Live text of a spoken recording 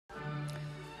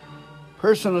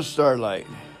Personal Starlight,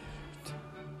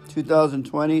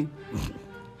 2020,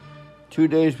 2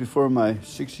 days before my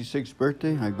 66th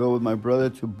birthday. I go with my brother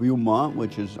to Beaumont,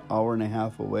 which is an hour and a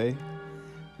half away.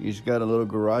 He's got a little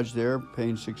garage there,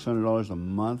 paying $600 a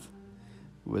month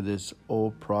with this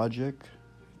old project,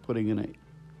 putting in an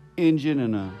engine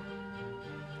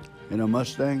in a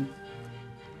Mustang.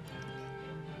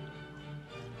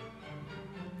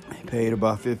 He paid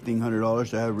about $1,500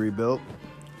 to have it rebuilt.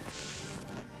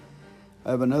 I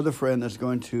have another friend that's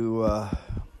going to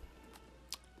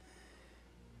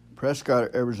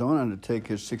Prescott, Arizona, to take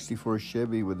his 64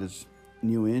 Chevy with his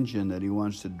new engine that he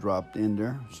wants to drop in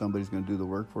there. Somebody's going to do the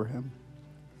work for him.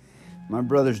 My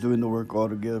brother's doing the work all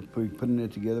together, putting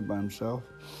it together by himself.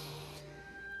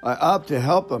 I opt to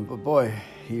help him, but boy,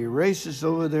 he races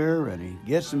over there and he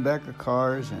gets in back of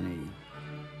cars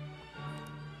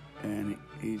and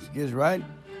he gets right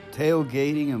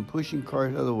tailgating and pushing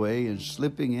cars out of the way and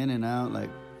slipping in and out like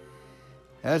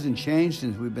hasn't changed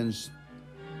since we've been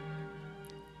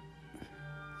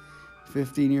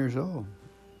 15 years old.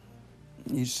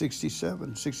 He's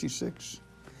 67, 66.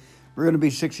 We're going to be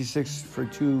 66 for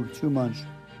two months.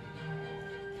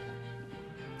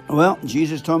 Well,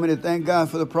 Jesus told me to thank God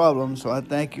for the problem, so I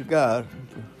thank you, God.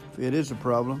 It is a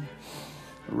problem.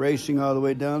 Racing all the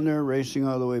way down there, racing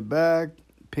all the way back,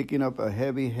 picking up a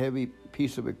heavy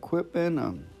piece of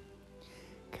equipment,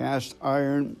 cast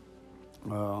iron,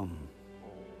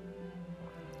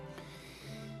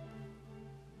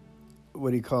 what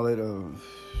do you call it, a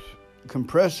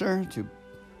compressor to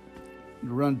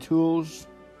run tools.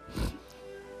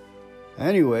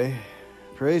 Anyway,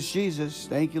 praise Jesus.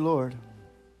 Thank you, Lord.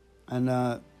 And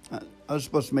I was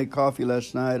supposed to make coffee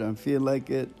last night. I didn't feel like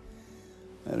it.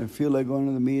 I didn't feel like going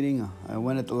to the meeting. I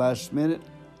went at the last minute.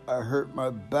 I hurt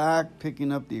my back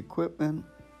picking up the equipment.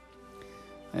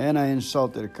 And I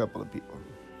insulted a couple of people.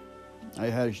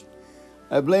 I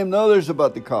blamed others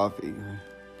about the coffee.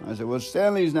 I said, well,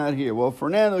 Stanley's not here. Well,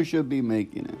 Fernando should be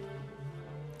making it.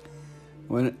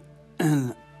 When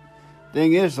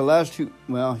thing is, the last two,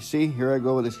 well, see, here I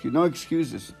go with excuse. No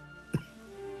excuses.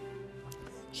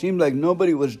 Seemed like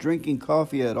nobody was drinking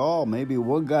coffee at all. Maybe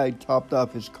one guy topped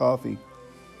off his coffee.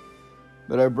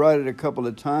 But I brought it a couple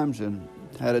of times and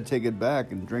had to take it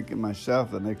back and drink it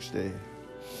myself the next day.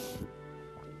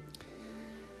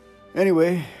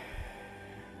 Anyway,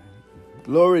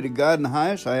 glory to God in the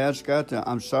highest. I asked God to,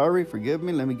 I'm sorry, forgive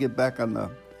me. Let me get back on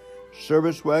the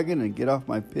service wagon and get off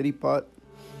my pity pot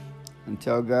and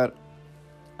tell God,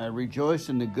 I rejoice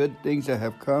in the good things that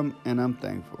have come and I'm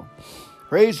thankful.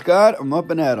 Praise God, I'm up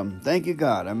and at 'em. Thank you,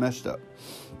 God, I messed up.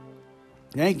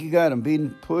 Thank you, God, I'm being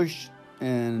pushed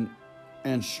and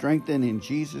strengthened in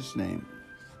Jesus' name.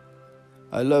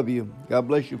 I love you. God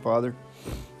bless you, Father.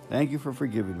 Thank you for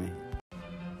forgiving me.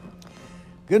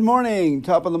 Good morning.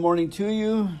 Top of the morning to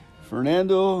you.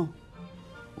 Fernando,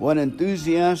 one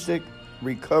enthusiastic,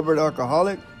 recovered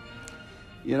alcoholic.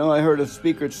 You know, I heard a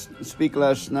speaker speak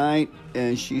last night,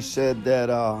 and she said that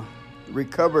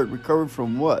recovered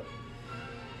from what?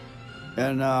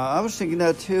 And I was thinking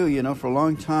that too, you know, for a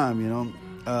long time, you know.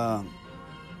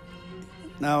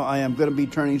 Now I am going to be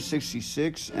turning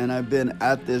 66, and I've been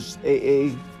at this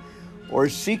AA or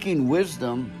seeking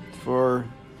wisdom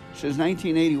since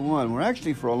 1981. We're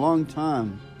actually for a long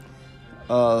time.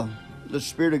 The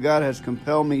Spirit of God has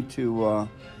compelled me to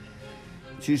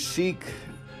seek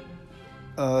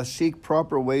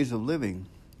proper ways of living.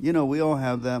 You know, we all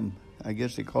have them. I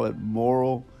guess they call it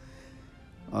moral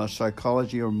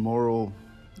psychology or moral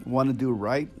want to do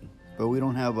right, but we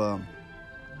don't have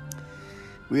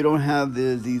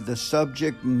the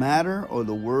subject matter or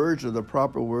the words or the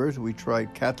proper words. We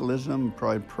tried Catholicism,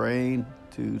 tried praying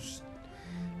to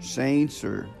saints,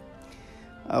 or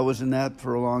I was in that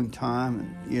for a long time,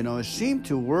 and you know, it seemed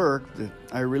to work. That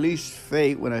I released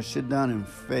faith when I sit down in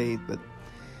faith, but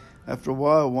after a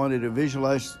while I wanted to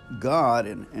visualize God,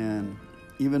 and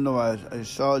even though I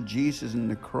saw Jesus in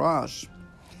the cross,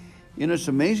 you know, it's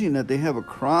amazing that they have a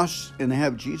cross and they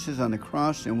have Jesus on the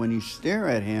cross, and when you stare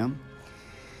at him,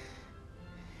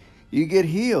 you get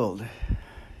healed.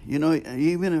 You know,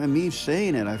 even me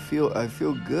saying it, I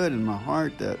feel good in my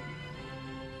heart that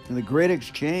in the great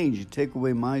exchange, you take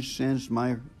away my sins,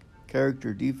 my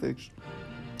character defects,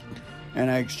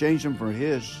 and I exchange them for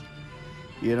his.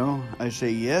 You know, I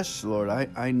say, yes, Lord,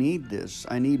 I need this.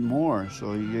 I need more.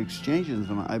 So he exchanges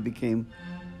them. I became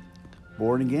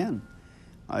born again.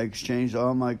 I exchanged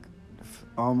all my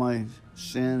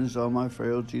sins, all my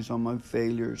frailties, all my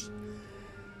failures.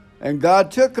 And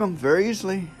God took them very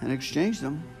easily and exchanged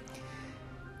them.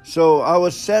 So I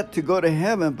was set to go to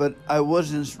heaven, but I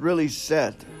wasn't really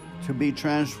set. to be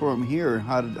transformed here,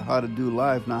 how to do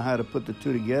life, not how to put the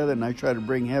two together. And I tried to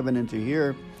bring heaven into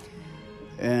here,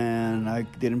 and I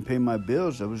didn't pay my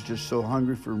bills. I was just so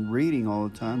hungry for reading all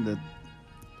the time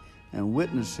and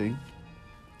witnessing.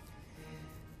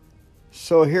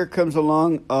 So here comes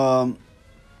along.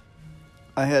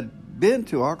 I had been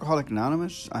to Alcoholics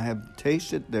Anonymous. I have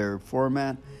tasted their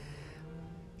format.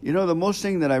 You know, the most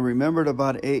thing that I remembered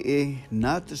about AA,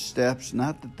 not the steps,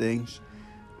 not the things,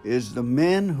 is the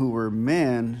men who were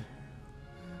men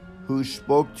who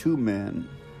spoke to men,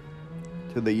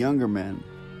 to the younger men.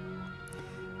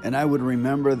 And I would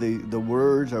remember the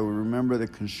words. I would remember the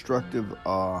constructive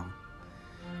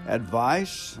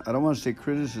advice. I don't want to say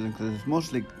criticism, because it's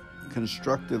mostly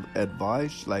constructive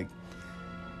advice, like,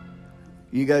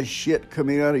 you got shit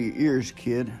coming out of your ears,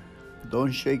 kid.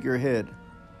 Don't shake your head.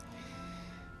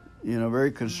 You know,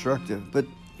 very constructive. But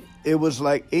it was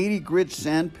like 80 grit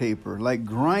sandpaper, like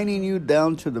grinding you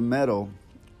down to the metal.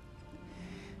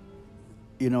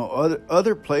 You know,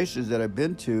 other places that I've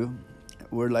been to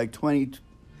were like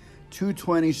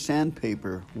 220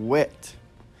 sandpaper, wet.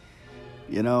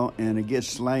 You know, and it gets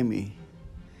slimy.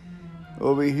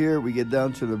 Over here, we get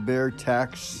down to the bare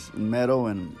tacks and metal,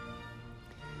 and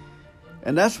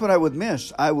that's what I would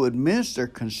miss. I would miss their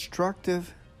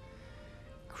constructive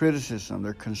criticism,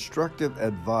 their constructive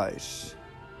advice.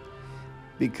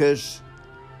 Because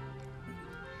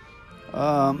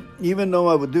even though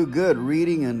I would do good,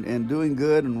 reading and doing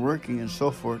good and working and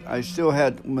so forth, I still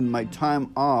had, when my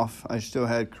time off, I still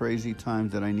had crazy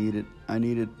times that I needed. And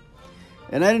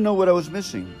I didn't know what I was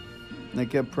missing. And I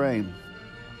kept praying.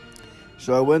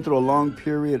 So I went through a long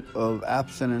period of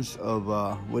abstinence of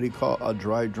what he called a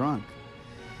dry drunk.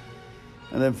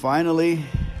 And then finally,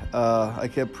 I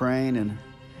kept praying, and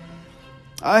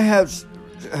I had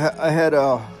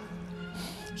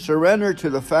surrendered to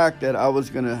the fact that I was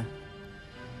going to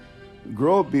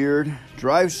grow a beard,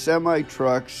 drive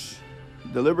semi-trucks,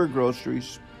 deliver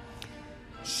groceries,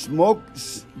 smoke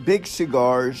big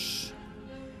cigars,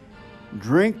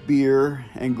 drink beer,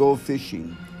 and go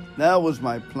fishing. That was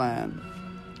my plan.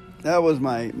 That was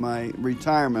my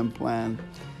retirement plan.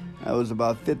 I was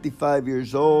about 55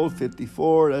 years old,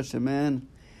 54. I said, man,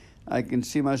 I can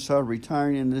see myself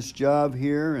retiring in this job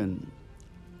here, and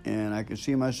I can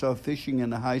see myself fishing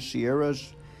in the high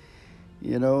Sierras,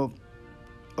 you know,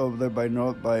 over there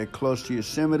by close to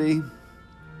Yosemite,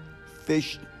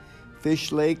 Fish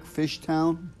Lake, Fish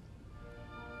Town.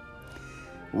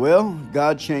 Well,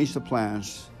 God changed the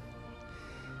plans.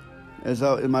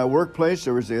 In my workplace,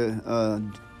 there was a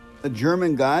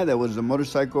German guy that was a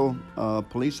motorcycle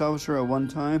police officer at one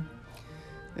time,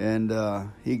 and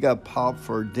he got popped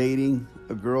for dating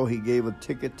a girl he gave a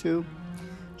ticket to,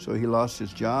 so he lost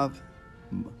his job.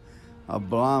 A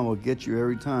blonde will get you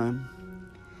every time.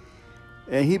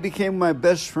 And he became my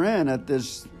best friend at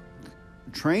this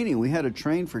training. We had to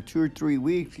train for 2 or 3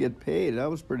 weeks, get paid. That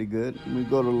was pretty good. And we'd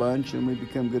go to lunch, and we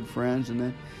become good friends, and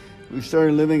then we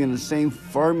started living in the same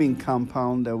farming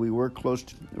compound that we were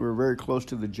very close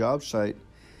to the job site.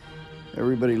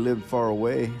 Everybody lived far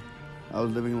away. I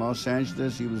was living in Los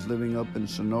Angeles. He was living up in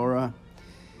Sonora.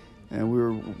 And we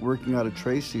were working out of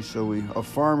Tracy, so a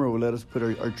farmer would let us put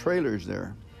our trailers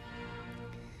there.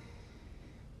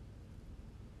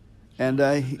 And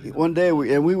one day,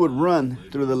 we would run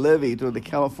through the levee, through the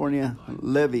California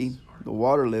levee, the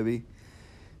water levee.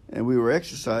 And we were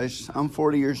exercised. I'm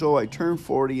 40 years old. I turned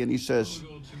 40, and he says,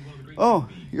 "Oh,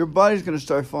 your body's going to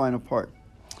start falling apart."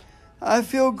 I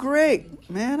feel great,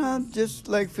 man. I just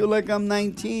feel like I'm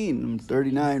 19. I'm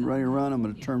 39, running around. I'm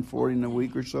going to turn 40 in a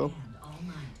week or so.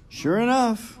 Sure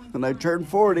enough, when I turned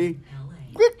 40,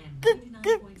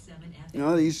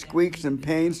 these squeaks and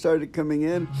pains started coming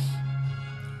in.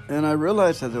 And I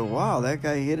realized, I thought, wow, that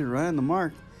guy hit it right on the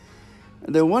mark.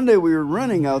 And then one day we were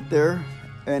running out there,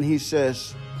 and he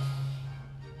says,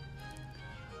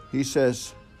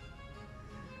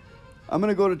 "I'm going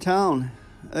to go to town."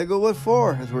 I go, "What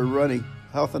for?" As we're running,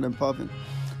 huffing and puffing.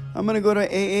 "I'm going to go to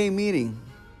AA meeting."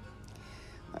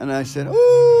 And I said,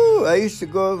 "Ooh,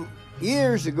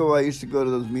 years ago, I used to go to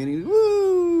those meetings.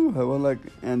 Woo! I went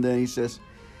and then he says,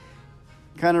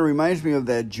 kind of reminds me of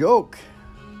that joke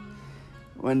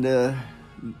when the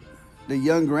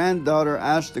young granddaughter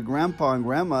asked the grandpa and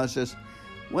grandma, says,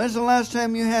 "When's the last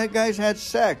time you guys had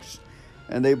sex?"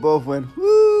 And they both went,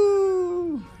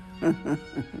 "Woo!"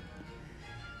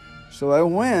 So I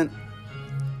went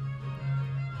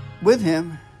with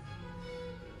him,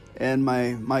 and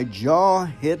my jaw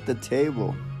hit the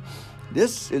table.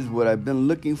 This is what I've been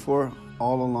looking for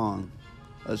all along.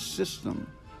 A system,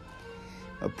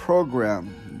 a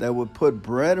program that would put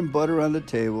bread and butter on the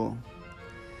table,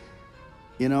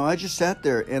 I just sat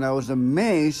there and I was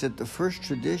amazed at the first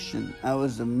tradition. I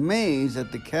was amazed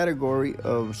at the category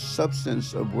of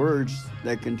substance of words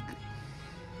that can,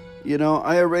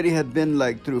 I already had been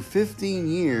through 15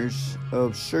 years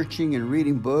of searching and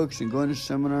reading books and going to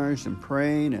seminars and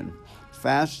praying and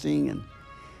fasting and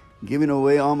giving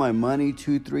away all my money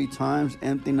 2-3 times,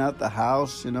 emptying out the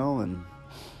house, and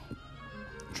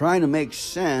trying to make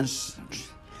sense.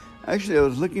 Actually, I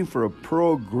was looking for a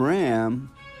program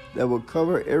that would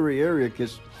cover every area,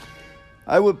 because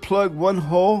I would plug one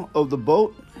hole of the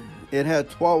boat. It had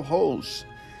 12 holes.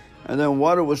 And then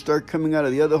water would start coming out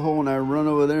of the other hole, and I'd run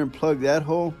over there and plug that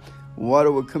hole.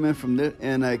 Water would come in from there,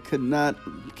 and I could not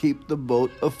keep the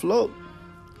boat afloat.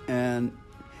 And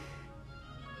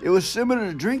it was similar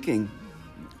to drinking.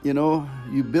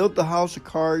 You build the house of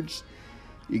cards,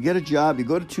 you get a job, you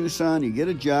go to Tucson, you get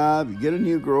a job, you get a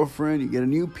new girlfriend, you get a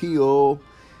new PO,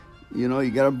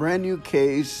 you got a brand new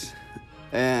case,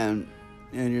 and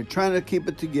you're trying to keep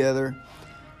it together,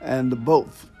 and the boat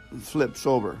flips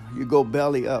over. You go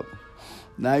belly up.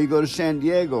 Now you go to San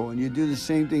Diego, and you do the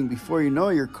same thing. Before you know,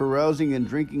 you're carousing and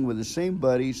drinking with the same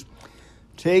buddies,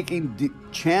 taking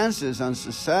chances on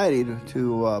society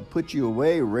to put you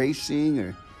away, racing.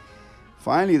 Or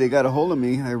finally, they got a hold of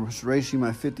me. I was racing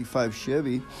my 55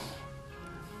 Chevy.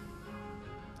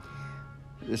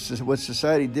 This is what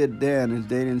society did then, is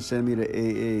they didn't send me to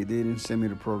AA. They didn't send me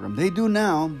to program. They do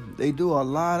now. They do a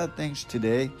lot of things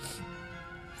today.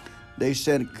 They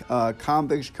send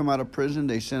convicts come out of prison.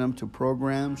 They send them to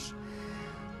programs.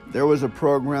 There was a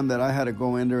program that I had to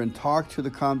go in there and talk to the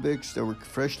convicts that were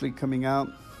freshly coming out.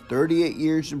 38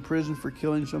 years in prison for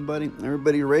killing somebody.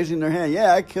 Everybody raising their hand.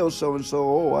 Yeah, I killed so-and-so.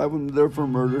 Oh, I was there for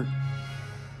murder.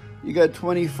 You got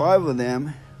 25 of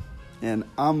them, and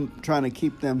I'm trying to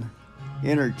keep them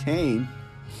entertained.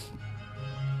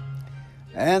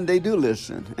 And they do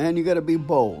listen. And you got to be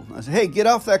bold. I said, hey, get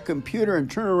off that computer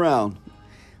and turn around.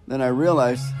 Then I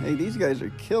realized, hey, these guys are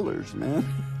killers, man.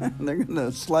 They're going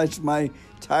to slice my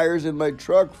tires in my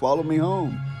truck, follow me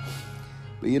home.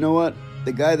 But you know what?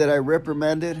 The guy that I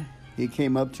reprimanded, he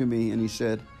came up to me and he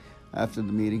said, after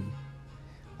the meeting,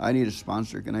 I need a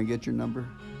sponsor. Can I get your number?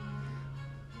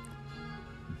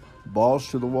 Balls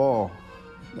to the wall.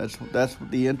 That's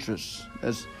what the interest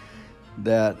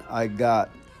that I got.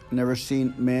 Never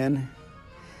seen men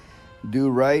do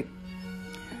right.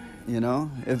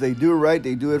 If they do right,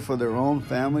 they do it for their own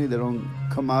family. They don't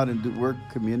come out and do work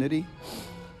community.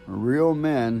 Real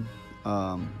men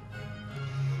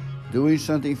doing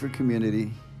something for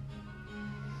community.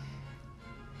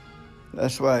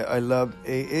 That's why I love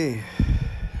AA.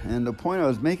 And the point I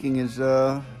was making is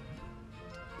AA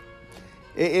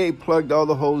plugged all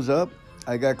the holes up.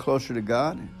 I got closer to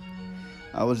God.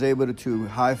 I was able to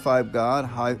high-five God,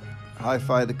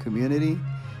 high-five the community,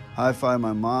 high-five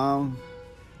my mom.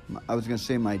 I was going to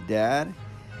say my dad.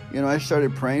 I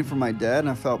started praying for my dad, and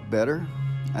I felt better.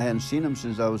 I hadn't seen him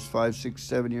since I was 5, 6,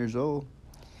 7 years old.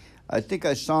 I think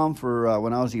I saw him for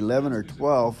when I was 11 or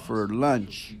 12 for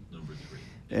lunch,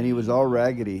 and he was all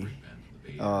raggedy,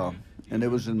 and it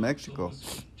was in Mexico.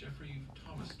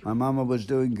 My mama was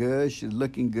doing good. She's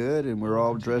looking good, and we're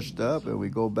all dressed up, and we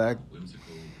go back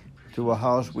to a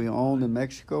house we owned in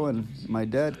Mexico, and my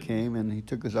dad came, and he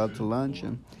took us out to lunch,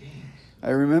 and I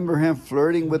remember him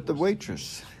flirting with the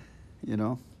waitress,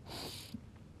 But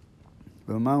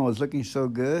Mama was looking so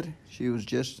good. She was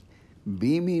just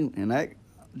beaming, and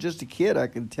just a kid, I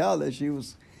could tell that she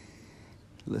was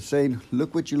saying,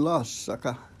 look what you lost,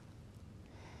 sucker.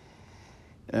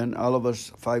 And all of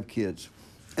us 5 kids.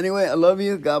 Anyway, I love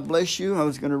you. God bless you. I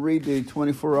was going to read the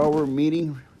 24-hour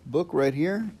meeting book right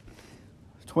here.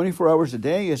 24 hours a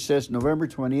day. It says November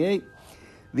 28th.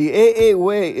 The AA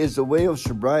way is the way of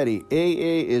sobriety.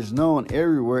 AA is known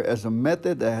everywhere as a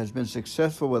method that has been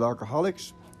successful with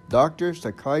alcoholics, doctors,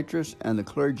 psychiatrists, and the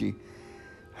clergy.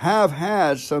 Have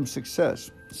had some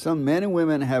success. Some men and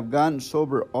women have gotten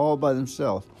sober all by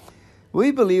themselves.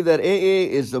 We believe that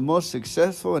AA is the most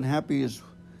successful and happiest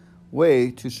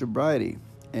way to sobriety.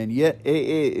 And yet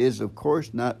AA is, of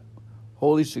course, not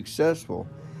wholly successful.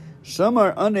 Some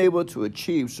are unable to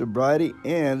achieve sobriety,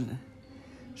 and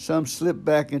some slip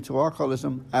back into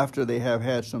alcoholism after they have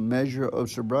had some measure of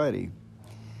sobriety.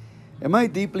 Am I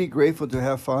deeply grateful to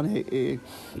have found AA?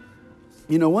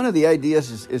 One of the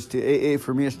ideas is to AA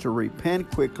for me is to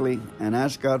repent quickly and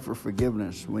ask God for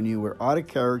forgiveness. When you were out of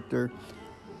character,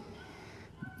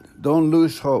 don't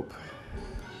lose hope.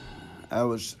 I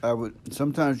would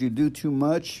sometimes you do too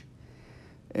much,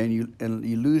 and you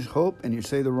lose hope, and you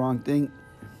say the wrong thing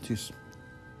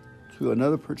to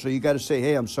another person. So you got to say,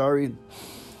 hey, I'm sorry,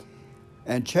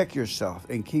 and check yourself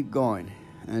and keep going.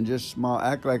 and just smile.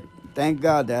 Act like, thank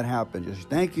God that happened. Just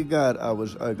thank you, God, I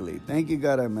was ugly. Thank you,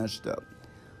 God, I messed up.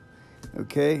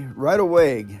 Okay? Right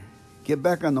away, get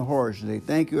back on the horse and say,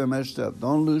 thank you, I messed up.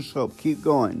 Don't lose hope. Keep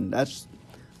going. That's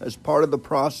part of the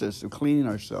process of cleaning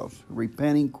ourselves.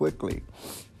 Repenting quickly.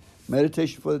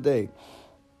 Meditation for the day.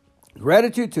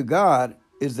 Gratitude to God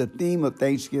is the theme of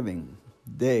Thanksgiving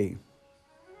Day.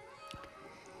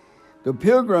 The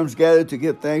pilgrims gathered to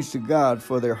give thanks to God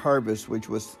for their harvest, which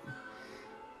was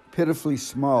pitifully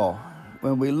small.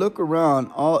 When we look around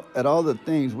at all the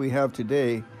things we have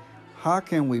today, how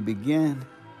can we begin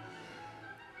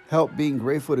help being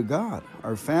grateful to God?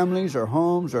 Our families, our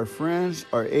homes, our friends,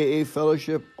 our AA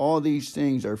fellowship, all these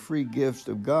things are free gifts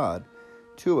of God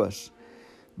to us.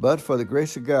 But for the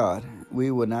grace of God, we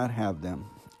would not have them.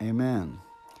 Amen.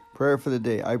 Prayer for the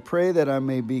day. I pray that I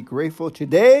may be grateful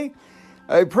today.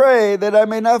 I pray that I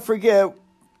may not forget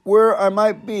where I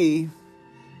might be,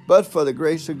 but for the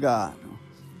grace of God.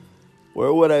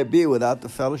 Where would I be without the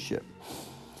fellowship?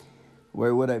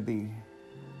 Where would I be?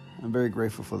 I'm very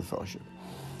grateful for the fellowship.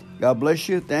 God bless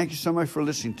you. Thank you so much for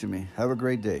listening to me. Have a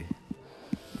great day.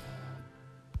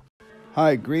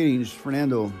 Hi, greetings.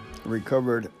 Fernando,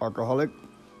 recovered alcoholic,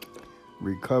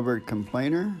 recovered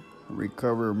complainer,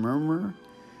 recovered murmurer,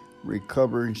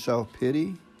 recovered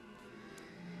self-pity,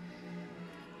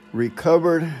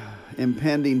 recovered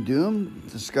impending doom,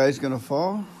 the sky's going to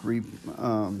fall,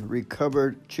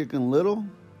 recovered chicken little,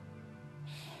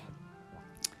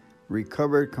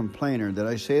 recovered complainer. Did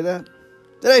I say that?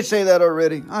 Did I say that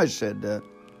already? I said that.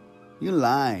 You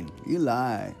lying. You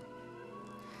lie.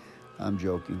 I'm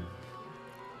joking.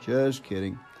 Just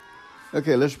kidding.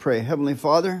 Okay, let's pray. Heavenly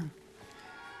Father,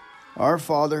 our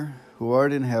Father who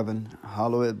art in heaven,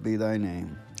 hallowed be thy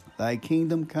name. Thy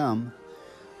kingdom come.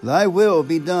 Thy will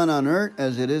be done on earth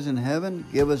as it is in heaven.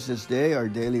 Give us this day our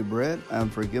daily bread,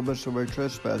 and forgive us of our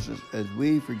trespasses, as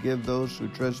we forgive those who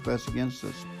trespass against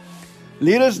us.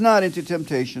 Lead us not into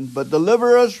temptation, but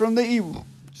deliver us from the evil.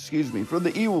 From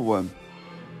the evil one.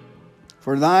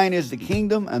 For thine is the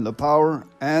kingdom and the power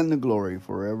and the glory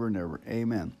forever and ever.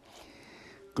 Amen.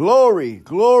 Glory,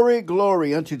 glory,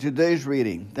 glory unto today's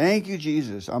reading. Thank you,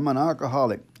 Jesus. I'm an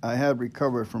alcoholic. I have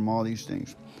recovered from all these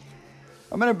things.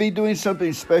 I'm going to be doing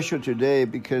something special today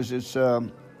because it's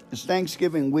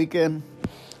Thanksgiving weekend,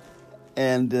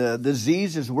 and the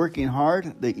disease is working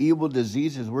hard. The evil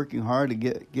disease is working hard to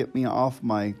get me off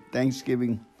my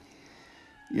Thanksgiving,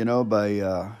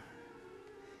 by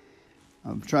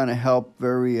I'm trying to help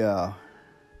very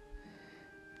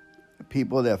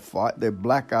people that fought their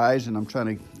black eyes, and I'm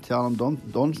trying to tell them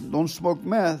don't smoke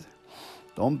meth,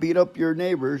 don't beat up your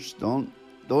neighbors, don't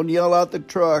yell out the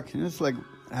truck. And it's like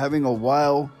having a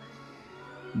wild,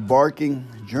 barking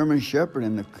German Shepherd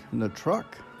in the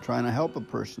truck, trying to help a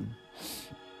person.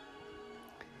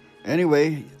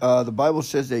 Anyway, the Bible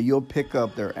says that you'll pick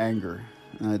up their anger,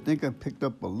 and I think I picked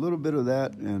up a little bit of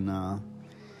that. And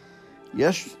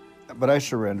yes, but I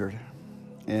surrendered,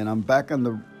 and I'm back in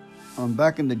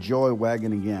the joy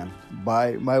wagon again.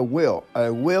 By my will, I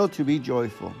will to be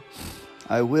joyful.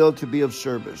 I will to be of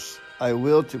service. I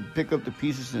will to pick up the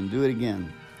pieces and do it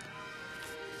again.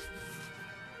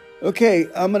 Okay,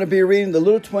 I'm going to be reading the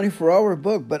little 24-hour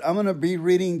book, but I'm going to be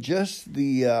reading just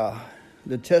the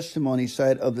testimony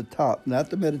side of the top,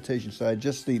 not the meditation side,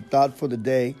 just the thought for the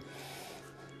day.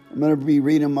 I'm going to be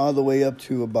reading them all the way up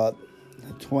to about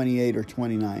 28 or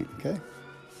 29, okay?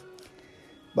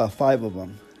 About 5 of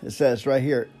them. It says right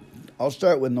here, I'll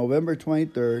start with November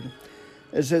 23rd.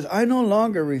 It says, I no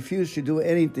longer refuse to do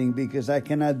anything because I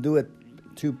cannot do it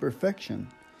to perfection.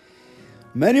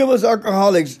 Many of us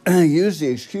alcoholics use the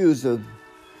excuse of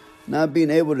not being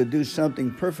able to do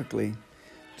something perfectly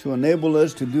to enable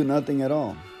us to do nothing at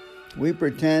all. We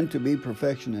pretend to be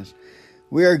perfectionists.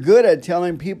 We are good at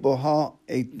telling people how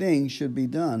a thing should be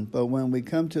done, but when we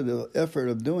come to the effort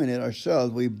of doing it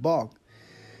ourselves, we balk.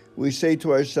 We say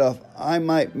to ourselves, I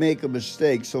might make a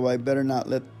mistake, so I better not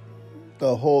let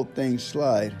the whole thing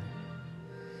slide.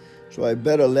 In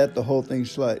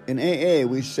AA,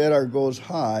 we set our goals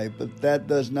high, but that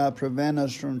does not prevent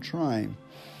us from trying.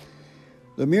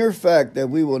 The mere fact that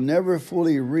we will never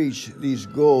fully reach these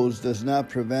goals does not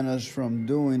prevent us from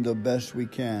doing the best we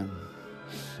can.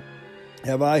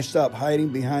 Have I stopped hiding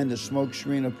behind the smoke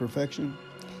screen of perfection?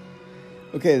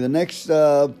 Okay, the next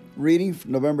reading,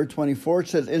 November 24th,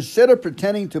 says, instead of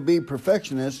pretending to be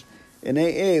perfectionists, in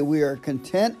AA, we are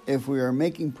content if we are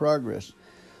making progress.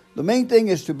 The main thing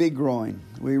is to be growing.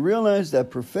 We realize that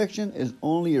perfection is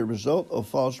only a result of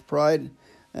false pride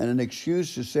and an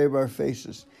excuse to save our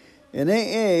faces. In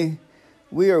AA,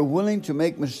 We are willing to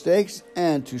make mistakes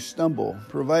and to stumble,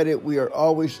 provided we are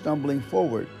always stumbling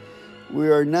forward. We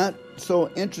are not so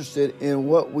interested in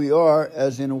what we are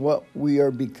as in what we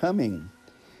are becoming.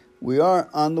 We are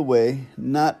on the way,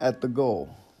 not at the goal.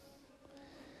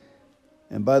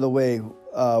 And by the way,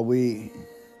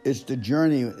 it's the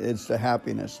journey, it's the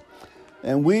happiness.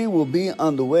 And we will be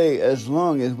on the way as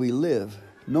long as we live.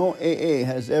 No AA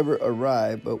has ever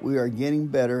arrived, but we are getting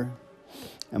better.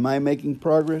 Am I making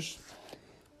progress?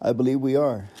 I believe we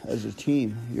are as a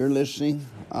team. You're listening.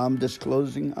 I'm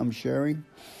disclosing. I'm sharing.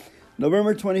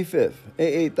 November 25th,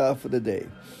 AA thought for the day.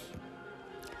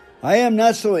 I am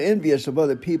not so envious of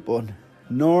other people,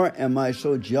 nor am I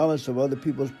so jealous of other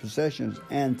people's possessions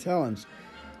and talents.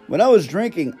 When I was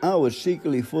drinking, I was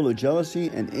secretly full of jealousy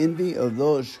and envy of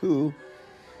those who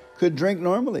could drink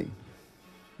normally.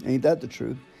 Ain't that the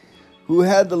truth? Who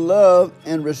had the love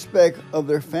and respect of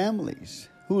their families,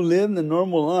 who lived the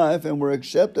normal life and were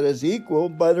accepted as equal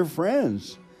by their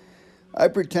friends. I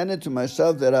pretended to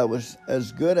myself that I was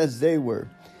as good as they were,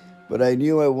 but I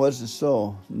knew I wasn't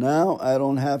so. Now I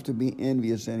don't have to be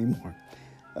envious anymore.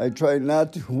 I try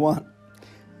not to want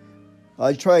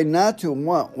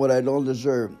what I don't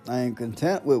deserve. I am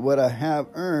content with what I have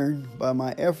earned by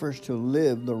my efforts to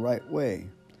live the right way.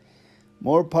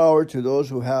 More power to those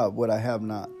who have what I have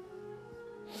not.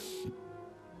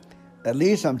 At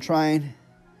least I'm trying.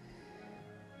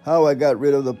 How I got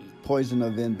rid of the poison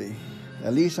of envy.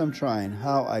 At least I'm trying.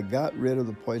 How I got rid of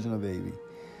the poison of envy.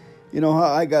 You know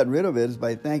how I got rid of it is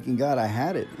by thanking God I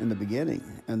had it in the beginning,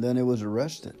 and then it was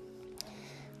arrested.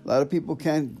 A lot of people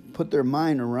can't put their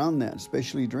mind around that,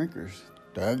 especially drinkers.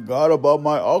 Thank God about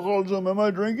my alcoholism and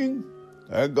my drinking.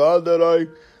 Thank God that I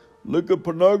look at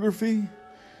pornography.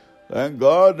 Thank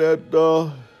God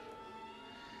that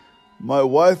my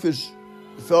wife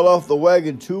fell off the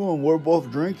wagon too, and we're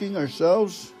both drinking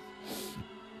ourselves.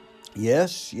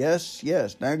 Yes.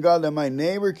 Thank God that my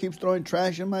neighbor keeps throwing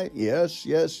trash in my... Yes.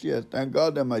 Thank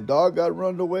God that my dog got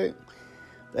run away.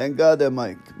 Thank God that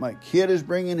my kid is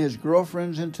bringing his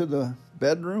girlfriends into the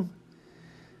bedroom.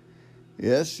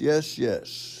 Yes.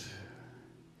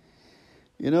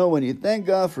 You know, when you thank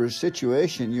God for a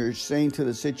situation, you're saying to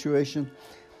the situation,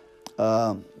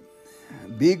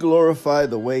 be glorified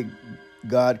the way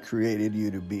God created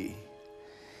you to be.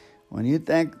 When you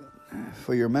thank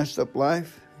for your messed up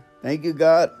life, thank you,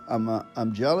 God,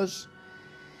 I'm jealous.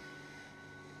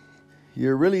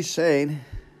 You're really saying,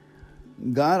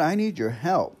 God, I need your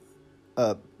help.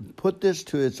 Put this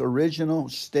to its original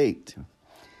state.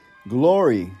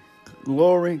 Glory. The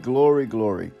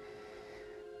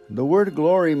word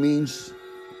glory means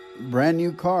brand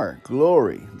new car.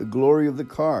 Glory, the glory of the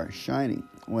car, shining.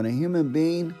 When a human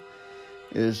being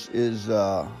is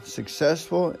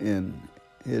successful in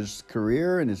his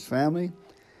career and his family,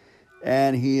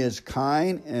 and he is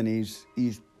kind, and he's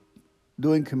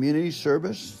doing community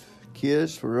service,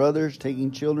 kids for others,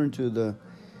 taking children to the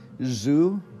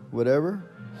zoo, whatever.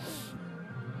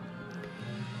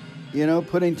 You know,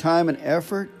 putting time and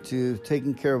effort to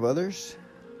taking care of others.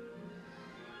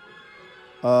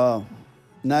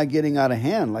 Not getting out of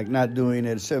hand, like not doing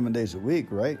it 7 days a week,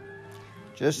 right?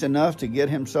 Just enough to get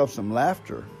himself some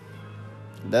laughter.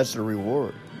 That's the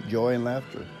reward, joy and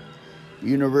laughter.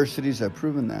 Universities have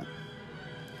proven that.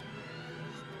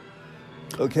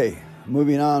 Okay,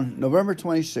 moving on. November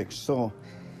 26th. So,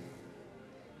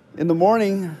 in the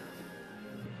morning,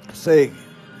 say,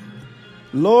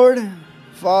 Lord,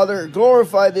 Father,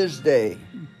 glorify this day.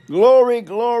 Glory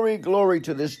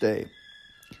to this day.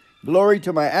 Glory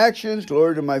to my actions,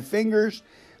 glory to my fingers,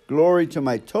 glory to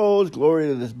my toes, glory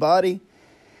to this body.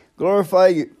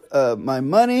 Glorify my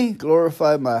money,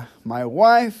 glorify my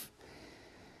wife.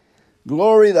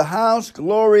 Glory the house,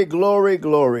 glory.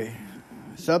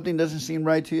 Something doesn't seem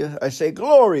right to you, I say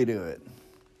glory to it.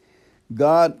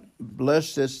 God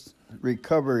bless this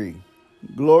recovery.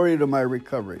 Glory to my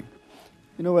recovery.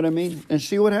 You know what I mean? And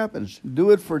see what happens.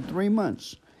 Do it for 3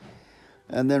 months.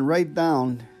 And then write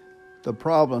down the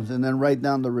problems and then write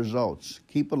down the results.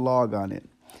 Keep a log on it.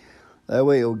 That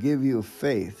way it will give you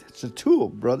faith. It's a tool,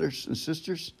 brothers and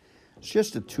sisters. It's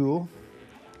just a tool.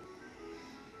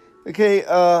 Okay,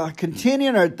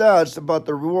 continuing our thoughts about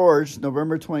the rewards,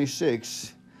 November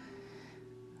 26th,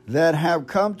 that have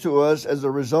come to us as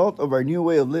a result of our new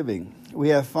way of living. We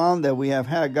have found that we have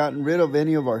gotten rid of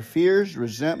any of our fears,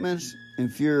 resentments,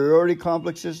 inferiority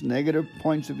complexes, negative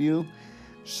points of view,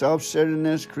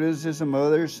 self-centeredness, criticism of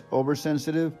others,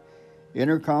 oversensitive,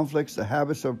 inner conflicts, the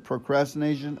habits of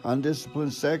procrastination,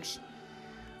 undisciplined sex,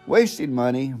 wasting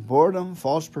money, boredom,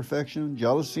 false perfection,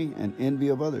 jealousy, and envy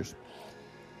of others.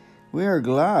 We are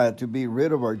glad to be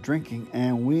rid of our drinking,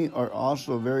 and we are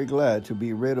also very glad to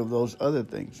be rid of those other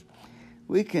things.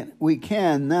 We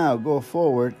can now go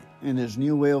forward in this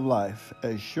new way of life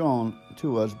as shown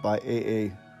to us by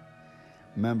AA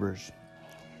members.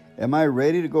 Am I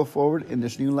ready to go forward in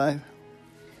this new life?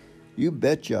 You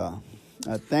betcha.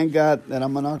 I thank God that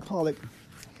I'm an alcoholic.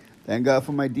 Thank God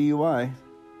for my DUI.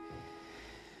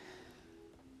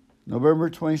 November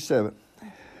 27th.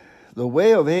 The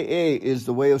way of AA is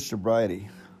the way of sobriety,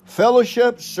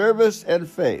 fellowship, service, and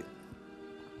faith.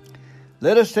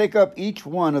 Let us take up each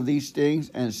one of these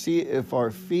things and see if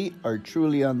our feet are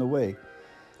truly on the way.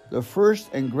 The first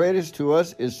and greatest to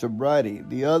us is sobriety.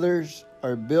 The others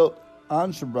are built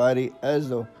on sobriety as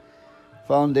the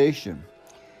foundation.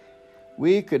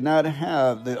 We could not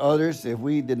have the others if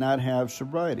we did not have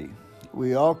sobriety.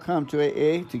 We all come to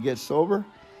AA to get sober,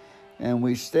 and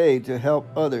we stay to help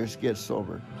others get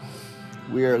sober.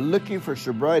 We are looking for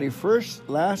sobriety first,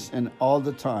 last, and all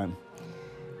the time.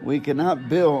 We cannot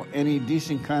build any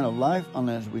decent kind of life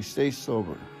unless we stay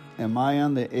sober. Am I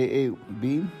on the AA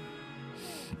beam?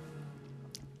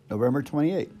 November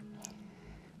 28th.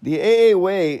 The AA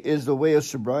way is the way of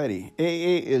sobriety.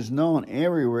 AA is known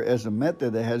everywhere as a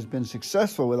method that has been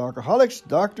successful with alcoholics,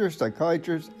 doctors,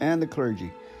 psychiatrists, and the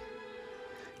clergy.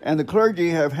 And the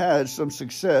clergy have had some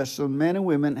success. Some men and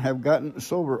women have gotten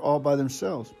sober all by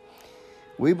themselves.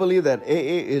 We believe that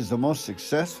AA is the most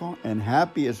successful and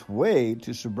happiest way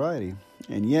to sobriety.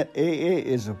 And yet AA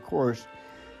is, of course,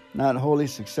 not wholly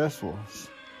successful.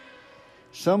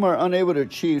 Some are unable to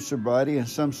achieve sobriety, and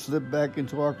some slip back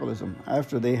into alcoholism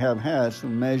after they have had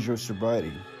some measure of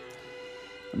sobriety.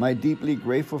 Am I deeply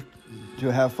grateful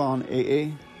to have found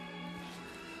AA?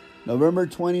 November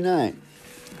 29th.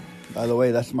 By the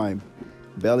way, that's my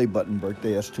belly button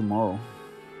birthday. That's tomorrow.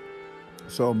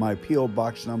 So my P.O.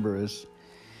 box number is,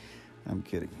 I'm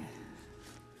kidding,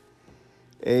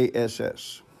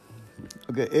 ASS.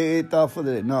 Okay, AA thought for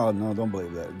the day. No, don't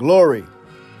believe that. Glory,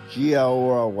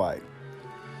 Glory.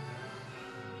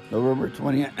 November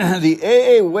 20th. The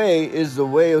AA way is the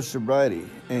way of sobriety,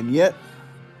 and yet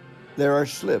there are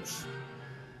slips.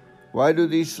 Why do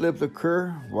these slips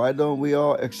occur? Why don't we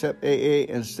all accept AA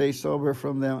and stay sober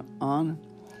from then on?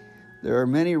 There are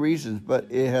many reasons, but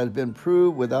it has been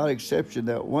proved without exception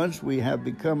that once we have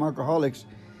become alcoholics,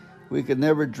 we can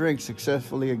never drink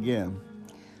successfully again.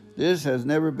 This has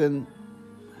never been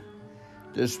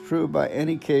disproved by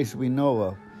any case we know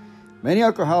of. Many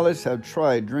alcoholics have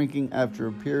tried drinking after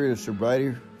a period of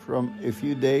sobriety from a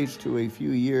few days to a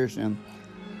few years, and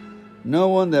no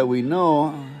one that we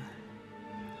know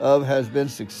of has been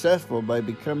successful by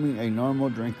becoming a normal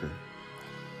drinker.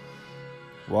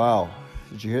 Wow.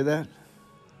 Did you hear that?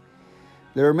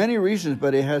 There are many reasons,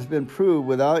 but it has been proved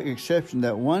without exception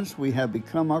that once we have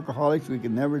become alcoholics, we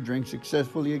can never drink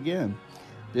successfully again.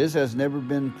 This has never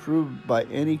been proved by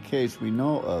any case we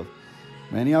know of.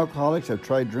 Many alcoholics have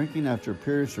tried drinking after a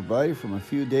period of sobriety from a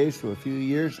few days to a few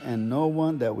years, and no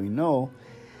one that we know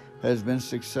has been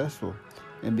successful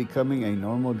in becoming a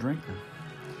normal drinker.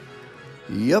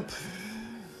 Yep.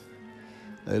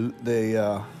 They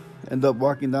end up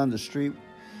walking down the street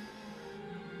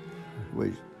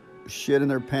with shit in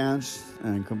their pants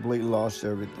and completely lost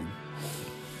everything.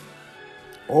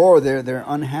 Or they're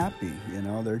unhappy,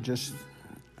 they're just,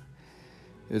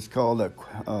 it's called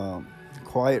a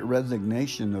quiet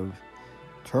resignation of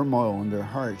turmoil in their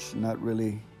hearts, not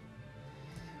really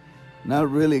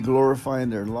glorifying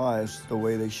their lives the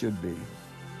way they should be.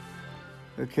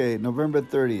 Okay, November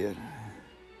 30th.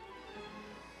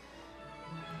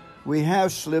 We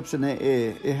have slips in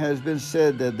AA. It has been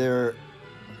said that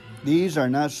these are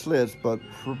not slips, but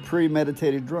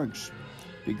premeditated drunks,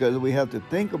 because we have to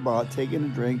think about taking a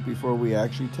drink before we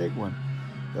actually take one.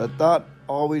 The thought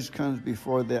always comes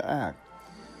before the act.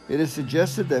 It is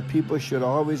suggested that people should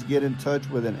always get in touch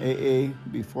with an AA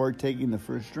before taking the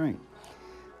first drink.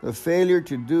 The failure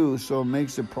to do so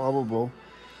makes it probable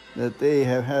that they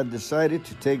have had decided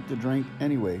to take the drink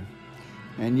anyway.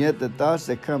 And yet the thoughts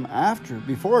that come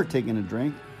before taking a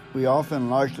drink, are often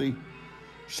largely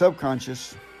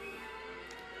subconscious.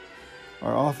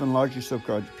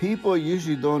 People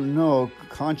usually don't know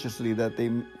consciously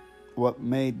what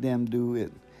made them do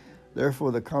it.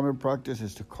 Therefore, the common practice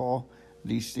is to call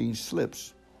these things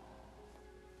slips.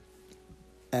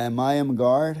 Am I on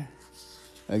guard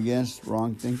against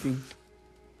wrong thinking?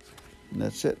 And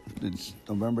that's it. It's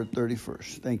November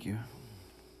 31st. Thank you.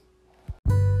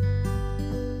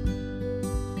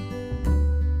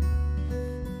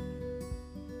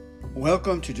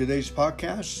 Welcome to today's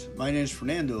podcast. My name is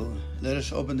Fernando. Let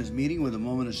us open this meeting with a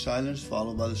moment of silence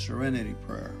followed by the Serenity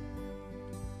Prayer.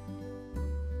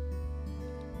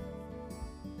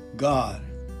 God,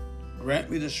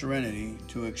 grant me the serenity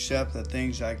to accept the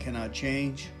things I cannot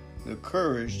change, the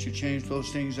courage to change those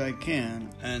things I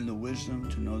can, and the wisdom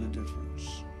to know the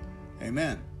difference.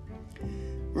 Amen.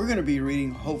 We're going to be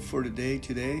reading Hope for today,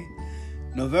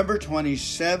 November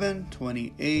 27,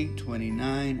 28,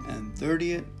 29, and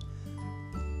 30th.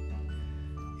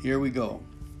 Here we go.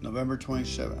 November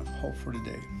 27th, Hope for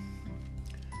today.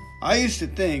 I used to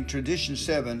think Tradition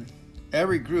 7,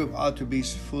 every group ought to be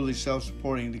fully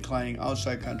self-supporting, declining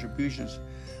outside contributions,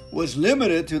 was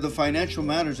limited to the financial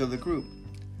matters of the group,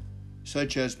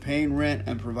 such as paying rent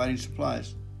and providing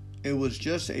supplies. It was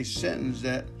just a sentence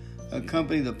that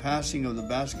accompanied the passing of the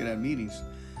basket at meetings.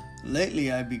 Lately,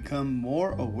 I've become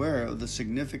more aware of the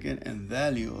significance and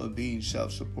value of being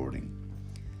self-supporting.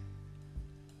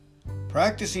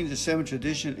 Practicing the 7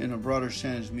 tradition in a broader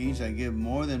sense means I give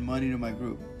more than money to my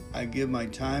group. I give my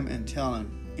time and talent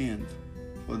in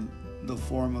for the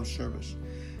form of service,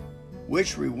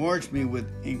 which rewards me with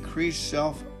increased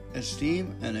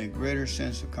self-esteem and a greater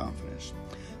sense of confidence.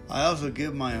 I also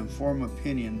give my informed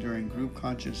opinion during group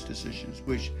conscious decisions,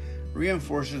 which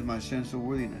reinforces my sense of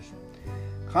worthiness.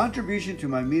 Contribution to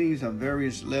my meetings on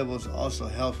various levels also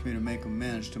helps me to make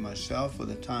amends to myself for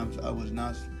the times I was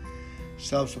not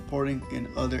self-supporting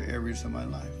in other areas of my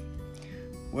life.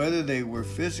 Whether they were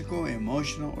physical,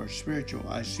 emotional, or spiritual,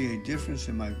 I see a difference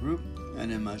in my group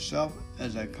and in myself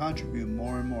as I contribute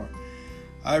more and more.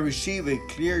 I receive a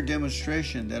clear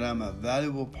demonstration that I'm a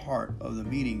valuable part of the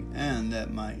meeting and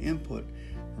that my input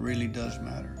really does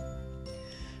matter.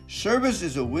 Service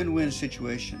is a win-win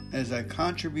situation. As I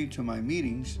contribute to my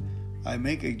meetings, I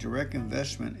make a direct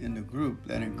investment in the group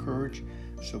that encourage,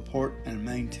 support, and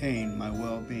maintain my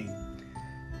well-being.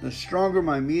 The stronger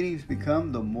my meetings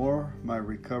become, the more my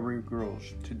recovery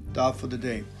grows. To thought for the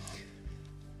day.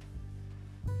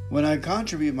 When I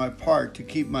contribute my part to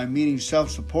keep my meetings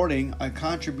self-supporting, I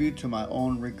contribute to my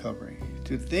own recovery.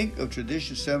 To think of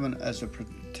Tradition 7 as a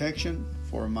protection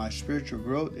for my spiritual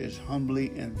growth is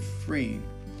humbly and freeing.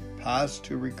 Paths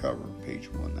to Recover, page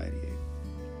 198.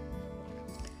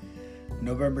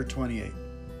 November 28.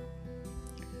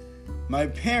 My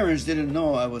parents didn't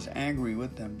know I was angry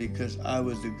with them because I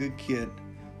was the good kid.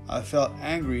 I felt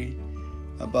angry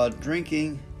about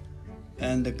drinking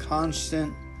and the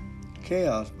constant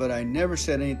chaos, but I never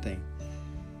said anything.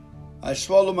 I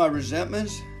swallowed my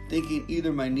resentments, thinking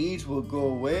either my needs would go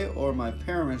away or my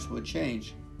parents would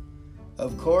change.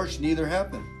 Of course, neither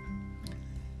happened.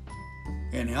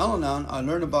 In Al-Anon, I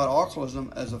learned about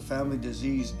alcoholism as a family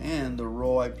disease and the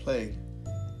role I played.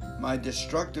 My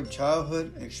destructive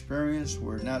childhood experience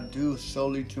were not due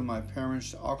solely to my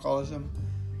parents' alcoholism.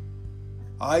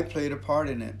 I played a part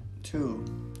in it too,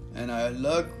 and I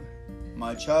lugged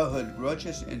my childhood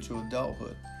grudges into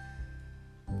adulthood.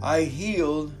 I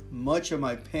healed much of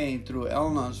my pain through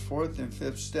Al-Anon's 4th and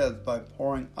 5th steps by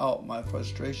pouring out my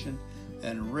frustration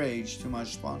and rage to my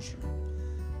sponsor.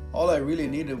 All I really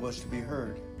needed was to be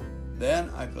heard.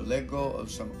 Then I could let go of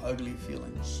some ugly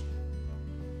feelings.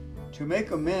 To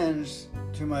make amends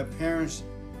to my parents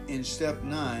in step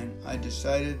 9, I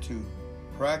decided to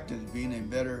practice being a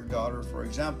better daughter. For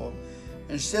example,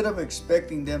 instead of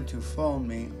expecting them to phone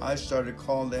me, I started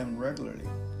calling them regularly.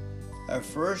 At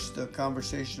first, the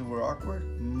conversations were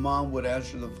awkward. Mom would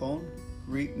answer the phone,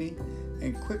 greet me,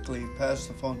 and quickly pass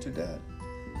the phone to Dad.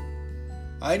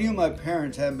 I knew my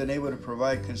parents hadn't been able to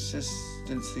provide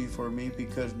consistency for me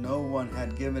because no one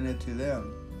had given it to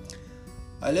them.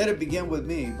 I let it begin with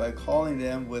me by calling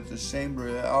them with the same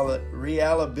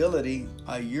reliability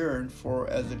I yearned for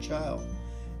as a child.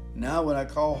 Now when I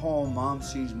call home, Mom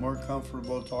seems more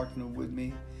comfortable talking with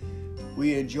me.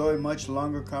 We enjoy much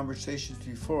longer conversations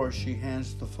before she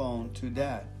hands the phone to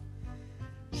Dad.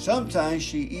 Sometimes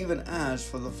she even asks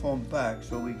for the phone back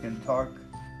so we can talk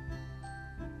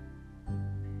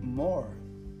more.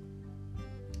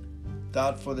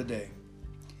 Thought for the day.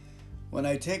 When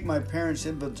I take my parents'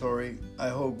 inventory, I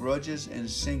hold grudges and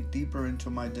sink deeper into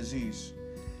my disease.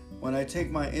 When I take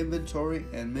my inventory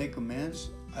and make amends,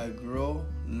 I grow,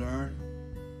 learn,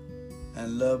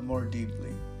 and love more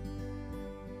deeply.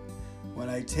 When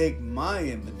I take my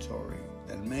inventory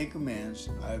and make amends,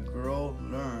 I grow,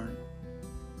 learn,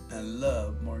 and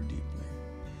love more deeply.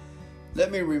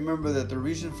 Let me remember that the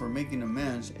reason for making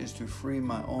amends is to free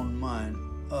my own mind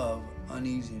of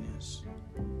uneasiness.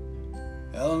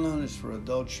 Al-Anon is for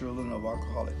adult children of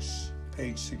alcoholics,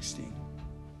 page 16.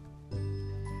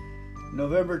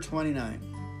 November 29.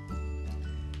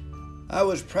 I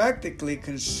was practically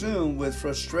consumed with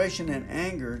frustration and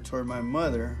anger toward my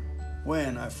mother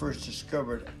when I first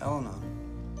discovered Al-Anon.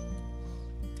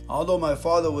 Although my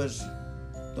father was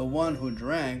the one who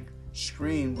drank,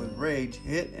 screamed with rage,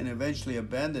 hit and eventually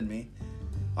abandoned me.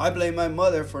 I blame my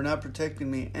mother for not protecting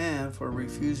me and for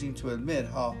refusing to admit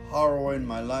how harrowing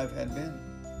my life had been.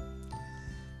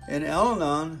 In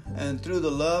Al-Anon, and through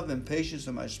the love and patience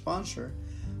of my sponsor,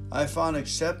 I found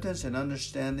acceptance and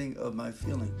understanding of my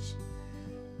feelings.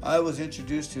 I was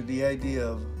introduced to the idea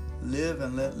of live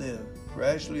and let live.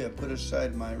 Gradually, I put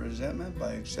aside my resentment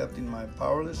by accepting my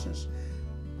powerlessness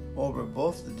over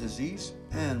both the disease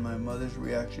and my mother's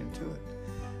reaction to it.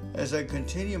 As I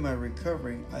continued my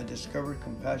recovery, I discovered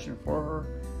compassion for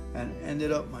her and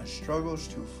ended up my struggles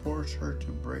to force her to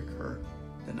break her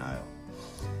denial.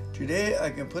 Today, I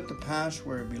can put the past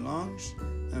where it belongs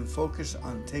and focus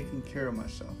on taking care of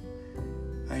myself.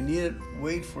 I needn't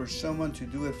wait for someone to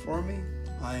do it for me.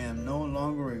 I am no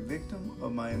longer a victim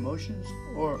of my emotions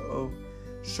or of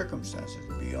circumstances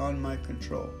beyond my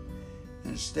control.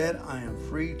 Instead, I am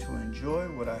free to enjoy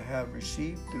what I have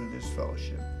received through this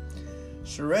fellowship.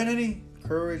 Serenity,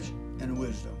 courage, and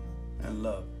wisdom, and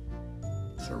love.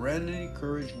 Serenity,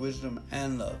 courage, wisdom,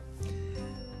 and love.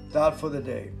 Thought for the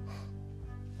day.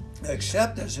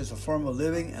 Acceptance is a form of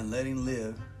living and letting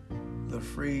live that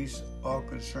frees all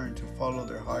concerned to follow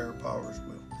their higher power's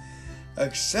will.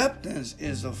 Acceptance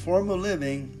is a form of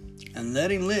living and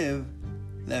letting live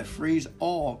that frees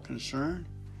all concerned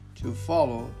to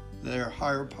follow their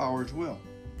higher power's will.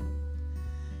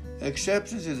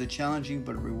 Acceptance is a challenging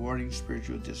but rewarding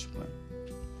spiritual discipline.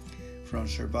 From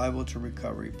Survival to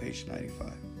Recovery, page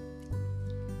 95.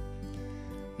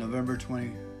 November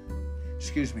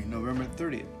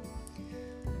 30th.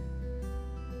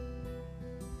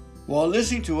 While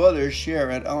listening to others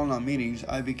share at Al-Anon meetings,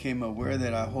 I became aware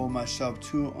that I hold myself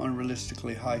to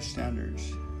unrealistically high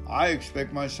standards. I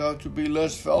expect myself to be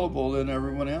less fallible than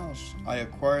everyone else. I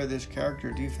acquired this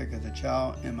character defect as a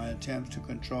child in my attempts to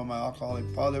control my alcoholic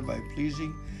father by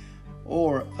pleasing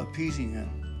or appeasing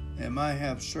him. It might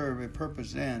have served a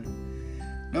purpose then,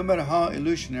 no matter how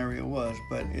illusionary it was,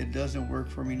 but it doesn't work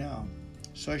for me now.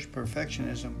 Such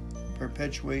perfectionism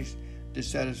perpetuates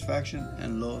dissatisfaction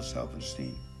and low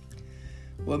self-esteem.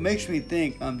 What makes me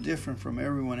think I'm different from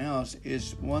everyone else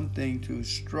is one thing to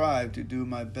strive to do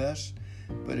my best,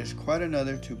 but it's quite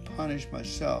another to punish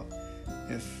myself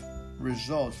if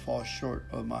results fall short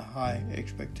of my high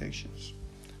expectations.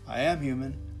 I am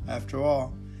human. After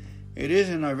all, it is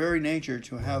in our very nature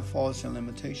to have faults and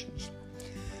limitations.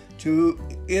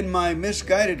 In my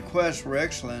misguided quest for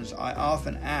excellence, I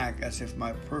often act as if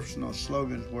my personal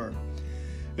slogans were,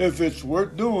 "If it's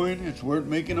worth doing, it's worth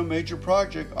making a major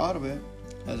project out of it."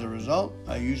 As a result,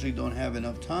 I usually don't have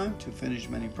enough time to finish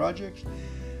many projects.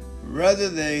 Rather,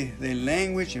 they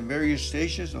languish in various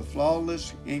stages of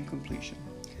flawless incompletion.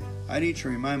 I need to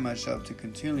remind myself to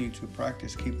continue to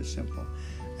practice keep it simple,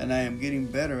 and I am getting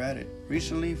better at it.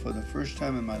 Recently, for the first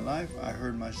time in my life, I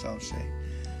heard myself say,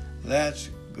 "That's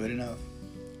good enough."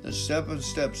 The seventh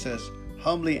step says,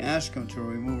 humbly ask Him to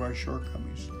remove our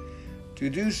shortcomings. To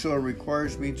do so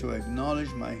requires me to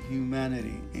acknowledge my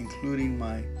humanity, including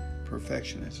my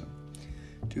perfectionism.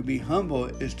 To be humble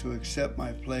is to accept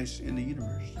my place in the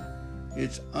universe.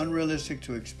 It's unrealistic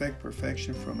to expect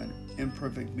perfection from an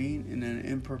imperfect being in an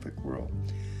imperfect world.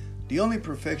 The only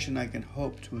perfection I can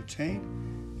hope to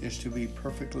attain is to be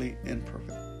perfectly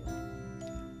imperfect.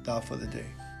 Thought for the day.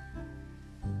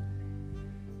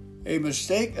 A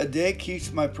mistake a day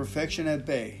keeps my perfection at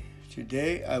bay.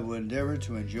 Today I will endeavor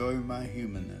to enjoy my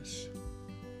humanness.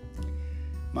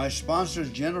 My sponsor's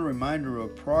gentle reminder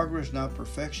of progress, not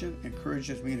perfection,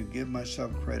 encourages me to give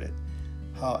myself credit.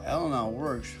 How Al-Anon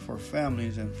works for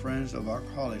families and friends of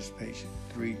alcoholics, page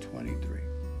 323.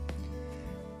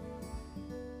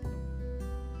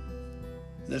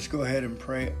 Let's go ahead and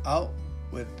pray out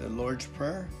with the Lord's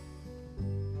Prayer.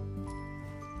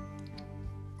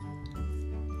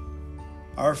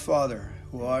 Our Father,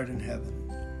 who art in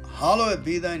heaven, hallowed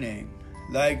be thy name.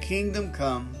 Thy kingdom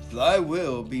come, thy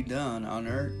will be done on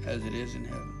earth as it is in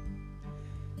heaven.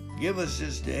 Give us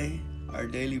this day our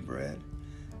daily bread,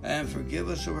 and forgive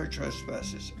us of our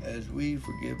trespasses as we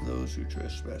forgive those who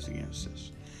trespass against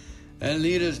us. And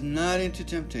lead us not into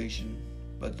temptation,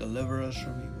 but deliver us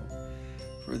from evil.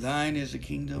 For thine is the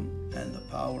kingdom and the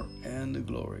power and the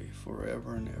glory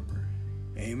forever and ever.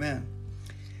 Amen.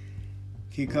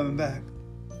 Keep coming back.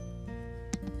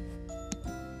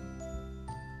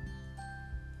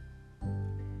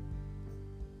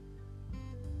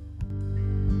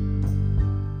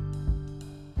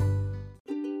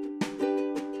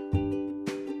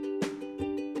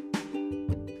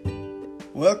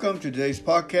 Welcome to today's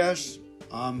podcast.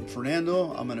 I'm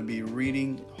Fernando. I'm going to be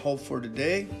reading Hope for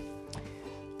Today.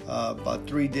 about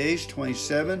 3 days,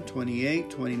 27, 28,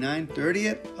 29,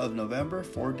 30th of November,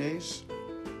 4 days.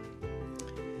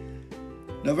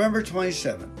 November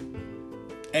 27th.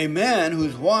 A man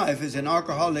whose wife is an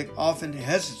alcoholic often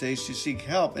hesitates to seek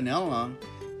help in Al-Anon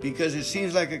because it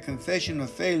seems like a confession of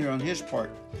failure on his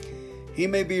part. He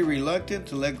may be reluctant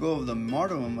to let go of the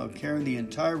martyrdom of carrying the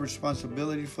entire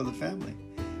responsibility for the family.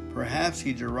 Perhaps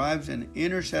he derives an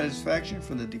inner satisfaction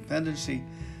from the dependency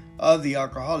of the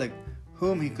alcoholic,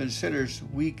 whom he considers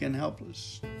weak and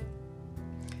helpless.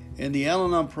 In the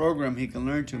Al-Anon program, he can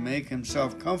learn to make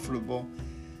himself comfortable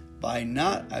by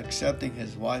not accepting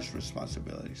his wife's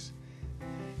responsibilities.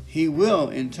 He will,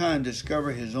 in time,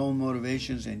 discover his own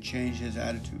motivations and change his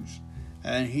attitudes,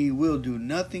 and he will do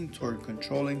nothing toward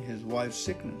controlling his wife's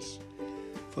sickness,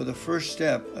 for the first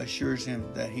step assures him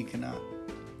that he cannot.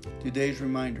 Today's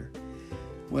reminder: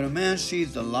 when a man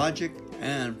sees the logic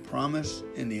and promise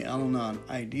in the Al-Anon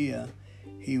idea,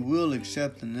 he will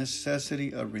accept the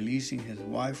necessity of releasing his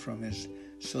wife from his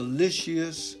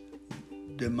salacious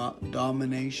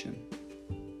domination.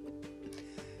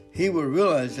 He will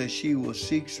realize that she will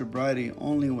seek sobriety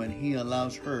only when he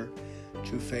allows her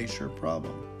to face her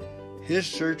problem. His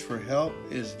search for help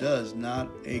is thus not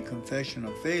a confession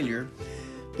of failure,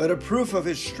 but a proof of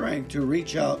his strength to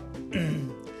reach out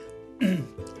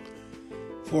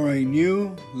for a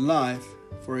new life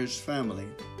for his family.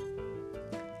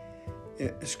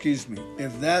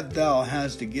 If that thou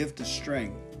hast the gift of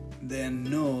strength, then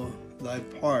know thy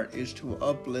part is to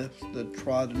uplift the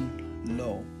trodden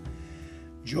low.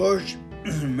 George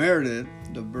Meredith,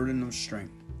 The Burden of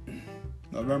Strength.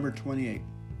 November 28.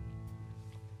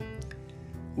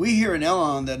 We hear in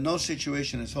Al-Anon that no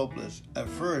situation is hopeless. At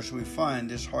first, we find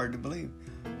this hard to believe.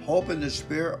 Hope and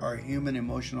despair are human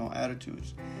emotional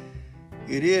attitudes.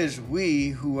 It is we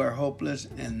who are hopeless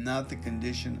and not the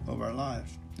condition of our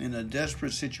lives. In a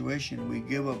desperate situation, we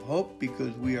give up hope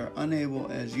because we are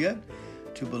unable as yet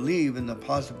to believe in the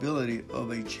possibility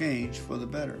of a change for the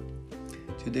better.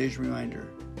 Today's reminder: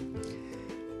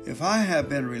 if I have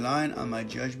been relying on my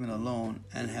judgment alone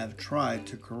and have tried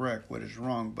to correct what is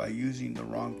wrong by using the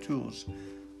wrong tools,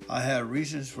 I have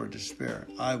reasons for despair.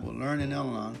 I will learn in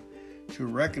Al-Anon to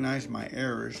recognize my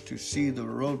errors, to see the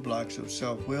roadblocks of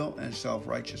self-will and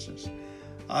self-righteousness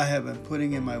I have been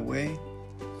putting in my way.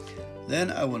 Then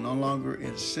I will no longer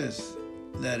insist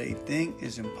that a thing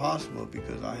is impossible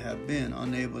because I have been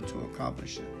unable to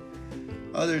accomplish it.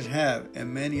 Others have,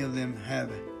 and many of them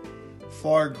have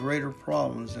far greater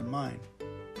problems than mine.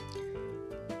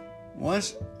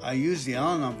 Once I use the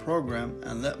Al-Anon program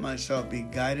and let myself be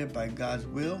guided by God's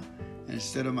will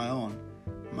instead of my own,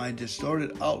 my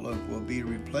distorted outlook will be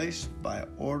replaced by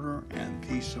order and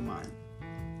peace of mind.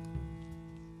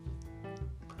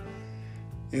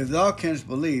 If thou canst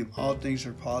believe, all things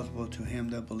are possible to him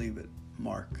that believeth.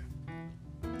 Mark.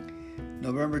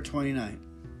 November 29th.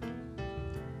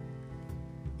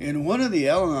 In one of the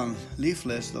Al-Anon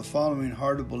leaflets, the following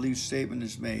hard-to-believe statement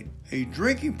is made: a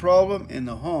drinking problem in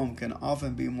the home can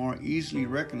often be more easily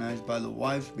recognized by the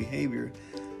wife's behavior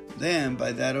than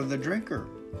by that of the drinker.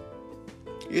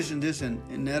 Isn't this an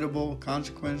inevitable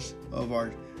consequence of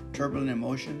our turbulent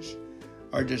emotions,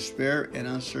 our despair and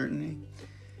uncertainty?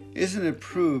 Isn't it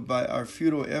proved by our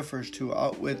futile efforts to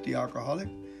outwit the alcoholic,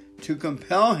 to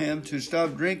compel him to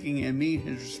stop drinking and meet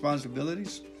his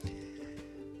responsibilities?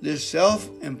 This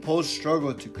self-imposed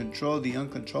struggle to control the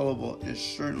uncontrollable is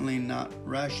certainly not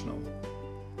rational.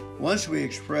 Once we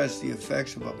express the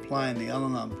effects of applying the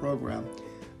Al-Anon program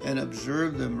and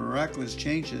observe the miraculous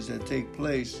changes that take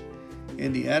place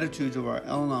in the attitudes of our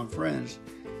Al-Anon friends,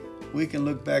 we can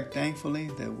look back thankfully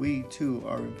that we too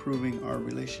are improving our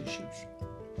relationships.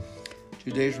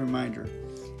 Today's reminder: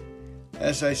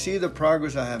 as I see the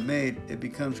progress I have made, it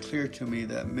becomes clear to me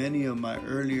that many of my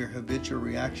earlier habitual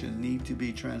reactions need to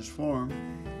be transformed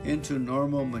into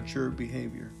normal, mature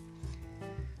behavior.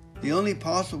 The only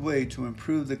possible way to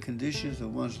improve the conditions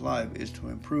of one's life is to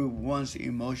improve one's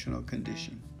emotional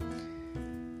condition.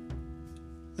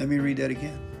 Let me read that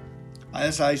again.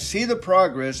 As I see the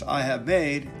progress I have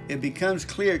made, it becomes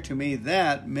clear to me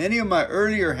that many of my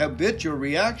earlier habitual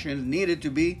reactions needed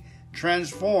to be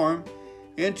transformed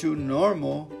into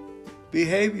normal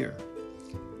behavior.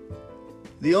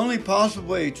 The only possible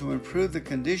way to improve the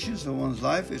conditions of one's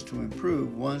life is to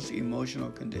improve one's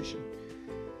emotional condition.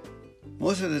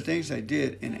 Most of the things I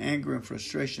did in anger and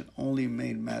frustration only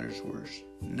made matters worse.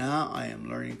 Now I am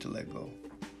learning to let go.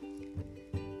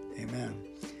 Amen.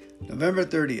 November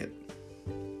 30th.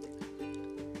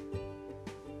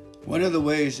 One of the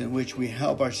ways in which we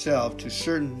help ourselves to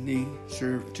serenity,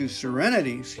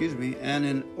 and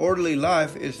an orderly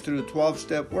life is through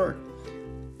 12-step work.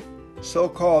 so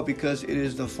called because it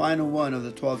is the final one of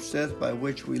the 12 steps by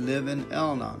which we live in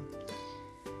Al-Anon.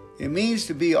 It means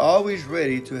to be always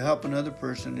ready to help another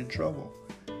person in trouble.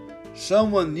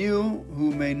 Someone new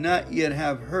who may not yet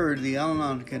have heard the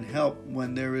Al-Anon can help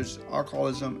when there is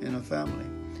alcoholism in a family.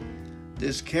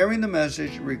 This carrying the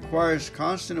message requires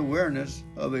constant awareness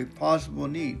of a possible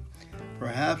need,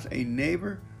 perhaps a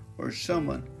neighbor or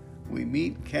someone we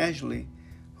meet casually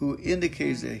who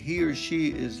indicates that he or she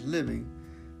is living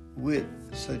with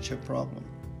such a problem.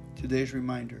 Today's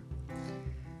reminder.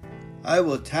 I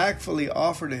will tactfully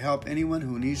offer to help anyone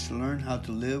who needs to learn how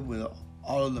to live with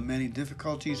all of the many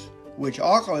difficulties which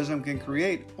alcoholism can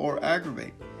create or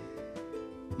aggravate.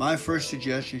 My first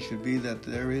suggestion should be that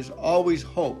there is always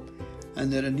hope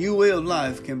and that a new way of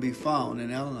life can be found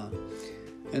in Al-Anon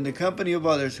in the company of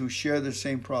others who share the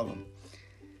same problem.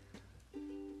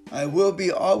 I will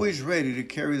be always ready to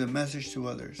carry the message to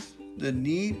others. The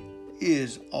need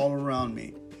is all around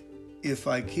me. If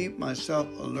I keep myself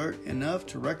alert enough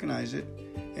to recognize it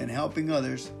and helping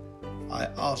others, I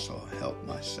also help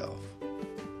myself.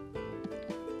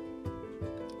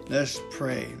 Let's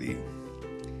pray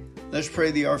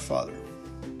the Our Father.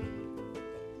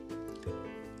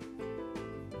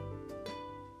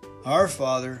 Our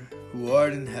Father, who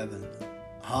art in heaven,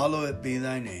 hallowed be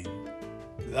thy name.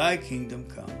 Thy kingdom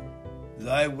come,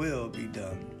 thy will be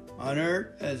done, on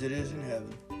earth as it is in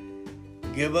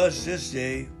heaven. Give us this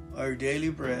day our daily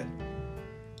bread,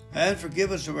 and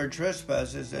forgive us of our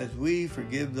trespasses as we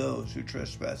forgive those who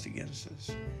trespass against us.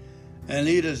 And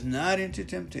lead us not into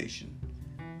temptation,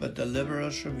 but deliver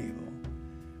us from evil.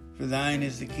 For thine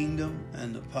is the kingdom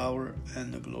and the power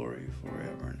and the glory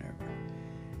forever and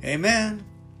ever. Amen.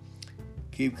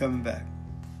 Keep coming back.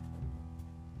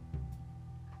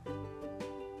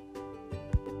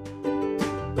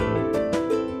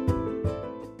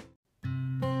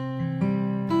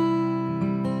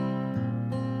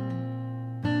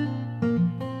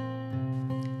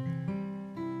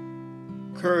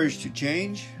 Courage to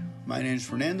change. My name is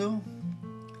Fernando.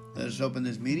 Let us open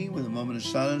this meeting with a moment of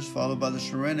silence followed by the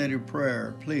serenity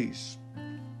prayer, please.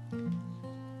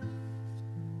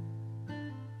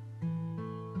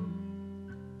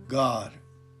 God,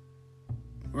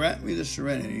 grant me the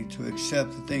serenity to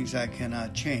accept the things I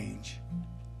cannot change,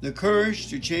 the courage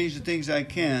to change the things I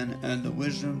can, and the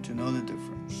wisdom to know the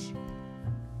difference.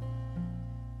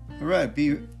 All right,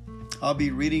 I'll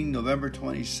be reading November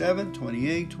 27,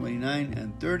 28, 29,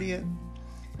 and 30th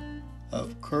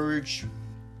of Courage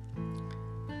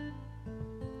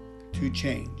to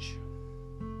Change.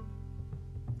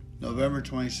 November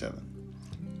 27.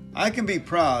 I can be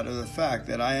proud of the fact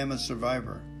that I am a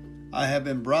survivor. I have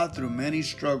been brought through many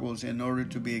struggles in order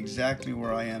to be exactly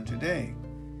where I am today.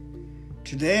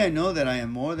 Today I know that I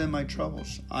am more than my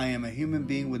troubles. I am a human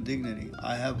being with dignity.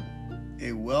 I have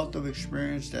a wealth of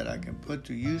experience that I can put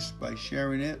to use by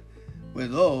sharing it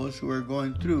with those who are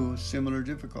going through similar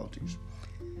difficulties.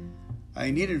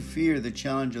 I needn't fear the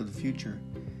challenge of the future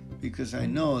because I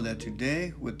know that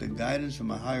today, with the guidance of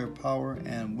my higher power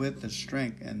and with the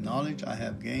strength and knowledge I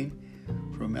have gained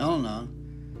from Al-Anon,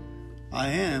 I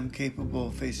am capable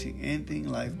of facing anything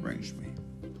life brings me.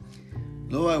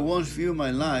 Though I once viewed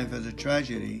my life as a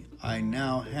tragedy, I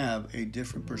now have a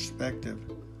different perspective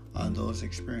on those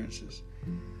experiences.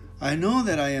 I know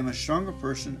that I am a stronger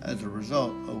person as a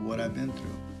result of what I've been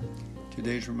through.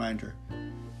 Today's reminder.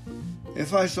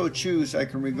 If I so choose, I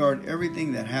can regard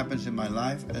everything that happens in my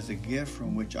life as a gift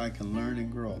from which I can learn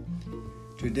and grow.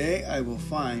 Today, I will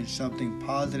find something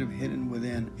positive hidden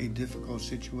within a difficult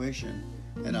situation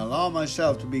and allow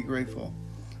myself to be grateful.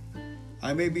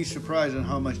 I may be surprised at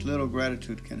how much little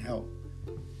gratitude can help.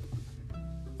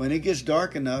 When it gets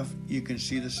dark enough, you can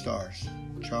see the stars.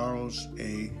 Charles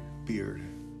A. Beard.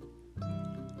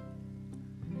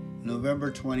 November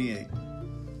 28.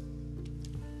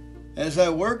 As I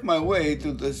worked my way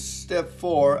through the step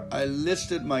 4, I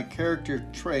listed my character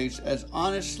traits as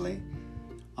honesty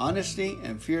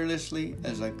and fearlessly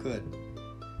as I could.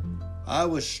 I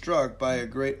was struck by a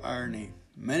great irony.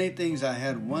 Many things I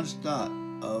had once thought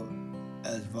of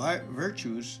as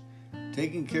virtues,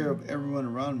 taking care of everyone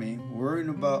around me, worrying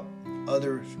about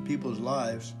other people's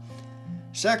lives,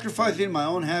 sacrificing my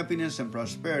own happiness and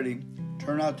prosperity,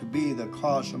 turned out to be the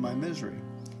cause of my misery.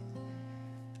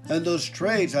 And those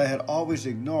traits I had always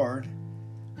ignored,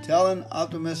 talent,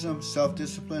 optimism,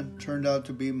 self-discipline, turned out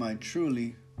to be my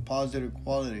truly positive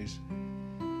qualities.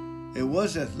 It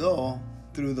was as though,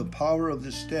 through the power of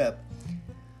this step,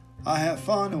 I have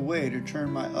found a way to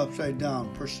turn my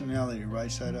upside-down personality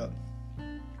right side up.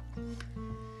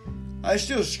 I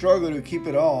still struggle to keep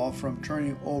it all from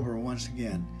turning over once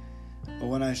again. But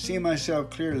when I see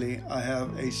myself clearly, I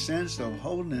have a sense of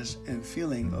wholeness and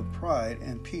feeling of pride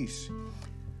and peace.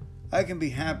 I can be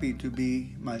happy to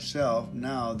be myself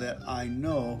now that I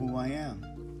know who I am.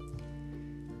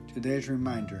 Today's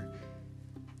reminder.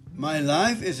 My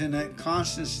life is in a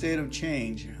constant state of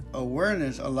change.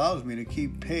 Awareness allows me to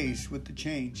keep pace with the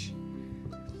change.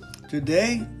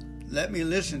 Today, let me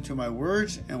listen to my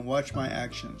words and watch my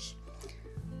actions.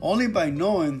 Only by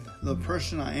knowing the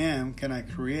person I am can I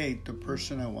create the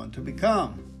person I want to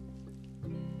become.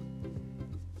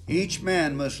 Each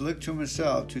man must look to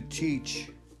himself to teach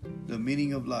the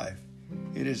meaning of life.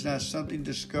 It is not something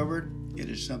discovered, it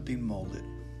is something molded.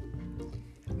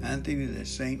 Anthony the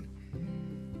Saint.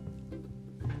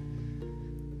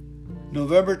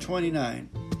 November 29.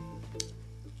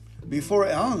 Before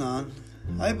Al-Anon,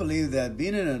 I believed that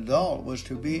being an adult was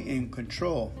to be in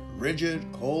control, rigid,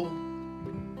 cold.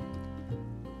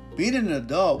 Being an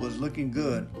adult was looking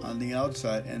good on the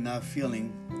outside and not feeling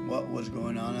what was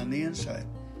going on the inside.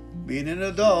 Being an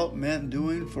adult meant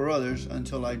doing for others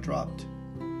until I dropped.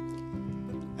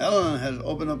 Al-Anon has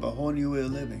opened up a whole new way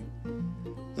of living.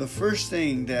 The first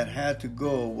thing that had to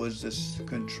go was this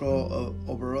control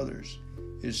over others.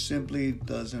 It simply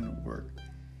doesn't work.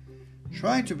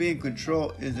 Trying to be in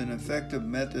control is an effective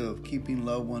method of keeping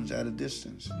loved ones at a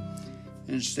distance.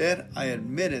 Instead, I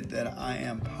admitted that I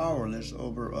am powerless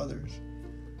over others.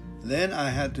 Then I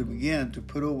had to begin to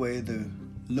put away the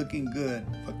looking good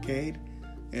facade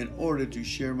in order to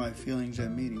share my feelings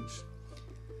at meetings.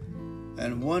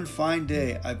 And one fine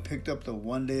day, I picked up the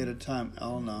One Day at a Time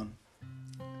Al-Anon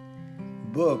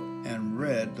book and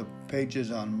read the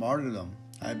pages on martyrdom.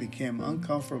 I became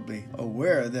uncomfortably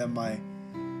aware that my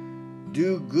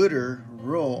do-gooder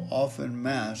role often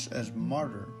masks as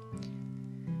martyr.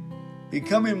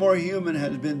 Becoming more human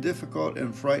has been difficult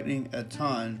and frightening at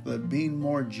times, but being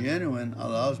more genuine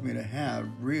allows me to have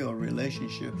real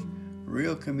relationships,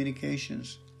 real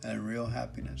communications, and real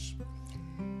happiness.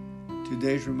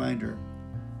 Today's reminder.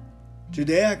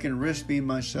 Today I can risk being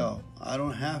myself. I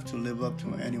don't have to live up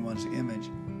to anyone's image.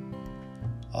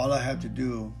 All I have to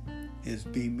do is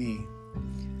be me.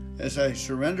 As I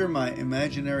surrender my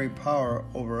imaginary power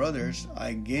over others,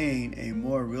 I gain a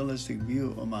more realistic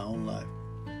view of my own life.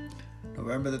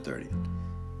 November the 30th.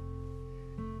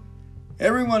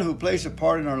 Everyone who plays a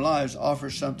part in our lives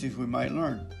offers something we might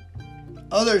learn.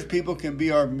 Other people can be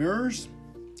our mirrors,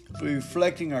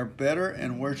 reflecting our better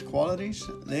and worse qualities.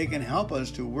 They can help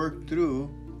us to work through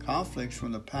conflicts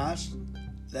from the past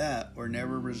that were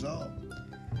never resolved.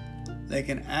 They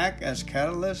can act as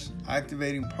catalysts,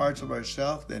 activating parts of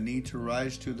ourselves that need to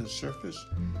rise to the surface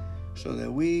so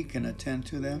that we can attend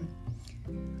to them.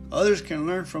 Others can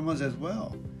learn from us as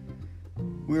well.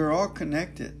 We are all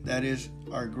connected. That is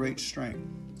our great strength.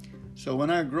 So when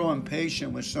I grow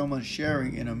impatient with someone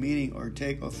sharing in a meeting or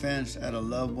take offense at a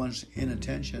loved one's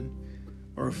inattention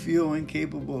or feel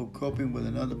incapable of coping with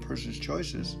another person's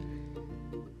choices,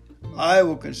 I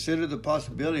will consider the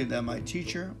possibility that my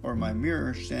teacher or my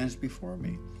mirror stands before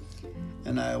me,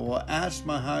 and I will ask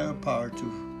my higher power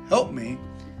to help me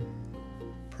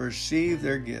perceive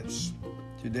their gifts.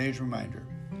 Today's reminder.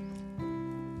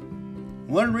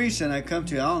 One reason I come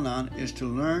to Al-Anon is to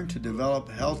learn to develop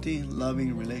healthy,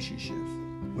 loving relationships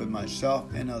with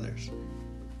myself and others.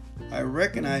 I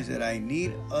recognize that I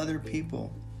need other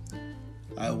people.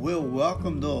 I will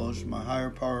welcome those my higher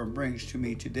power brings to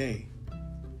me today.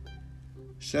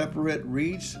 Separate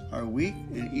reeds are weak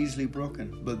and easily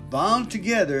broken, but bound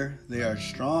together they are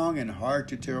strong and hard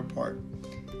to tear apart.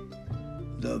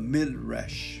 The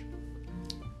Midrash.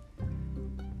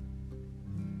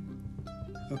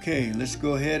 Okay, let's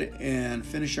go ahead and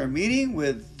finish our meeting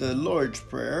with the Lord's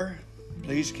Prayer.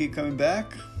 Please keep coming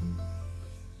back.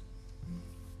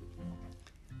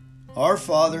 Our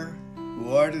Father,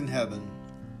 who art in heaven,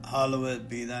 hallowed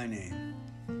be thy name.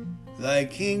 Thy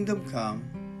kingdom come,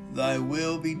 thy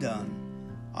will be done,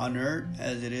 on earth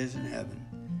as it is in heaven.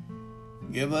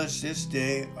 Give us this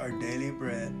day our daily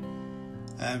bread,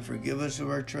 and forgive us of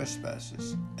our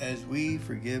trespasses, as we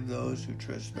forgive those who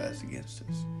trespass against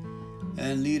us.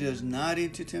 And lead us not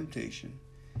into temptation,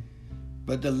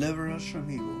 but deliver us from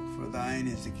evil. For thine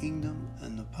is the kingdom,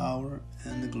 and the power,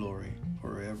 and the glory,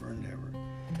 forever and ever.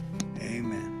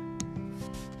 Amen.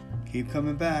 Keep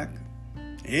coming back.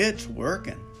 It's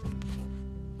working.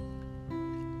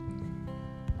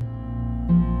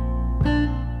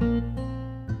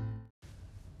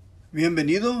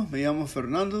 Bienvenido, me llamo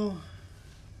Fernando,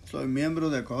 soy miembro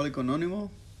de Alcohólico Anónimo.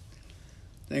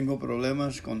 Tengo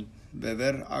problemas con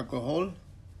beber alcohol.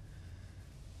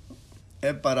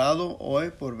 He parado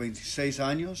hoy por 26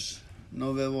 años.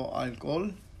 No bebo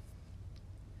alcohol.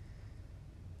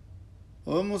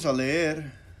 Vamos a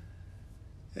leer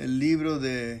el libro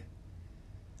de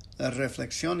las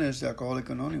reflexiones de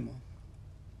Alcohólico Anónimo.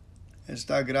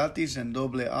 Está gratis en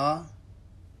aa.org,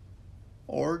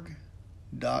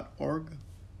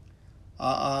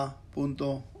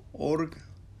 aa.org.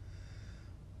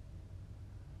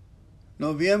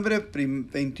 Noviembre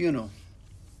 21.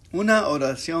 Una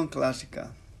oración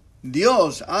clásica.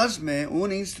 Dios, hazme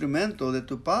un instrumento de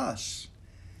tu paz.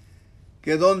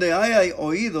 Que donde haya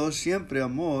oído siempre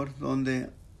amor,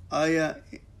 donde haya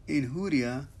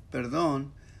injuria,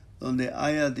 perdón, donde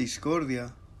haya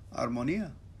discordia,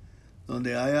 armonía,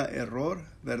 donde haya error,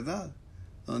 verdad,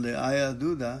 donde haya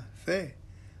duda, fe,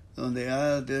 donde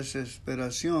haya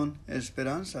desesperación,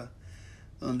 esperanza,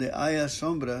 donde haya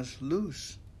sombras,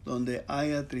 luz, donde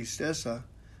haya tristeza,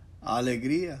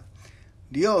 alegría.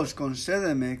 Dios,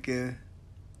 concédeme que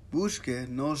busque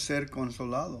no ser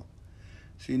consolado,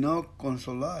 sino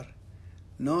consolar,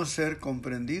 no ser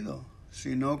comprendido,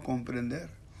 sino comprender,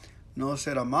 no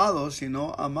ser amado,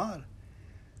 sino amar,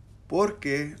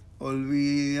 porque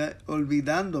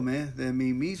olvidándome de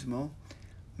mí mismo,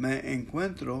 me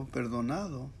encuentro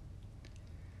perdonado.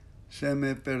 Se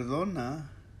me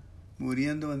perdona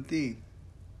muriendo en ti.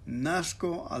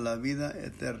 Nazco a la vida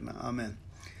eterna. Amén.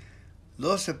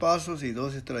 12 pasos y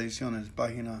 12 tradiciones,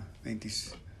 página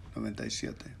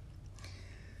 97.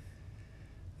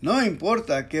 No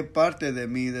importa qué parte de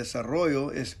mi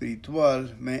desarrollo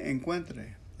espiritual me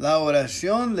encuentre. La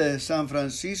oración de San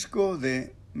Francisco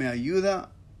me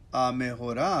ayuda a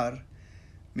mejorar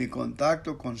mi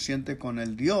contacto consciente con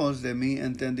el Dios de mi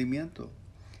entendimiento.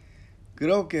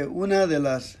 Creo que una de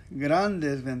las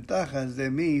grandes ventajas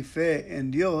de mi fe en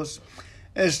Dios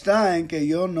está en que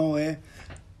yo no he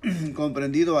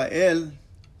comprendido a Él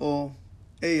o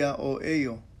ella o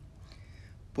ello.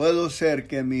 Puedo ser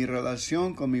que mi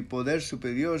relación con mi poder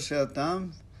superior sea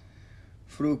tan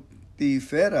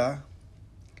fructífera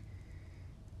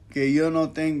que yo no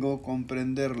tengo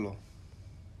comprenderlo.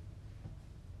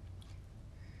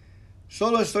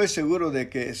 Solo estoy seguro de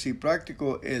que si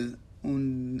practico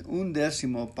un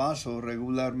 10º paso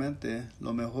regularmente,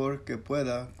 lo mejor que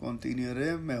pueda,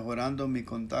 continuaré mejorando mi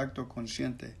contacto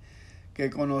consciente, que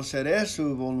conoceré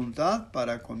su voluntad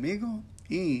para conmigo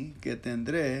y que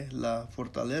tendré la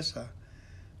fortaleza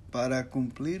para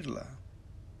cumplirla.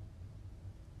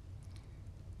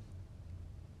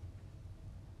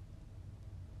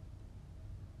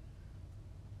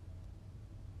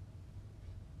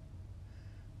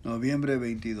 Noviembre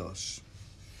 22.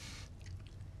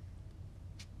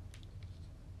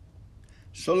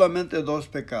 Solamente 2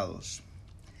 pecados.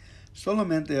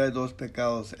 Solamente hay 2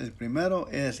 pecados. El primero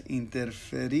es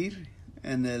interferir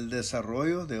en el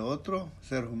desarrollo de otro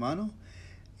ser humano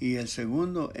y el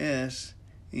segundo es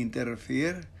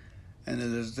interferir en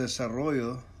el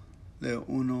desarrollo de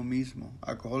uno mismo.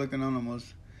 Alcohólicos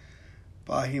Anónimos,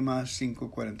 página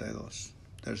 542,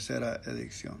 tercera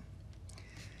edición.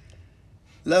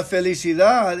 La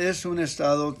felicidad es un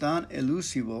estado tan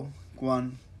elusivo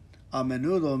cuán a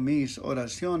menudo mis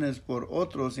oraciones por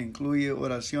otros incluyen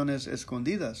oraciones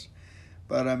escondidas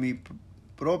para mi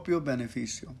propio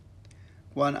beneficio.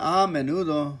 Cuán a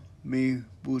menudo mi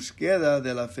búsqueda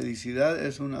de la felicidad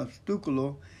es un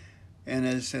obstáculo en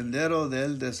el sendero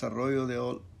del desarrollo de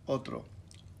otro,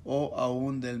 o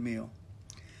aún del mío.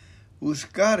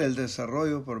 Buscar el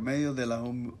desarrollo por medio de la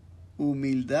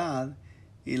humildad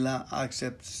y la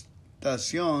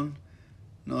aceptación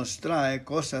nos trae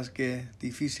cosas que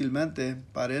difícilmente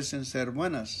parecen ser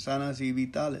buenas, sanas y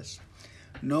vitales.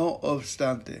 No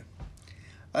obstante,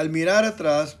 al mirar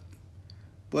atrás,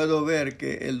 puedo ver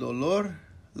que el dolor,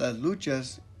 las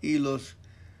luchas y los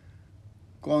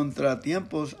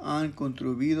contratiempos han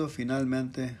contribuido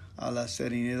finalmente a la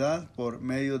serenidad por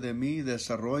medio de mi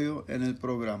desarrollo en el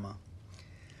programa.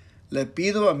 Le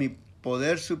pido a mi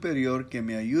poder superior que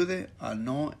me ayude a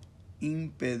no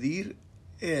impedir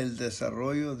el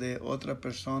desarrollo de otra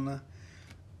persona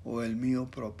o el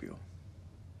mío propio.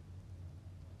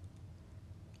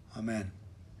 Amén.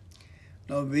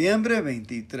 Noviembre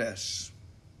 23.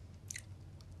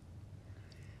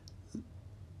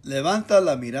 Levanta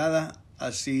la mirada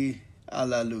así a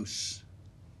la luz.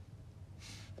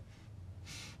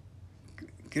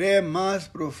 Cree más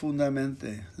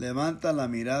profundamente. Levanta la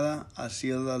mirada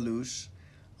hacia la luz,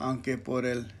 aunque por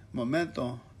el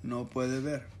momento no puede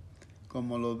ver,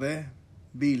 como lo ve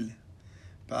Bill,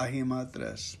 página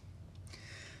 3.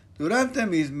 Durante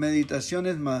mis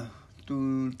meditaciones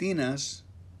matutinas,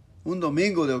 un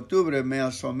domingo de octubre me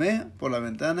asomé por la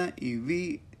ventana y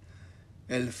vi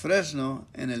el fresno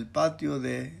en el patio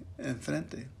de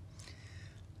enfrente.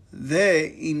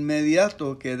 De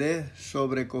inmediato quedé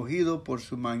sobrecogido por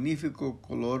su magnífico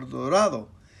color dorado,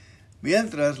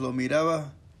 mientras lo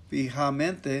miraba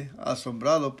fijamente,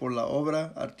 asombrado por la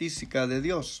obra artística de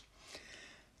Dios.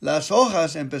 Las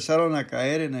hojas empezaron a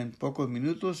caer y en pocos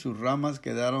minutos sus ramas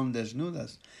quedaron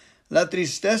desnudas. La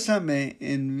tristeza me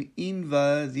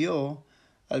invadió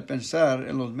al pensar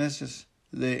en los meses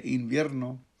de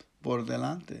invierno por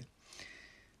delante.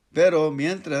 Pero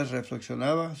mientras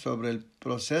reflexionaba sobre el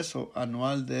proceso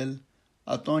anual del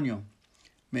otoño,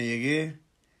 me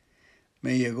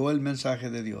llegó el mensaje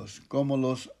de Dios. Como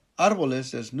los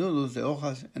árboles desnudos de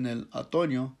hojas en el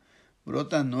otoño,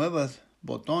 brotan nuevos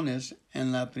botones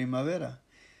en la primavera.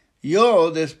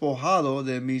 Yo, despojado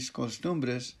de mis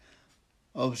costumbres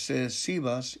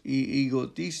obsesivas y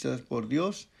egoístas por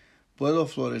Dios, puedo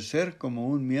florecer como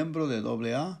un miembro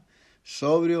de AA,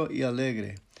 sobrio y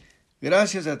alegre.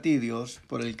 Gracias a ti, Dios,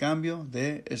 por el cambio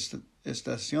de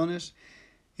estaciones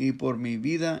y por mi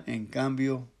vida en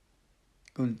cambio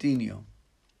continuo.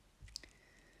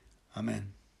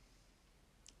 Amén.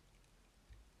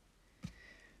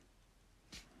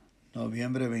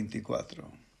 Noviembre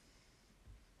 24.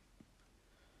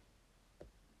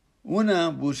 Una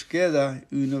búsqueda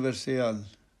universal.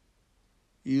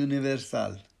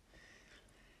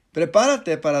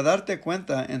 Prepárate para darte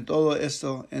cuenta en todo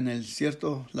esto. En el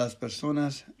cierto, las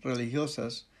personas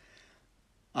religiosas,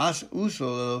 haz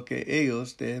uso de lo que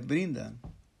ellos te brindan.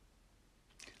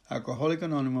 Alcohólico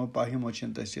Anónimo, página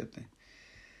 87.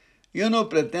 Yo no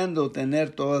pretendo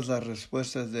tener todas las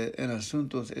respuestas en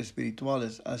asuntos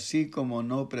espirituales, así como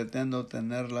no pretendo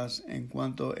tenerlas en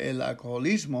cuanto al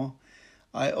alcoholismo.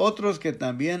 Hay otros que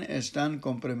también están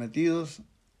comprometidos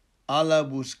a la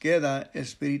búsqueda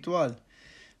espiritual.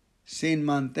 Si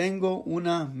mantengo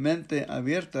una mente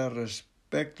abierta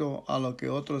respecto a lo que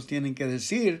otros tienen que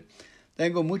decir,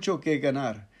 tengo mucho que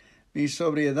ganar. Mi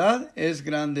sobriedad es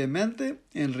grandemente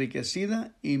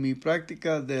enriquecida y mi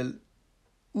práctica del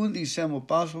undécimo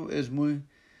paso es muy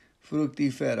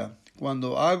fructífera.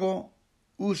 Cuando hago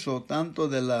uso tanto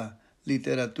de la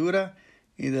literatura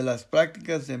y de las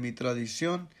prácticas de mi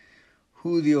tradición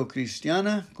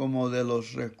judío-cristiana como de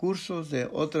los recursos de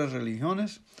otras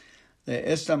religiones,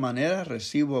 de esta manera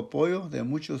recibo apoyo de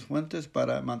muchas fuentes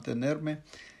para mantenerme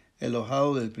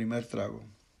alojado del primer trago.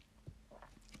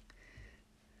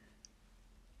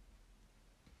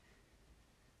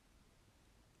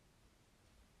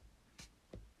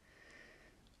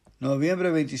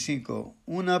 Noviembre 25.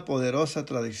 Una poderosa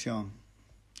tradición.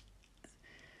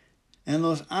 En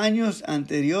los años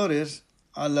anteriores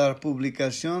a la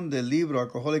publicación del libro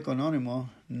Alcohólico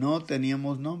Anónimo, no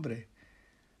teníamos nombre.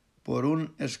 Por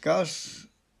un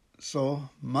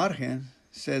escaso margen,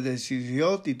 se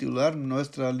decidió titular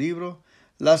nuestro libro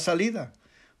La Salida.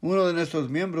 Uno de nuestros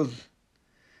miembros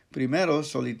primeros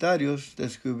solitarios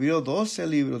descubrió 12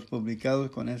 libros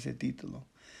publicados con ese título.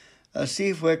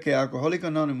 Así fue que Alcohólico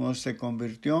Anónimo se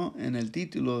convirtió en el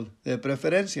título de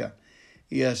preferencia,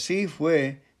 y así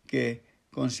fue que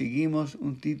conseguimos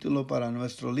un título para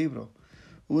nuestro libro,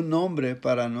 un nombre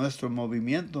para nuestro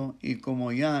movimiento y,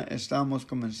 como ya estamos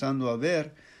comenzando a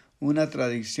ver, una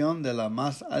tradición de la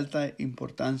más alta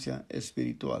importancia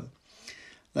espiritual.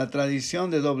 La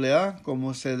tradición de AA,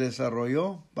 como se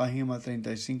desarrolló, página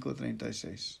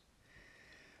 35-36.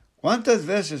 ¿Cuántas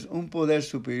veces un poder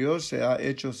superior se ha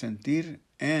hecho sentir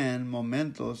en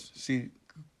momentos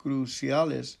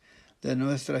cruciales de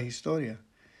nuestra historia?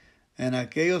 En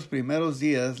aquellos primeros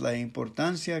días, la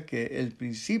importancia que el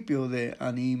principio de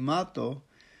animato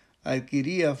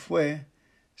adquiría fue,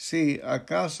 si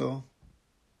acaso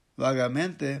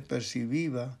vagamente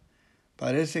percibida,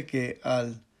 parece que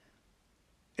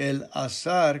el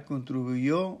azar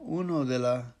contribuyó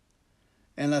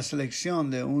en la selección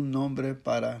de un nombre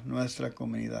para nuestra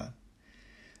comunidad.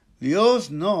 Dios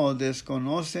no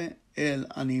desconoce el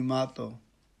animato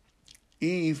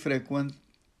y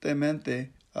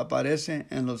frecuentemente aparece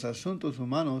en los asuntos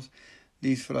humanos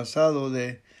disfrazado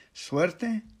de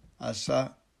suerte,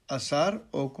 azar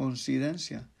o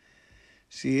coincidencia.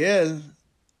 Si el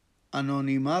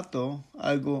anonimato,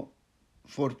 algo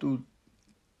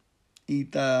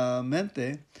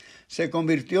fortuitamente, se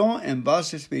convirtió en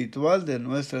base espiritual de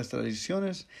nuestras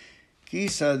tradiciones,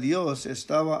 quizá Dios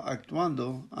estaba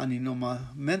actuando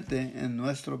anónimamente en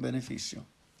nuestro beneficio.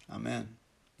 Amén.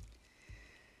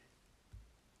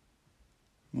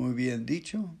 Muy bien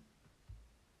dicho.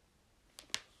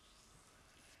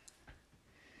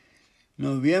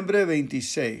 Noviembre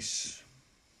 26.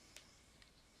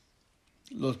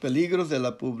 Los peligros de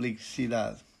la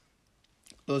publicidad.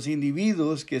 Los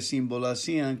individuos que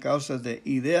simbolizan causas de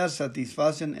ideas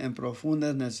satisfacen en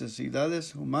profundas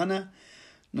necesidades humanas.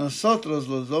 Nosotros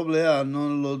los AA no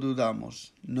lo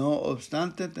dudamos. No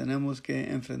obstante, tenemos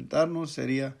que enfrentarnos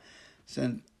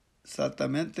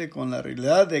sensatamente con la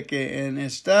realidad de que en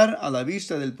estar a la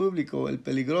vista del público es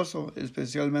peligroso,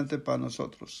 especialmente para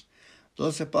nosotros.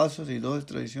 12 Pasos y 12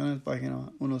 Tradiciones,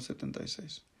 página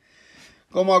 176.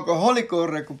 Como alcohólico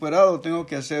recuperado, tengo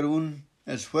que hacer un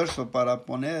esfuerzo para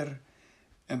poner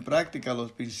en práctica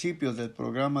los principios del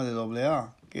programa de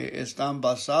AA, que están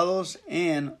basados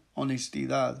en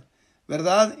honestidad,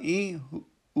 verdad y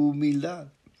humildad.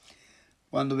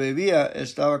 Cuando bebía,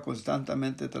 estaba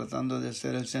constantemente tratando de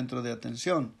ser el centro de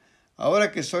atención.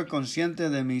 Ahora que soy consciente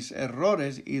de mis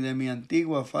errores y de mi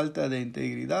antigua falta de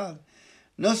integridad,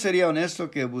 no sería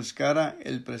honesto que buscara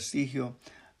el prestigio,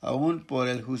 aún por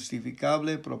el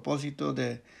justificable propósito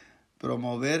de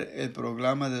promover el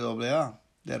programa de AA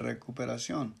de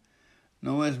recuperación.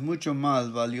 No es mucho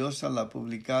más valiosa la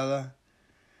publicada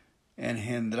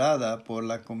engendrada por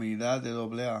la comunidad de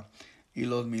AA y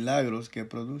los milagros que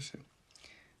produce.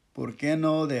 ¿Por qué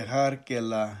no dejar que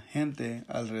la gente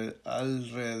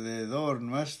alrededor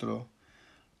nuestro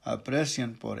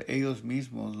aprecien por ellos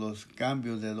mismos los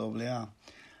cambios de AA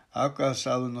ha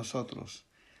causado en nosotros?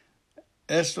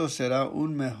 Esto será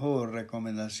una mejor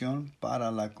recomendación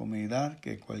para la comunidad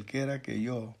que cualquiera que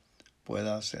yo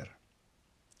pueda hacer.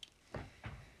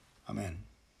 Amén.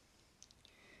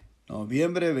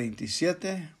 Noviembre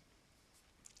 27.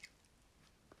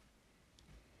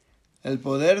 El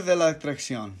poder de la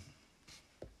atracción.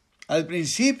 Al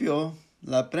principio,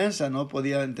 la prensa no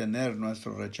podía entender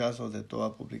nuestro rechazo de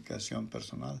toda publicación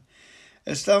personal.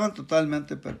 Estaban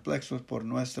totalmente perplexos por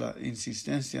nuestra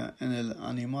insistencia en el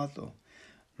anonimato.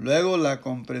 Luego la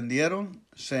comprendieron,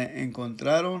 se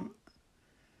encontraron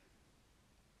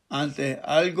ante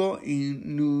algo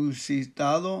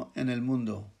inusitado en el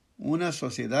mundo. Una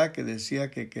sociedad que decía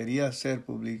que quería hacer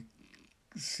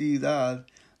publicidad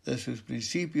de sus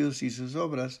principios y sus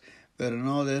obras, pero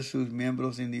no de sus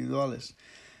miembros individuales.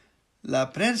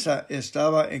 La prensa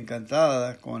estaba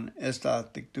encantada con esta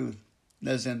actitud.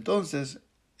 Desde entonces,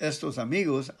 estos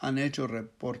amigos han hecho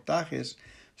reportajes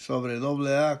sobre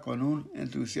AA con un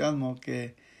entusiasmo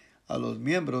que a los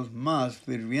miembros más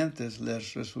fervientes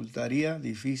les resultaría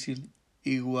difícil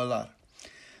igualar.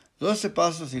 12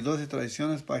 Pasos y 12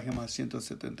 Tradiciones, página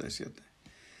 177.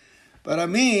 Para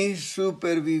mi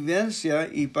supervivencia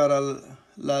y para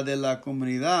la de la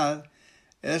comunidad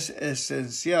es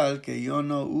esencial que yo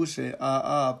no use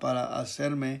AA para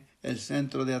hacerme el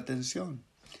centro de atención.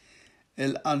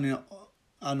 El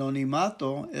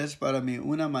anonimato es para mí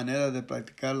una manera de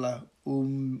practicar la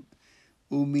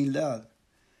humildad.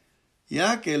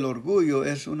 Ya que el orgullo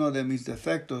es uno de mis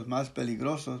defectos más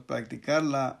peligrosos, practicar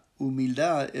la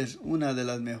humildad es una de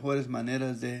las mejores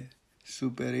maneras de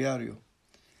superarlo.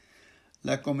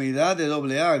 La comunidad de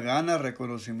AA gana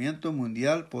reconocimiento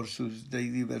mundial por sus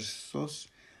diversos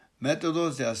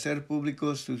métodos de hacer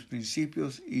públicos sus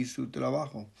principios y su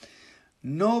trabajo,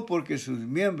 no porque sus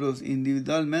miembros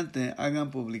individualmente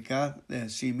hagan publicar de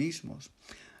sí mismos.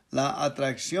 La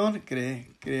atracción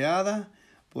creada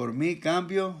por mi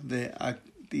cambio de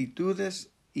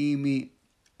actitudes y mi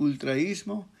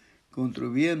ultraísmo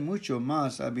contribuyen mucho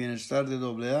más al bienestar de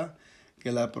AA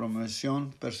que la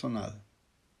promoción personal.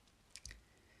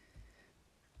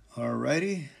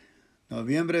 Alrighty,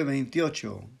 noviembre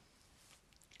 28.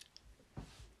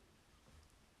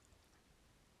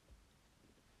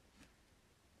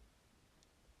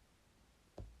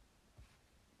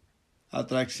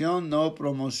 Atracción, no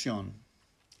promoción.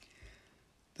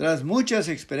 Tras muchas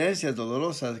experiencias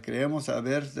dolorosas, creemos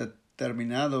haber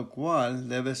determinado cuál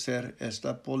debe ser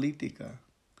esta política.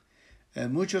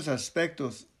 En muchos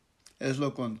aspectos es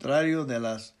lo contrario de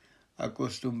las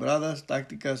acostumbradas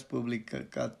tácticas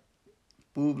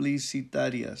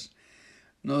publicitarias.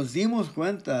 Nos dimos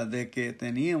cuenta de que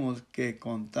teníamos que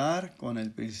contar con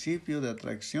el principio de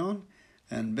atracción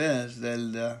en vez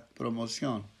del de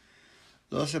promoción.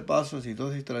 12 Pasos y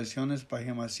 12 Tradiciones,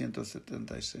 página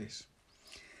 176.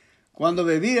 Cuando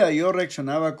bebía, yo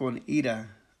reaccionaba con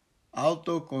ira,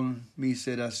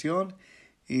 autoconmiseración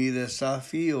y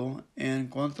desafío en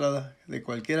contra de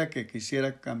cualquiera que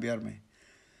quisiera cambiarme.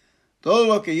 Todo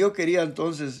lo que yo quería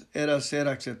entonces era ser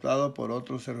aceptado por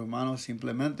otros seres humanos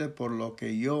simplemente por lo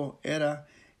que yo era,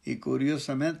 y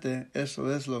curiosamente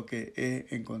eso es lo que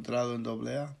he encontrado en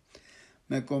AA.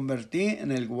 Me convertí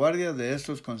en el guardia de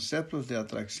estos conceptos de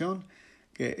atracción,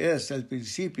 que es el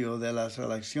principio de las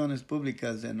relaciones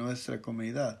públicas de nuestra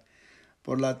comunidad.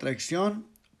 Por la atracción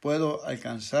puedo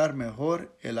alcanzar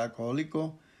mejor el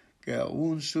alcohólico que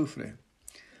aún sufre.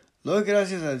 Doy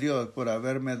gracias a Dios por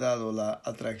haberme dado la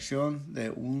atracción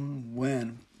de un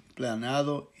buen,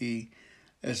 planeado y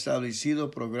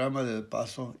establecido programa de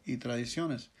paso y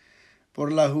tradiciones.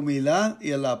 Por la humildad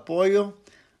y el apoyo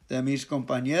de mis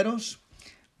compañeros,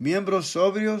 miembros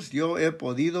sobrios, yo he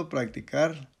podido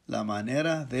practicar la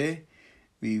manera de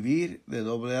vivir de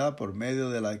AA por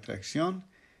medio de la atracción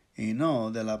y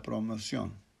no de la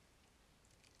promoción.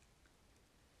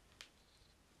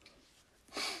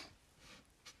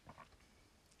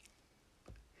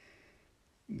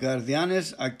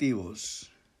 Guardianes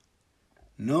activos.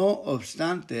 No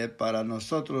obstante, para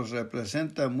nosotros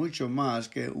representa mucho más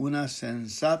que una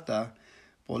sensata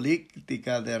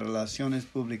política de relaciones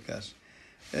públicas.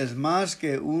 Es más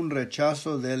que un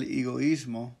rechazo del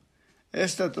egoísmo.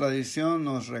 Esta tradición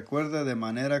nos recuerda de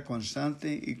manera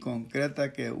constante y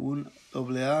concreta que un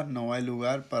AA no hay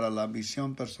lugar para la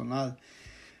ambición personal.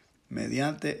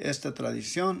 Mediante esta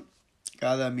tradición,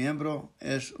 cada miembro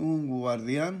es un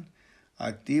guardián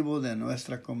activo de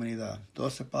nuestra comunidad.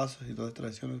 12 pasos y 12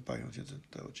 tradiciones, página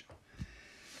 178.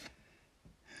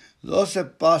 12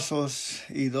 pasos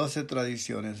y 12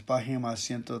 tradiciones, página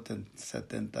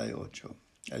 178.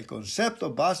 El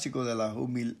concepto básico de la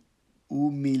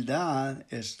humildad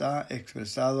está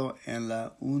expresado en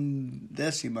la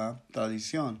 11ª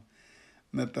tradición.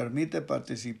 Me permite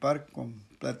participar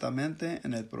completamente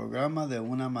en el programa de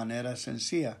una manera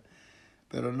sencilla,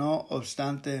 pero no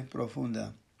obstante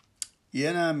profunda.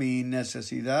 Llena mi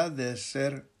necesidad de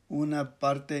ser una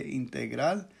parte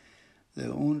integral de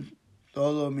un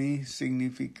todo mi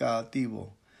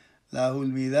significativo. La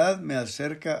humildad me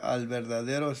acerca al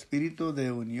verdadero espíritu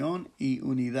de unión y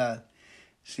unidad,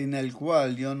 sin el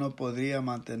cual yo no podría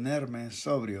mantenerme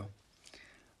sobrio.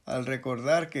 Al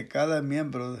recordar que cada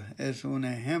miembro es un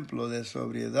ejemplo de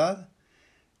sobriedad,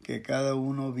 que cada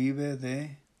uno vive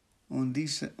de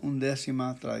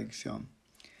undécima tradición,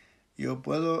 yo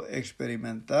puedo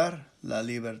experimentar la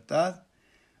libertad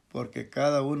porque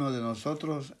cada uno de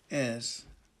nosotros es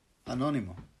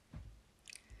anónimo.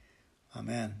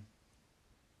 Amén.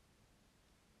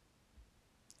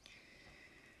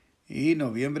 Y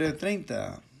noviembre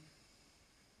 30.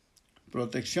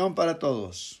 Protección para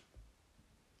todos.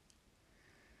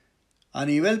 A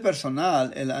nivel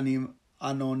personal, el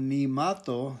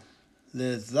anonimato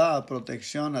les da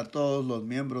protección a todos los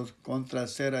miembros contra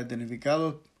ser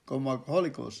identificados como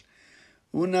alcohólicos,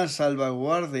 una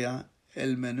salvaguardia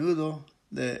el menudo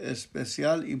de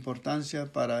especial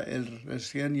importancia para el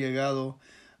recién llegado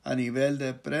a nivel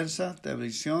de prensa,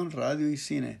 televisión, radio y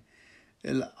cine.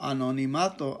 El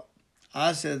anonimato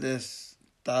hace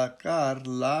destacar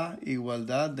la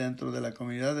igualdad dentro de la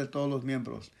comunidad de todos los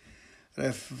miembros,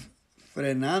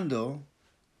 refrenando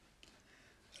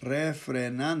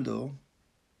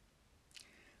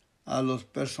a las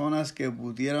personas que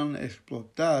pudieran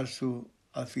explotar su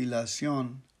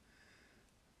afiliación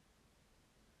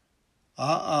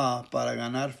AA para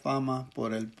ganar fama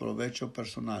por el provecho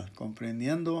personal,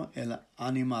 comprendiendo el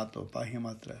anonimato,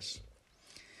 página 3.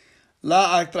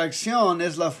 La atracción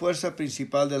es la fuerza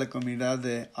principal de la comunidad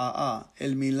de AA.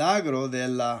 El milagro de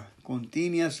la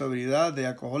continua sobriedad de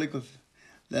alcohólicos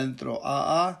dentro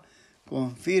AA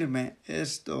confirme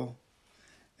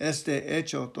este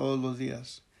hecho todos los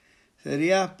días.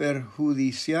 Sería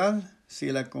perjudicial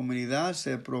si la comunidad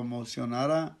se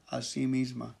promocionara a sí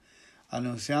misma,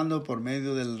 anunciando por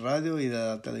medio del radio y de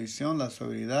la televisión la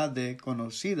sobriedad de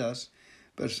conocidas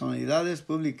personalidades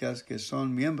públicas que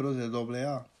son miembros de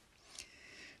AA.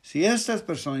 Si estas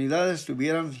personalidades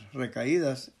estuvieran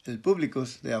recaídas, el público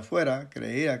de afuera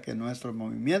creería que nuestro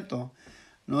movimiento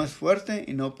no es fuerte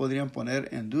y no podrían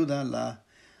poner en duda la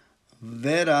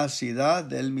veracidad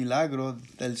del milagro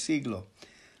del siglo.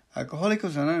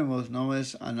 Alcohólicos Anónimos no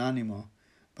es anónimo,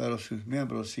 pero sus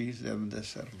miembros sí deben de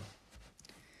serlo.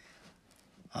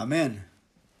 Amén.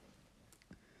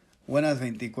 Buenas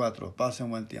 24. Pasen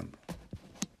buen tiempo.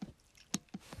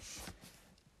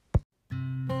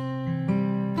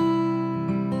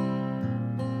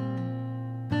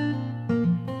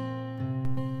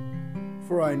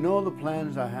 For I know the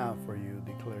plans I have for you,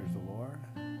 declares the Lord.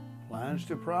 Plans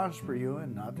to prosper you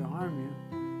and not to harm you.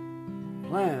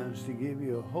 Plans to give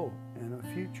you a hope and a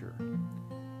future.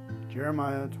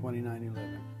 Jeremiah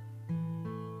 29:11.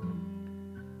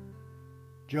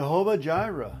 Jehovah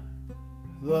Jireh,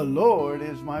 the Lord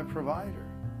is my provider.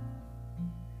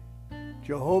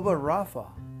 Jehovah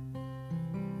Rapha,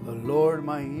 the Lord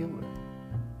my healer.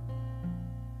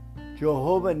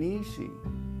 Jehovah Nisi,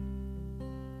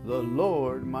 the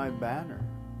Lord my banner.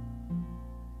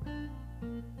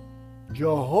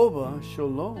 Jehovah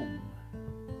Shalom,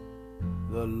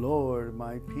 the Lord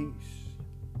my peace.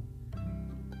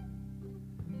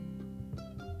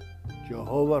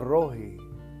 Jehovah Rohi,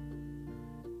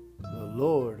 the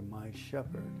Lord my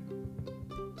shepherd.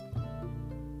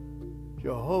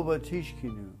 Jehovah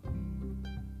Tishkinu,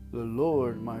 the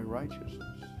Lord my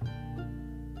righteousness.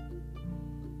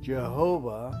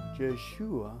 Jehovah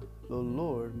Jeshua, the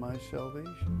Lord my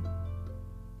salvation.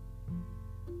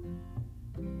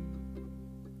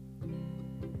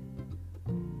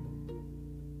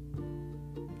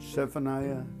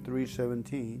 Zephaniah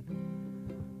 3:17.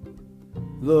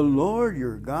 The Lord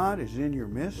your God is in your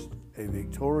midst, a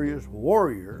victorious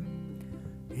warrior.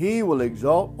 He will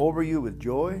exalt over you with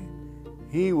joy.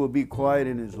 He will be quiet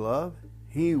in his love.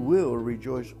 He will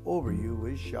rejoice over you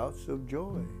with shouts of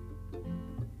joy.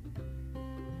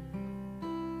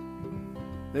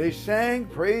 They sang,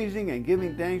 praising and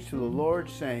giving thanks to the Lord,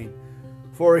 saying,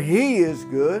 For he is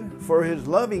good, for his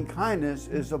loving kindness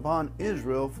is upon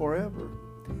Israel forever.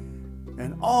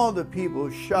 And all the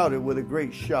people shouted with a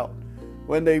great shout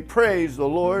when they praised the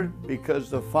Lord, because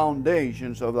the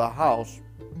foundations of the house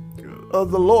of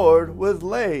the Lord was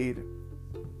laid.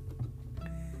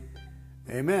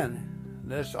 Amen.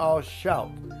 Let's all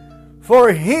shout.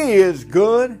 For he is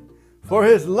good, for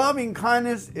his loving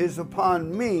kindness is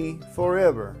upon me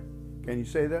forever. Can you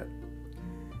say that?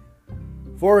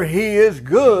 For he is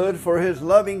good, for his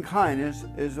loving kindness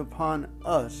is upon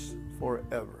us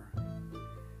forever.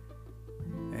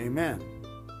 Amen.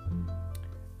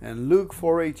 And Luke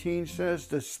 4:18 says,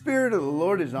 The Spirit of the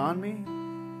Lord is on me,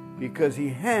 because he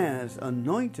has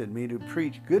anointed me to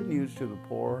preach good news to the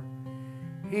poor.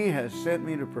 He has sent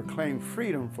me to proclaim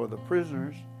freedom for the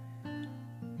prisoners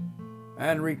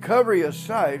and recovery of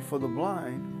sight for the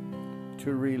blind,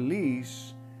 to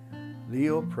release the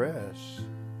oppressed.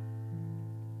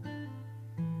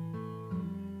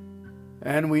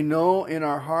 And we know in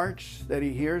our hearts that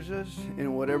he hears us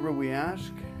in whatever we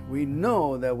ask. We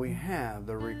know that we have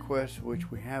the request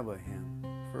which we have of him.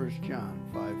 1 John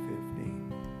 5:15.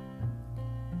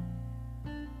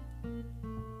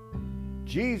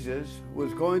 Jesus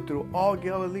was going through all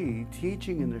Galilee,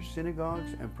 teaching in their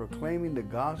synagogues and proclaiming the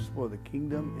gospel of the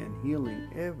kingdom and healing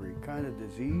every kind of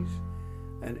disease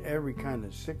and every kind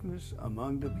of sickness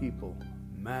among the people.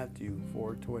 Matthew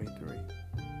 4:23.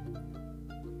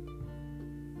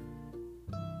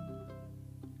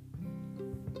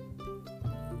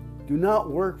 Do not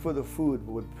work for the food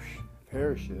which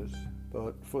perishes,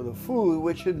 but for the food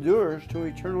which endures to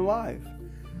eternal life,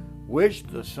 which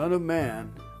the Son of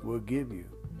Man will give you.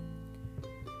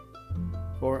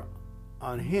 For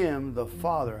on him the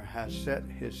Father has set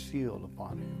his seal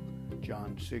upon him.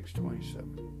 John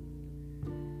 6:27.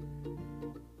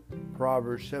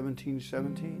 Proverbs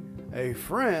 17:17. A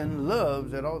friend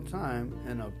loves at all times,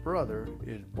 and a brother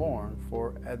is born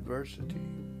for adversity.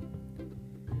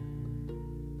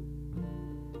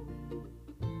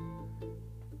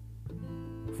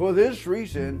 For this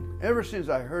reason, ever since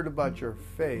I heard about your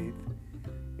faith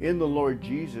in the Lord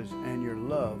Jesus and your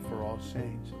love for all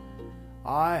saints,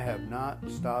 I have not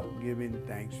stopped giving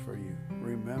thanks for you,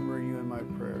 remembering you in my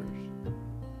prayers.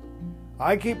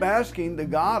 I keep asking the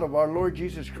God of our Lord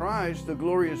Jesus Christ, the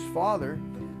glorious Father,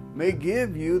 may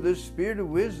give you the spirit of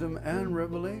wisdom and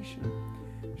revelation,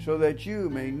 so that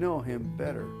you may know him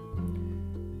better.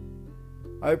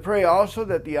 I pray also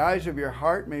that the eyes of your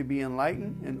heart may be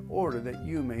enlightened, in order that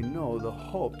you may know the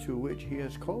hope to which he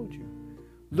has called you,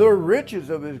 the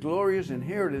riches of his glorious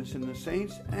inheritance in the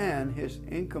saints, and his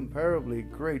incomparably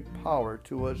great power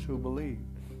to us who believe.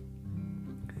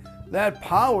 That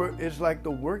power is like the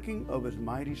working of his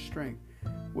mighty strength,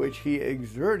 which he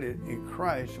exerted in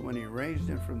Christ when he raised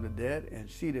him from the dead and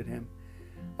seated him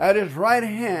at his right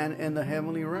hand in the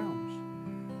heavenly realms,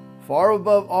 far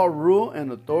above all rule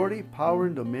and authority, power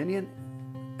and dominion,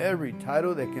 every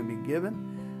title that can be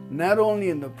given, not only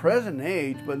in the present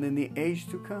age, but in the age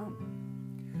to come.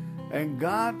 And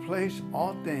God placed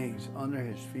all things under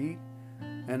his feet,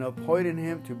 and appointed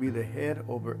him to be the head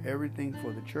over everything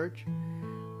for the church,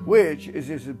 which is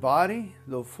his body,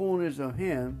 the fullness of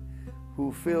him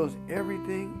who fills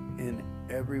everything in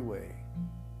every way.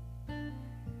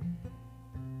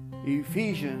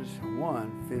 Ephesians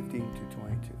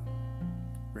 1:15-22.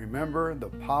 Remember, the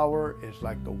power is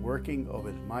like the working of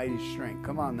his mighty strength.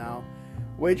 Come on now.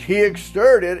 Which he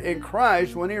exerted in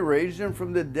Christ when he raised him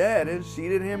from the dead and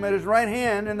seated him at his right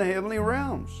hand in the heavenly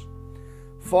realms,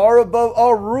 far above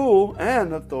all rule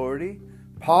and authority,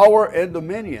 power and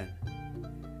dominion,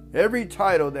 every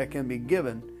title that can be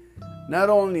given, not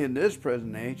only in this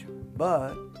present age,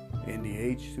 but in the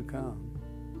age to come.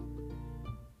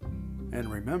 And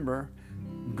remember,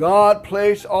 God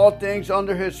placed all things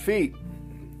under his feet.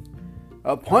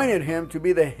 appointed him to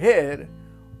be the head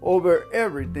over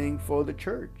everything for the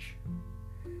church,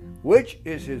 which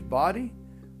is his body,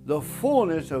 the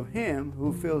fullness of him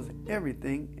who fills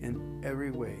everything in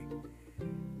every way.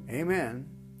 Amen.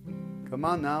 Come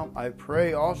on now. I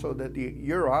pray also that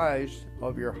your eyes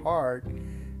of your heart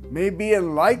may be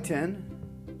enlightened,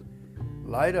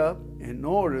 light up, in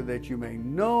order that you may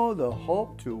know the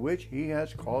hope to which he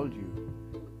has called you,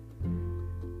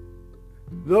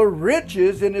 the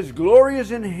riches in his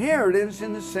glorious inheritance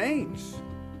in the saints,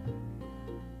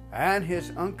 and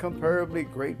his incomparably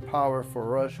great power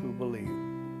for us who believe.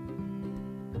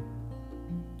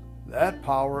 That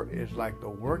power is like the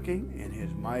working in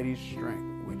his mighty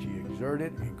strength, which he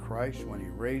exerted in Christ when he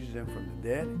raised him from the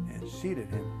dead and seated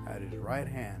him at his right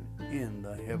hand in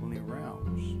the heavenly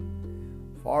realms,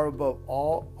 far above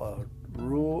all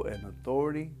rule and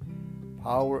authority,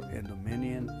 power and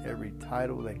dominion, every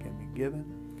title that can be given,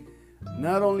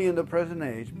 not only in the present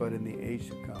age, but in the age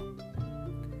to come.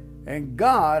 And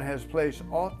God has placed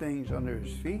all things under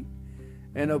his feet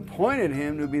and appointed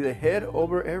him to be the head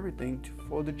over everything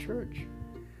for the church,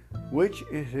 which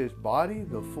is his body,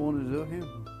 the fullness of him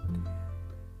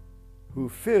who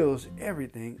fills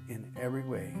everything in every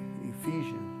way.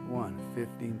 Ephesians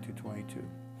 1:15-22.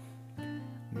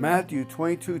 Matthew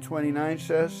 22:29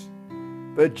 says,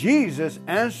 but Jesus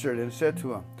answered and said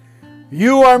to him,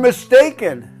 you are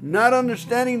mistaken, not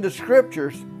understanding the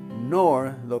scriptures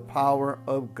nor the power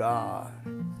of God.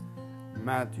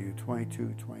 Matthew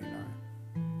 22:29.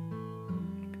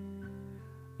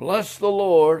 Bless the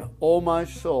Lord, O my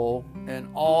soul, and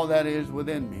all that is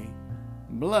within me.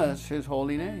 Bless his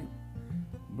holy name.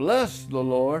 Bless the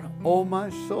Lord, O my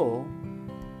soul,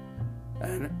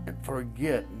 and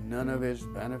forget none of his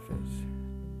benefits.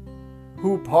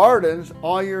 Who pardons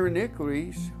all your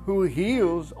iniquities, who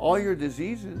heals all your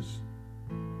diseases,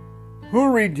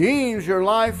 who redeems your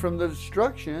life from the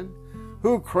destruction,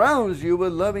 who crowns you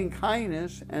with loving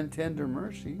kindness and tender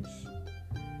mercies,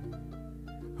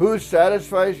 who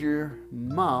satisfies your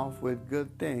mouth with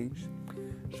good things,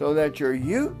 so that your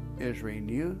youth is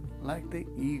renewed like the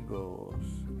eagles.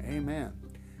 Amen.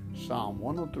 Psalm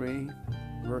 103,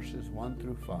 verses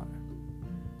 1-5.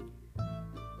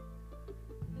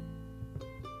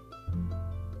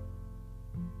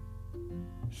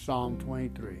 Psalm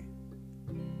 23.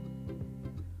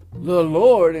 The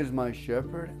Lord is my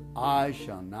shepherd, I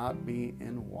shall not be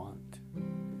in want.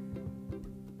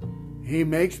 He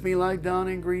makes me lie down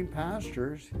in green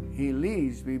pastures. He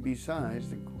leads me beside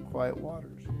the quiet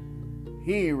waters.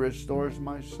 He restores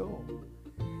my soul.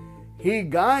 He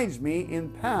guides me in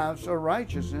paths of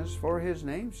righteousness for his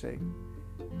name's sake.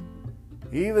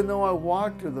 Even though I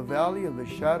walk through the valley of the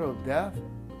shadow of death,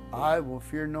 I will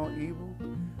fear no evil,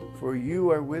 for you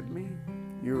are with me.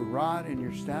 Your rod and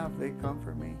your staff, they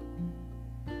comfort me.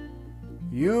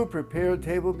 You prepare a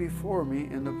table before me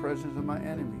in the presence of my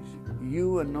enemies.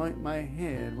 You anoint my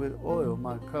head with oil,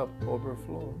 my cup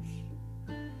overflows.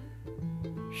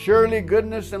 Surely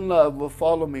goodness and love will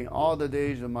follow me all the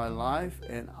days of my life,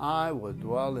 and I will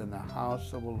dwell in the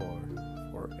house of the Lord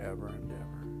forever and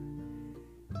ever.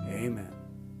 Amen.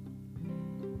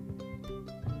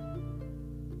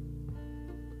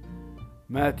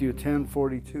 Matthew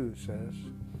 10:42 says,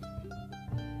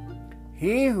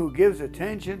 he who gives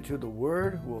attention to the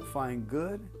word will find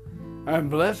good, and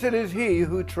blessed is he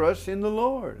who trusts in the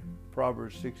Lord.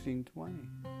 Proverbs 16:20.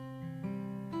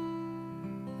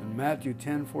 And Matthew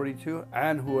 10:42,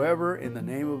 and whoever in the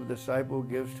name of a disciple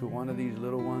gives to one of these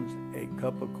little ones a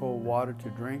cup of cold water to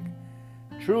drink,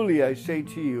 truly I say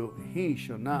to you, he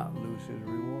shall not lose his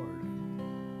reward.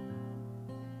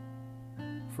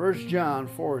 1 John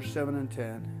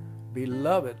 4:7-10.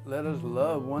 Beloved, let us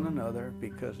love one another,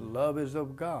 because love is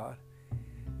of God.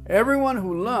 Everyone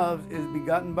who loves is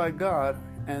begotten by God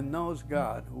and knows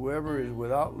God. Whoever is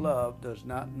without love does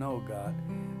not know God,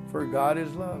 for God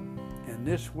is love. In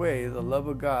this way, the love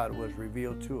of God was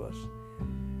revealed to us.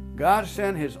 God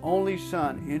sent his only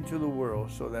Son into the world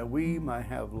so that we might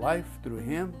have life through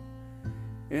him.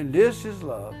 And this is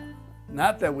love,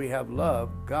 not that we have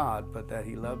loved God, but that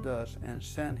he loved us and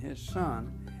sent his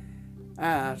Son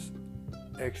as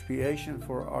expiation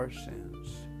for our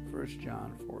sins. 1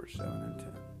 John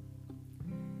 4:7-10.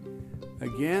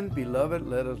 Again, beloved,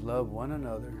 let us love one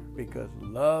another, because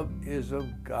love is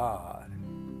of God.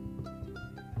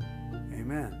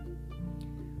 Amen.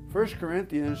 1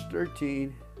 Corinthians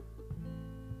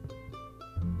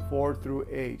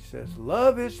 13:4-8 says,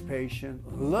 love is patient,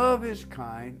 love is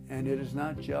kind, and it is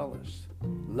not jealous.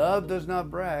 Love does not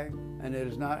brag, and it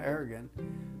is not arrogant,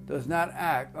 does not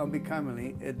act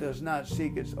unbecomingly, it does not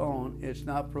seek its own, it's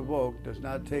not provoked, does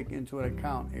not take into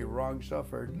account a wrong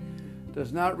suffered,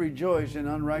 does not rejoice in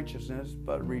unrighteousness,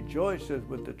 but rejoices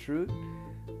with the truth,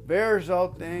 bears all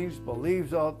things,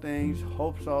 believes all things,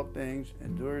 hopes all things,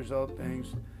 endures all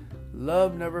things.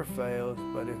 Love never fails,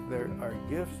 but if there are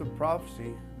gifts of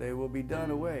prophecy, they will be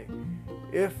done away.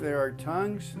 If there are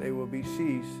tongues, they will be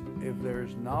ceased. If there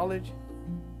is knowledge,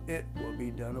 it will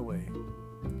be done away.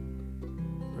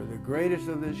 For the greatest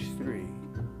of these three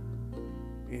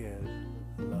is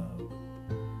love.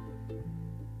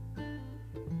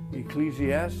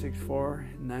 Ecclesiastes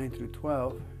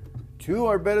 4:9-12. Two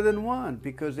are better than one,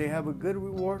 because they have a good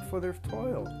reward for their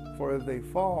toil. For if they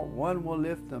fall, one will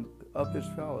lift them up his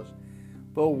fellows.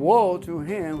 But woe to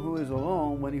him who is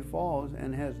alone when he falls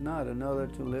and has not another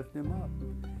to lift him up.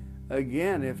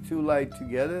 Again, if two lie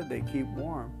together, they keep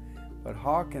warm. But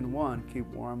how can one keep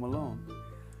warm alone?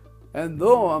 And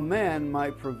though a man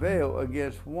might prevail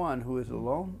against one who is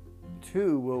alone,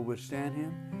 two will withstand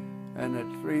him, and a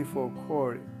threefold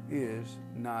cord is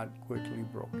not quickly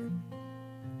broken.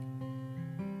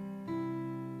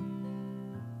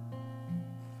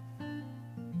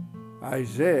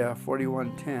 Isaiah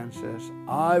 41:10 says,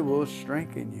 I will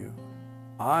strengthen you.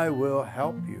 I will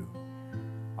help you.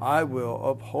 I will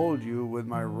uphold you with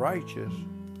my righteous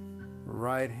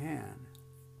right hand.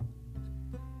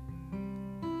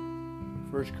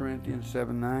 1 Corinthians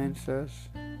 7:9 says,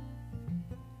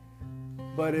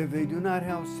 but if they do not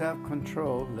have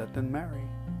self-control, let them marry.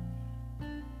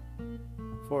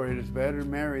 For it is better to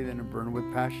marry than to burn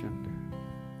with passion.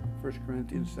 1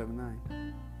 Corinthians 7:9.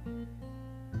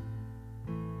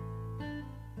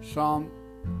 Psalm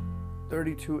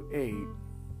 32:8.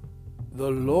 The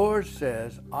Lord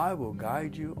says, I will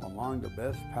guide you along the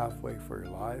best pathway for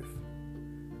your life.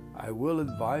 I will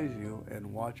advise you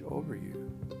and watch over you.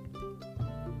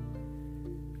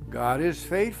 God is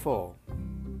faithful.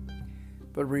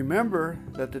 But remember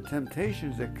that the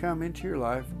temptations that come into your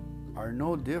life are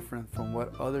no different from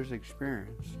what others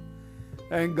experience.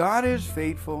 And God is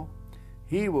faithful.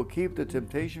 He will keep the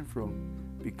temptation from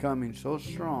becoming so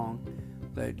strong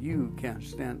that you can't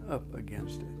stand up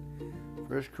against it.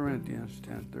 1 Corinthians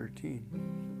 10:13.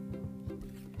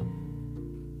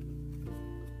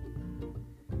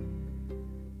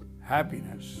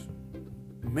 Happiness.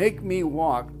 Make me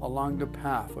walk along the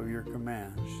path of your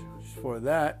commands, for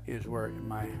that is where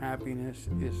my happiness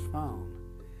is found.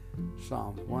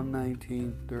 Psalms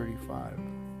 119:35.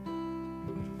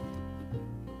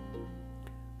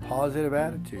 Positive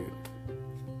attitude.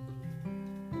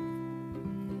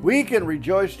 We can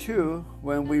rejoice too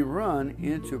when we run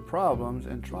into problems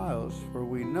and trials, for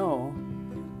we know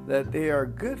that they are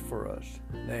good for us.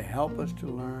 They help us to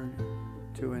learn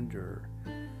to endure.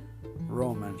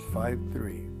 Romans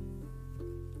 5:3.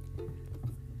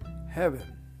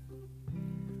 Heaven.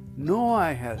 No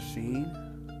eye has seen,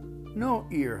 no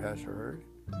ear has heard,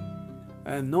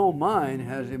 and no mind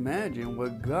has imagined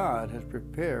what God has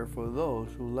prepared for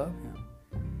those who love him.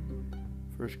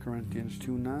 1 Corinthians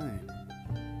 2:9.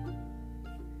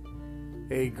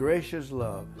 A gracious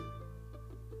love.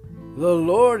 The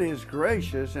Lord is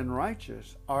gracious and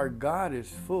righteous. Our God is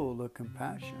full of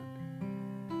compassion.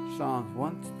 Psalms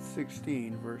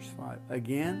 116, verse 5.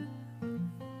 Again,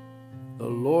 the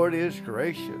Lord is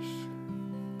gracious,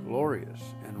 glorious,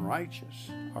 and righteous.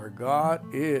 Our God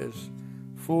is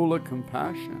full of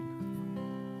compassion.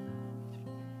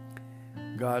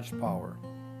 God's power.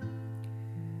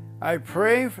 I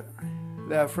pray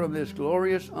that from this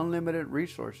glorious, unlimited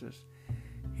resources,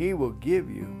 He will give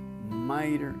you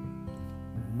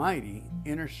mighty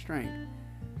inner strength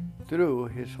through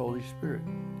His Holy Spirit.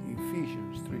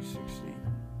 Ephesians 3:16.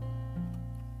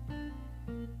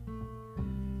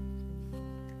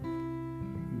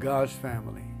 God's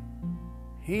family.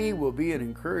 He will be an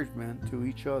encouragement to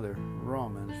each other.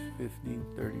 Romans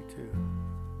 15:32.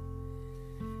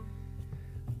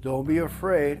 Don't be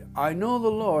afraid. I know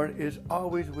the Lord is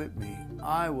always with me.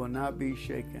 I will not be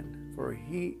shaken, for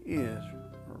He is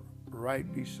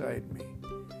right beside me.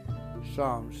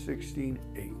 Psalm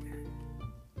 16:8.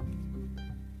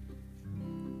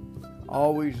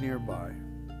 Always nearby.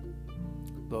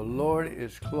 The Lord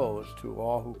is close to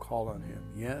all who call on Him.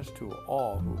 Yes, to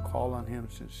all who call on Him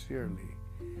sincerely.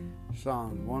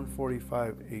 Psalm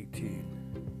 145:18.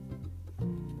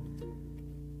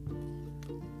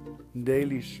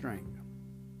 Daily strength.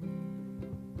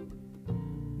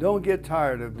 Don't get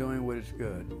tired of doing what is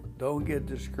good. Don't get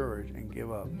discouraged and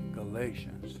give up.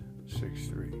 Galatians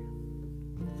 6:3.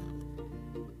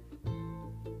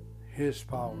 His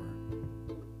power.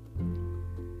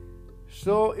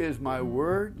 So is my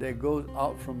word that goes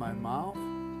out from my mouth.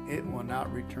 it will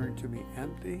not return to me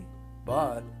empty,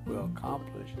 but will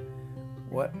accomplish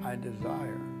what I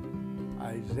desire.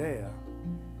 Isaiah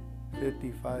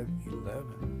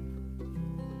 55:11.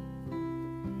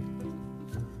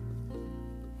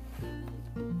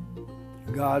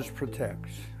 God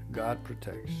protects.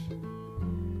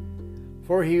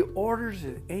 For he orders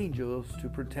his angels to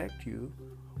protect you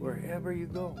wherever you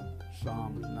go.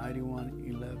 Psalms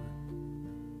 91:11.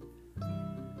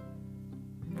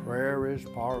 Prayer is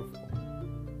powerful.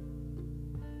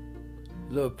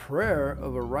 The prayer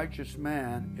of a righteous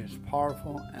man is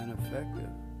powerful and effective.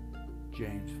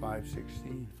 James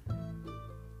 5:16.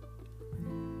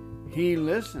 He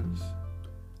listens.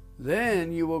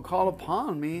 Then you will call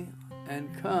upon me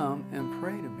and come and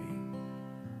pray to me,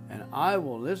 and I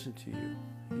will listen to you.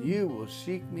 You will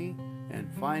seek me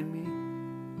and find me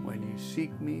when you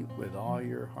seek me with all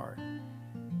your heart.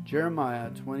 Jeremiah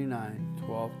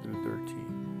 29:12-13.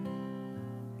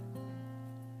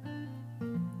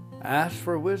 Ask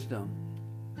for wisdom.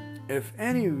 If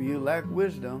any of you lack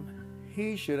wisdom,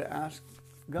 he should ask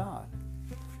God,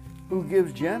 who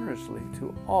gives generously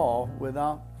to all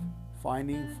without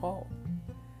finding fault,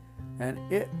 and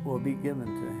it will be given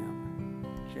to him.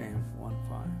 James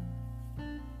 1:5.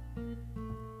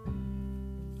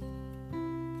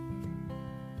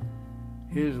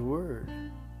 His word.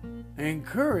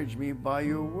 Encourage me by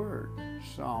your word.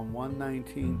 Psalm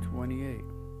 119:28.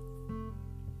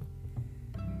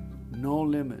 No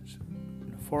limits,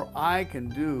 for I can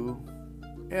do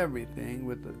everything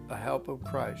with the help of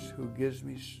Christ who gives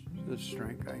me the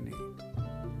strength I need.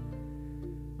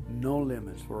 No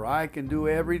limits, for I can do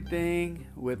everything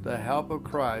with the help of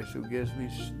Christ who gives me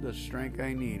the strength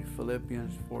I need.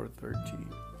 Philippians 4:13.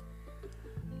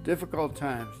 Difficult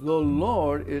times. The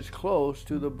Lord is close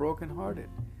to the brokenhearted.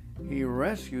 He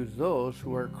rescues those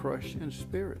who are crushed in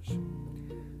spirits.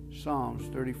 Psalms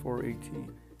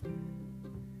 34:18.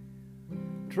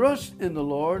 Trust in the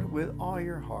Lord with all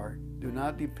your heart. Do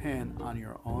not depend on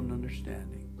your own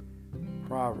understanding.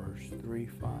 Proverbs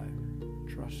 3:5.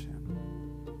 Trust him.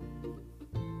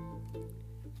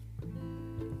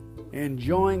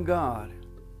 Enjoying God.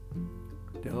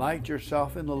 Delight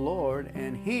yourself in the Lord,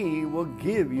 and he will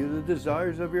give you the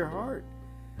desires of your heart.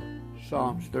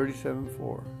 Psalms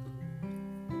 37:4.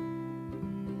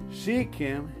 Seek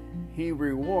him. He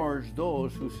rewards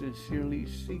those who sincerely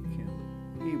seek him.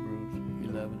 Hebrews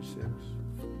 11:6.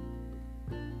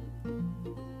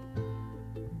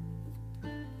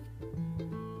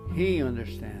 He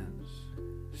understands,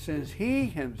 since he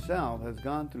himself has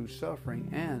gone through suffering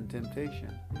and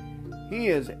temptation. He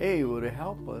is able to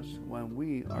help us when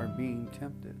we are being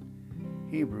tempted.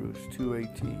 Hebrews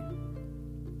 2:18.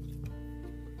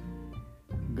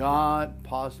 God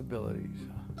possibilities.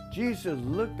 Jesus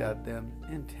looked at them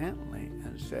intently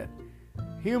and said,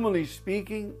 humanly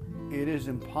speaking, it is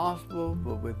impossible,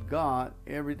 but with God,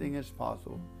 everything is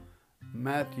possible.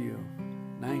 Matthew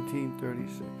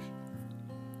 19:36.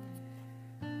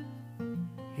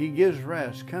 He gives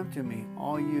rest. Come to me,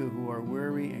 all you who are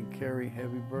weary and carry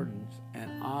heavy burdens,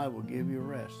 and I will give you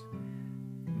rest.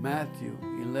 Matthew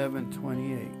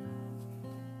 11:28.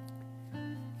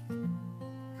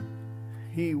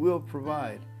 He will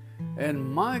provide,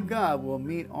 and my God will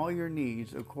meet all your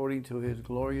needs according to his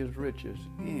glorious riches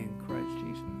in Christ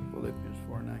Jesus. Philippians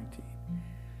 4:19.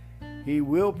 He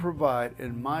will provide,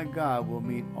 and my God will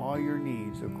meet all your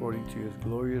needs according to his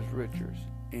glorious riches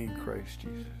in Christ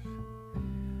Jesus.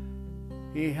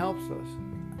 He helps us.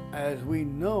 As we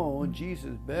know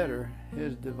Jesus better,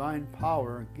 his divine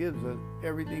power gives us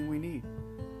everything we need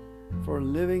for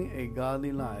living a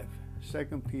godly life.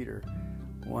 2 Peter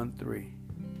 1:3.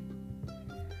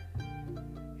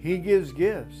 He gives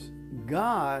gifts.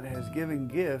 God has given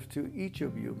gifts to each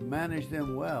of you. Manage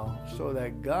them well so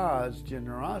that God's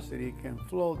generosity can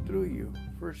flow through you.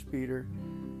 1 Peter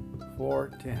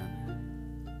 4:10.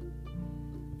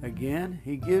 Again,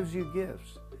 he gives you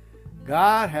gifts.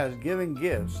 God has given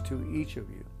gifts to each of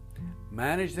you.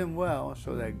 Manage them well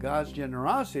so that God's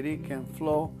generosity can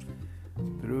flow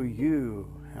through you.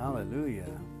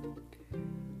 Hallelujah.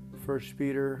 1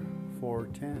 Peter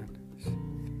 4:10.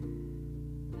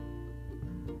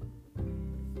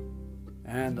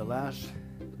 And the last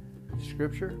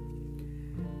scripture,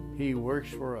 he works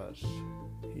for us.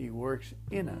 He works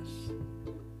in us.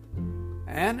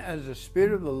 And as the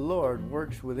Spirit of the Lord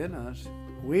works within us,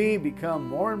 we become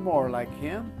more and more like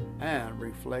him and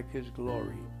reflect his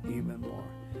glory even more.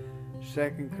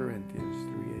 2 Corinthians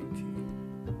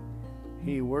 3:18.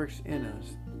 He works in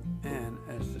us, and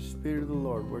as the Spirit of the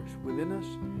Lord works within us,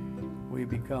 we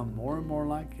become more and more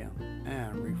like him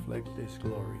and reflect his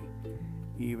glory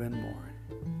even more.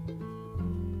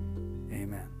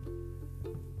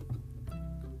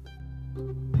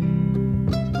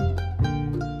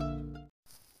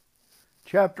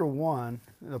 Chapter 1,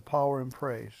 The Power and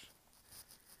Praise.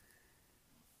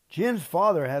 Jim's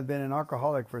father had been an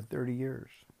alcoholic for 30 years.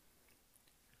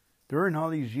 During all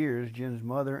these years, Jim's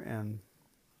mother and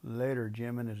later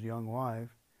Jim and his young wife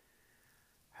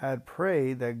had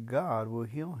prayed that God would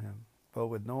heal him, but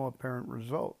with no apparent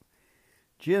result.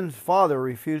 Jim's father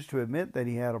refused to admit that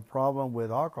he had a problem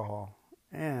with alcohol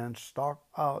and stalked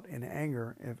out in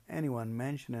anger if anyone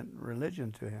mentioned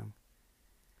religion to him.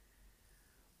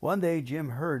 One day, Jim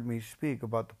heard me speak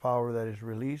about the power that is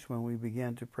released when we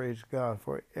begin to praise God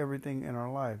for everything in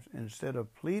our lives instead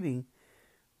of pleading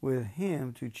with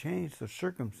Him to change the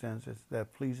circumstances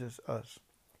that pleases us.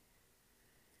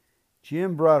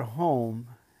 Jim brought home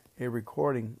a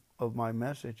recording of my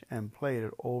message and played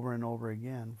it over and over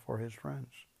again for his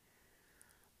friends.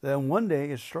 Then one day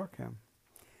it struck him.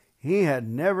 He had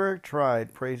never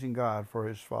tried praising God for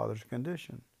his father's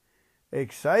condition.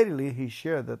 Excitedly, he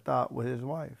shared the thought with his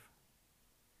wife.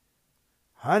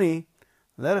 "Honey,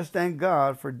 let us thank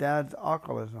God for Dad's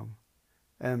alcoholism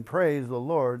and praise the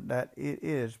Lord that it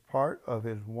is part of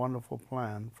His wonderful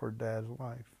plan for Dad's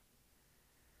life."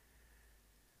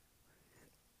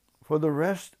 For the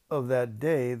rest of that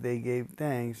day, they gave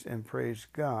thanks and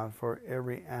praised God for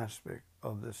every aspect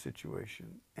of the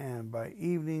situation, and by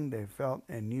evening they felt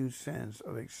a new sense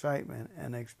of excitement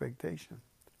and expectation.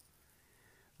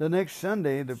 The next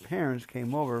Sunday, the parents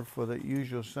came over for the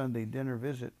usual Sunday dinner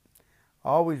visit.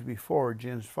 Always before,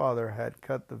 Jim's father had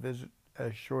cut the visit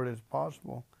as short as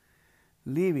possible,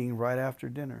 leaving right after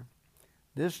dinner.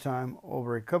 This time,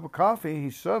 over a cup of coffee, he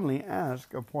suddenly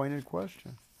asked a pointed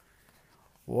question.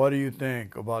 "What do you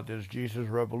think about this Jesus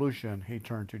revolution?" He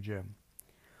turned to Jim.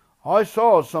 "I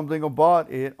saw something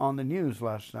about it on the news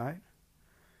last night.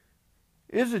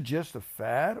 Is it just a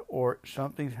fad, or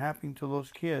something's happening to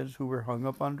those kids who were hung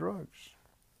up on drugs?"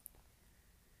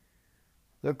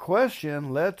 The question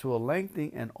led to a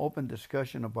lengthy and open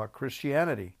discussion about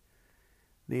Christianity.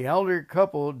 The elder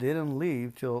couple didn't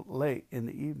leave till late in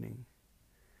the evening.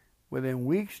 Within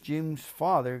weeks, Jim's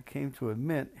father came to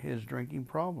admit his drinking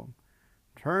problem,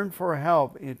 turned for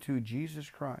help into Jesus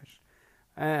Christ,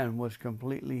 and was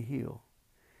completely healed.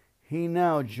 He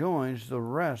now joins the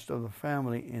rest of the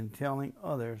family in telling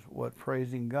others what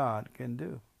praising God can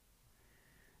do.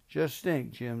 "Just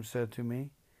think," Jim said to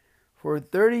me, "for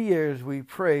 30 years we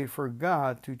prayed for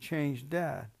God to change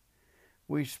Dad.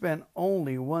 We spent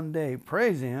only one day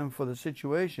praising Him for the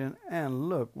situation, and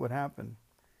look what happened."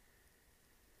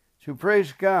 To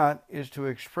praise God is to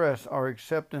express our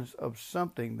acceptance of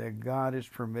something that God is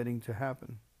permitting to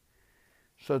happen.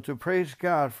 So to praise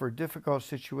God for difficult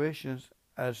situations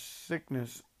as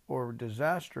sickness or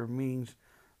disaster means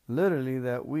literally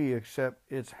that we accept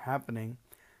its happening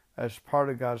as part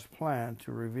of God's plan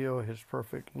to reveal His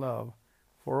perfect love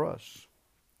for us.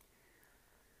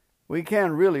 We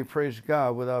can't really praise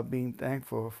God without being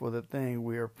thankful for the thing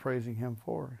we are praising Him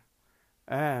for.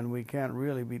 And we can't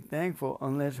really be thankful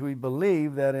unless we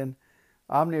believe that an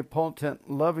omnipotent,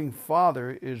 loving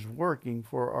Father is working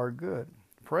for our good.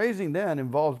 Praising then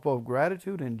involves both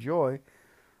gratitude and joy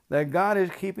that God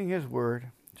is keeping His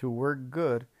word to work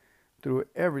good through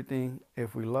everything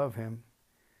if we love Him.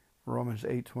 Romans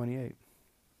 8:28.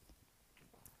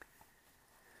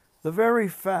 The very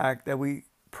fact that we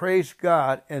praise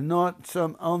God and not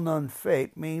some unknown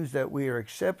fate means that we are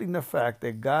accepting the fact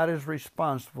that God is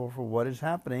responsible for what is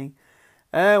happening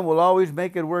and will always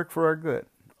make it work for our good.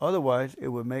 Otherwise, it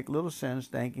would make little sense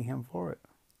thanking Him for it.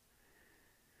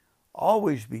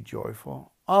 Always be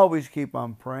joyful. Always keep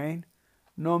on praying.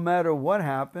 No matter what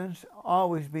happens,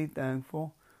 always be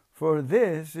thankful, for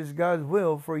this is God's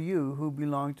will for you who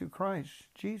belong to Christ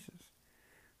Jesus.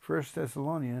 1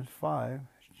 Thessalonians 5,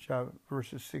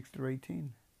 verses 6 through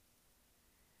 18.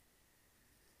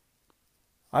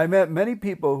 I met many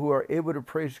people who are able to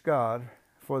praise God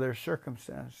for their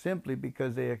circumstance simply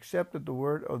because they accepted the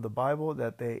word of the Bible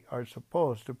that they are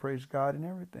supposed to praise God in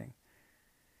everything.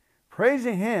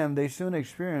 Praising Him, they soon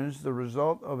experience the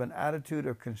result of an attitude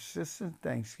of consistent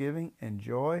thanksgiving and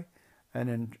joy, and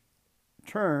in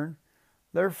turn,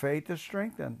 their faith is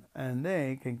strengthened, and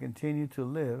they can continue to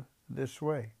live this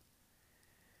way.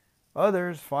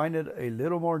 Others find it a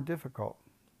little more difficult.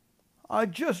 "I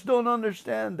just don't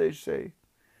understand," they say.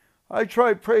 "I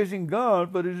tried praising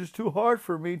God, but it is too hard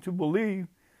for me to believe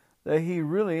that He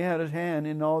really had His hand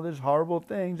in all these horrible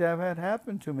things that have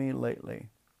happened to me lately."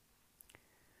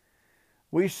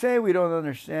 We say we don't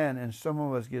understand, and some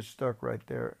of us get stuck right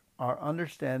there. Our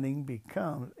understanding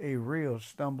becomes a real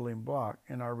stumbling block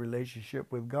in our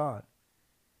relationship with God.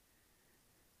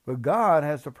 But God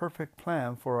has a perfect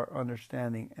plan for our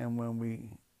understanding, and when we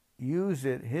use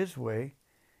it His way,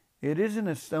 it isn't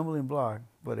a stumbling block,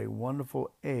 but a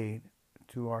wonderful aid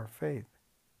to our faith.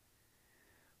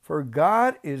 For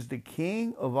God is the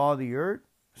King of all the earth,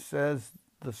 says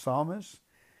the psalmist.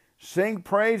 Sing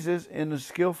praises in a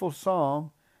skillful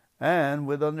psalm and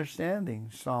with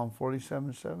understanding, Psalm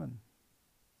 47:7.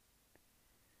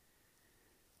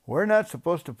 We're not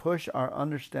supposed to push our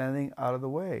understanding out of the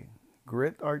way,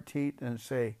 grit our teeth and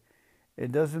say,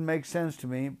 it doesn't make sense to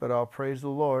me, but I'll praise the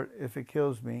Lord if it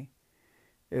kills me,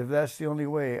 if that's the only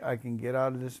way I can get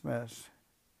out of this mess.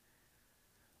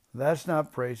 That's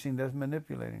not praising, that's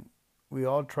manipulating. We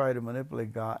all try to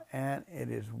manipulate God, and it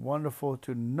is wonderful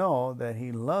to know that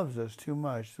He loves us too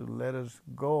much to let us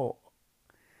go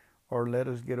or let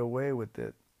us get away with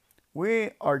it.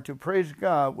 We are to praise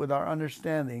God with our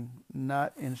understanding,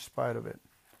 not in spite of it.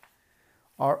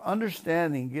 Our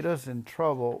understanding gets us in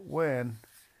trouble when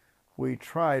we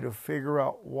try to figure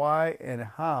out why and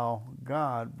how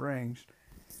God brings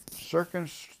certain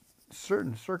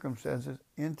circumstances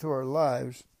into our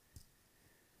lives.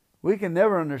 We can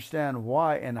never understand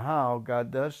why and how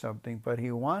God does something, but He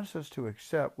wants us to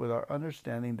accept with our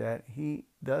understanding that He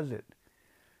does it.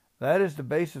 That is the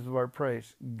basis of our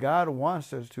praise. God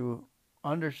wants us to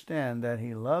understand that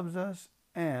He loves us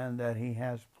and that He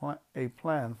has a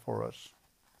plan for us.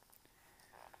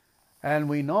 And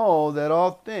we know that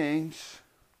all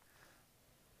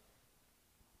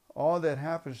that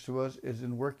happens to us is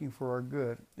in working for our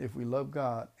good if we love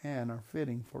God and are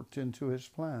fitting into His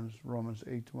plans, Romans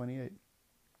 8:28.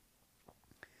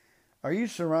 Are you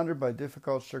surrounded by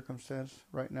difficult circumstances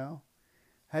right now?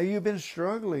 Have you been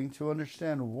struggling to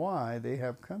understand why they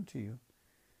have come to you?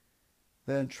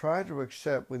 Then try to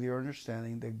accept with your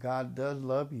understanding that God does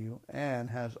love you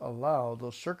and has allowed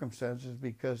those circumstances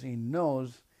because He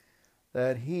knows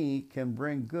that He can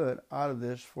bring good out of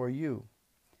this for you.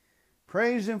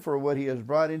 Praise Him for what He has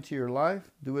brought into your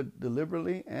life. Do it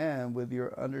deliberately and with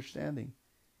your understanding.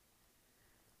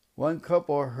 One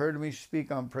couple heard me speak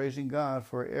on praising God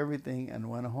for everything and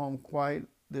went home quite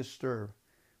disturbed.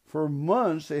 For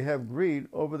months they have grieved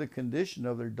over the condition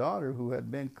of their daughter who had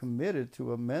been committed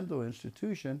to a mental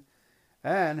institution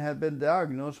and had been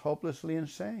diagnosed hopelessly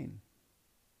insane.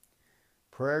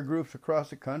 Prayer groups across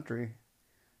the country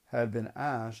had been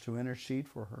asked to intercede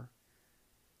for her.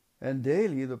 And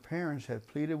daily the parents had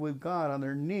pleaded with God on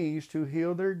their knees to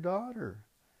heal their daughter.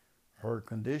 Her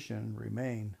condition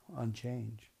remained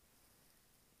unchanged.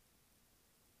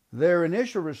 Their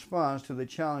initial response to the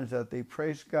challenge that they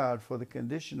praised God for the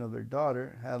condition of their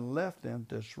daughter had left them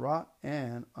distraught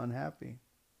and unhappy.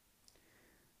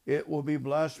 It will be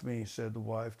blasphemy, said the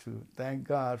wife, to thank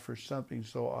God for something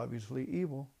so obviously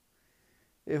evil.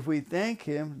 If we thank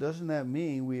Him, doesn't that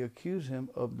mean we accuse Him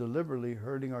of deliberately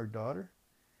hurting our daughter?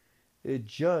 It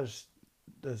just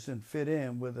doesn't fit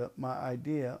in with my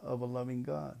idea of a loving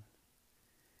God.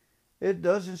 It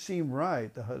doesn't seem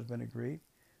right, the husband agreed.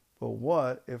 But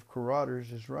what if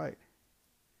Carothers is right?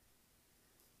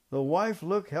 The wife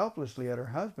looked helplessly at her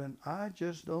husband. I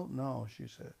just don't know, she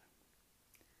said.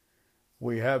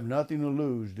 We have nothing to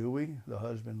lose, do we? The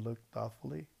husband looked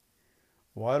thoughtfully.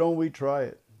 Why don't we try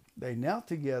it? They knelt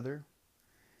together.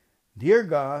 Dear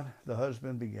God, the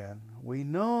husband began, we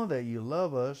know that you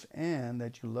love us and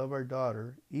that you love our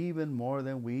daughter even more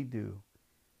than we do.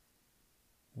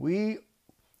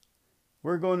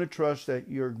 We're going to trust that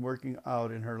you're working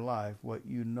out in her life what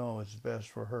you know is best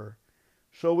for her.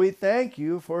 So we thank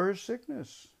you for her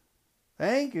sickness.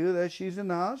 Thank you that she's in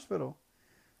the hospital.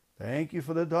 Thank you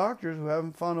for the doctors who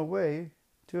haven't found a way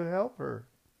to help her.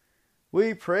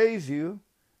 We praise you,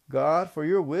 God, for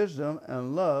your wisdom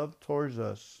and love towards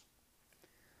us.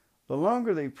 The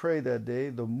longer they prayed that day,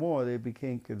 the more they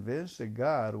became convinced that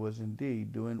God was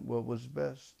indeed doing what was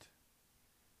best.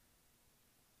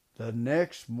 The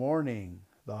next morning,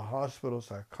 the hospital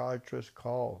psychiatrist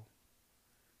called.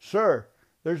 Sir,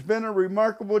 there's been a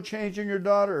remarkable change in your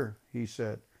daughter, he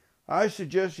said. I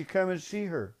suggest you come and see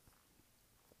her.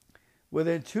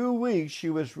 Within 2 weeks, she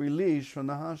was released from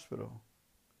the hospital.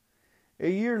 A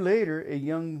year later, a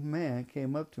young man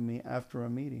came up to me after a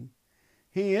meeting.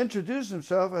 He introduced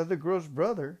himself as the girl's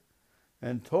brother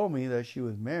and told me that she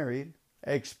was married,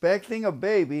 expecting a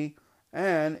baby,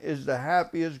 and is the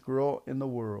happiest girl in the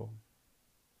world.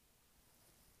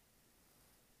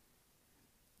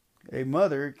 A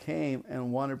mother came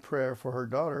and wanted prayer for her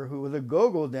daughter, who was a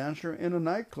go-go dancer in a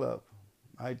nightclub.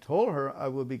 I told her I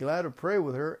would be glad to pray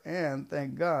with her and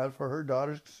thank God for her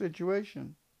daughter's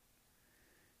situation.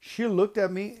 She looked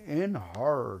at me in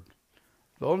horror.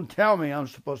 Don't tell me I'm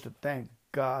supposed to thank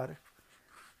God.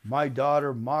 My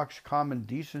daughter mocks common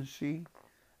decency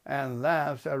and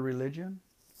laughs at religion.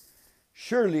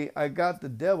 Surely I got the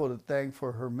devil to thank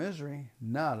for her misery,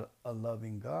 not a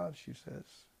loving God, she says.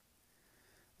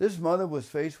 This mother was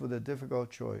faced with a difficult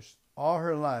choice. All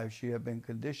her life she had been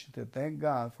conditioned to thank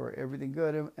God for everything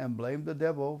good and blame the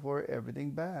devil for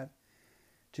everything bad.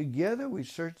 Together we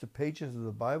searched the pages of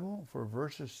the Bible for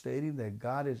verses stating that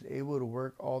God is able to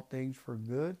work all things for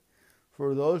good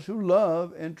for those who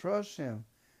love and trust Him,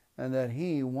 and that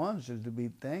He wants us to be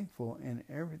thankful in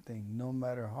everything, no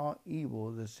matter how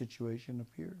evil the situation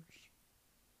appears.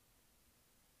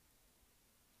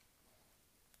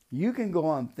 You can go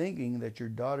on thinking that your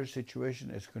daughter's situation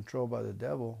is controlled by the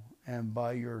devil, and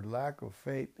by your lack of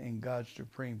faith in God's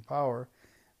supreme power,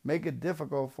 make it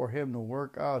difficult for Him to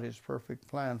work out His perfect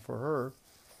plan for her.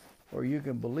 Or you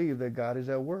can believe that God is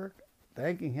at work,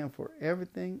 thanking Him for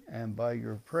everything, and by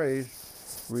your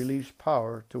praise, release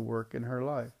power to work in her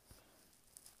life.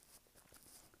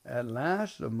 At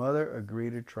last, the mother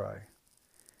agreed to try.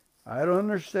 I don't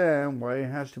understand why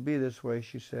it has to be this way,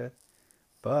 she said,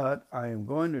 but I am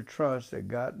going to trust that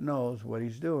God knows what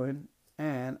He's doing,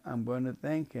 and I'm going to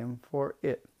thank Him for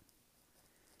it.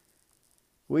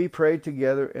 We prayed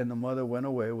together, and the mother went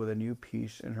away with a new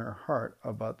peace in her heart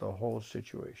about the whole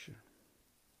situation.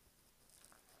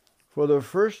 For the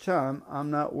first time, I'm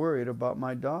not worried about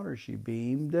my daughter, she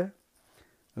beamed.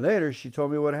 Later, she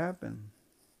told me what happened.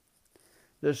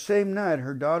 The same night,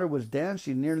 her daughter was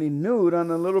dancing nearly nude on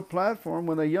a little platform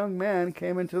when a young man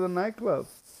came into the nightclub.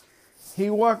 He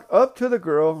walked up to the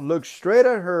girl, looked straight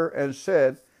at her, and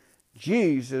said,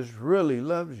 "Jesus really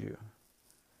loves you."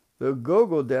 The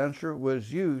go-go dancer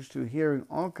was used to hearing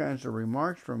all kinds of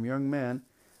remarks from young men,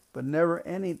 but never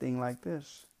anything like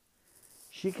this.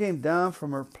 She came down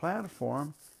from her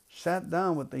platform, sat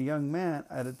down with the young man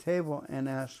at a table, and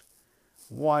asked,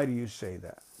 "Why do you say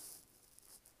that?"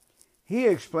 He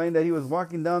explained that he was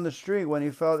walking down the street when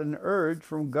he felt an urge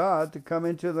from God to come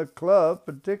into the club,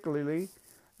 particularly,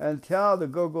 and tell the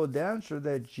go-go dancer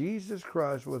that Jesus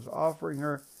Christ was offering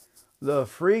her the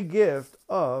free gift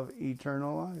of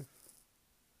eternal life.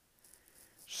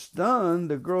 Stunned,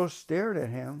 the girl stared at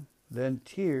him, then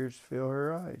tears filled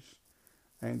her eyes,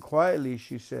 and quietly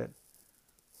she said,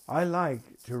 "I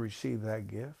like to receive that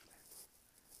gift."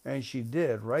 And she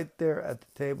did, right there at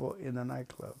the table in the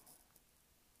nightclub.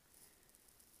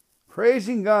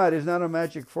 Praising God is not a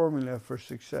magic formula for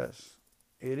success.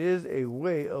 It is a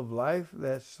way of life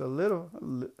that's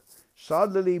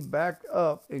solidly backed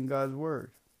up in God's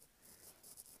Word.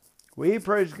 We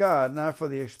praise God not for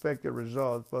the expected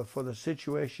result, but for the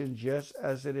situation just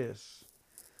as it is.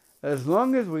 As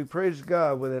long as we praise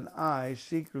God with an eye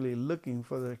secretly looking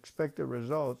for the expected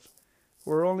results,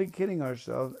 we're only kidding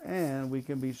ourselves, and we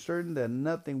can be certain that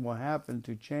nothing will happen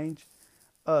to change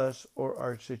us or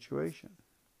our situation.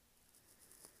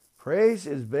 Praise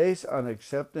is based on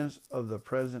acceptance of the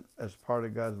present as part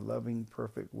of God's loving,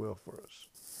 perfect will for us.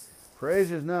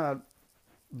 Praise is not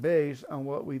based on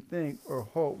what we think or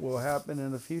hope will happen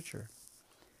in the future.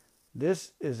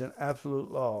 This is an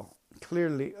absolute law,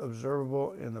 clearly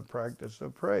observable in the practice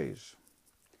of praise.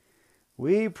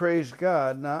 We praise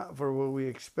God not for what we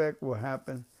expect will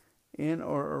happen in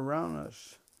or around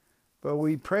us, but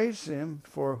we praise Him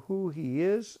for who He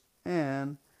is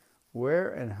and where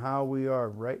and how we are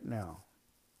right now.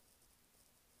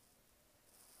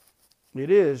 It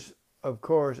is, of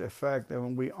course, a fact that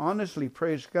when we honestly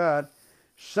praise God,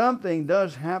 something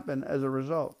does happen as a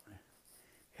result.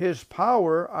 His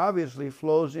power obviously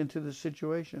flows into the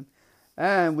situation,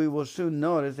 and we will soon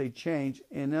notice a change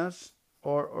in us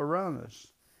or around us.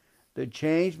 The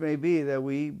change may be that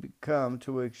we come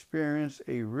to experience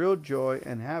a real joy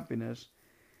and happiness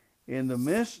in the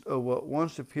midst of what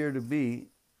once appeared to be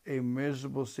a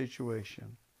miserable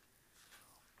situation.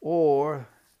 Or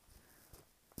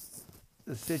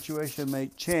the situation may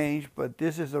change, but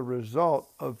this is a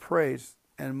result of praise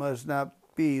and must not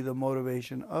be the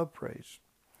motivation of praise.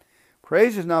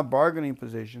 Praise is not bargaining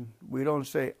position. We don't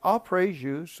say, "I'll praise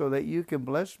you so that you can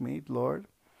bless me, Lord."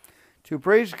 To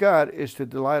praise God is to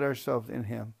delight ourselves in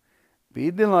Him.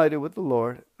 Be delighted with the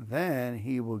Lord, then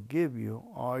He will give you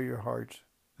all your heart's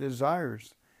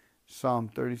desires. Psalm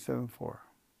 37:4.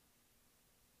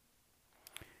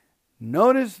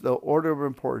 Notice the order of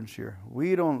importance here.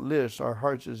 We don't list our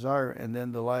heart's desire and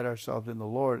then delight ourselves in the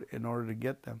Lord in order to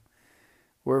get them.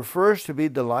 We're first to be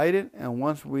delighted, and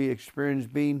once we experience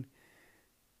being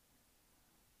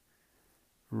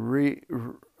really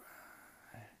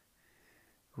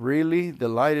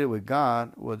delighted with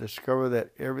God, we'll discover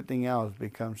that everything else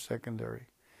becomes secondary.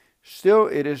 Still,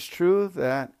 it is true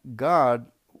that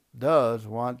God does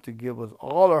want to give us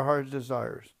all our heart's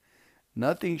desires.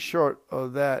 Nothing short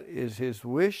of that is His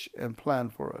wish and plan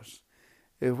for us.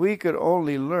 If we could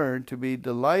only learn to be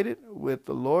delighted with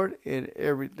the Lord in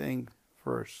everything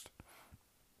first.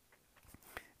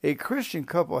 A Christian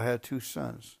couple had 2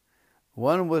 sons.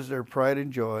 One was their pride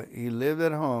and joy. He lived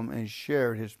at home and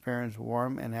shared his parents'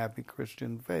 warm and happy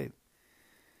Christian faith.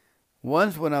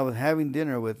 Once when I was having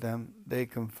dinner with them, they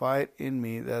confided in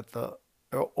me that the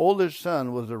oldest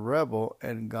son was a rebel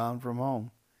and gone from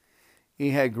home. He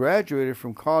had graduated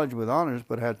from college with honors,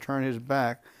 but had turned his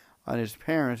back on his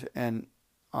parents and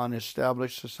on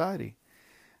established society.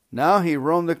 Now he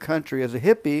roamed the country as a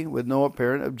hippie with no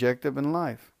apparent objective in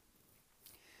life.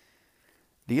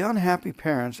 The unhappy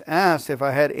parents asked if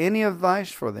I had any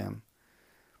advice for them.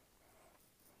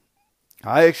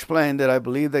 I explained that I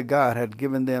believed that God had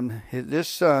given them this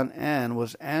son and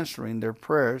was answering their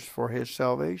prayers for his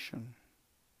salvation.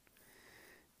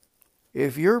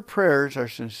 If your prayers are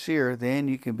sincere, then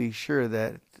you can be sure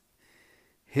that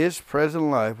his present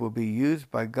life will be used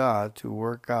by God to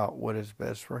work out what is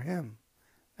best for him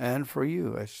and for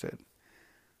you, I said.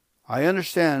 I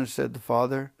understand, said the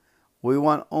father. We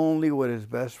want only what is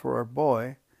best for our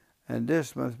boy, and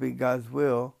this must be God's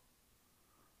will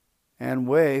and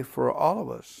way for all of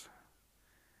us.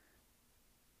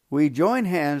 We joined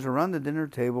hands around the dinner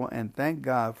table and thanked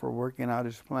God for working out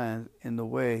his plans in the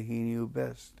way he knew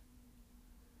best.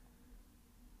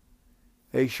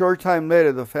 A short time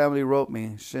later, the family wrote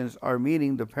me. Since our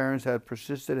meeting, the parents had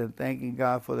persisted in thanking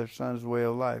God for their son's way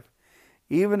of life,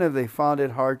 even if they found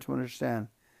it hard to understand.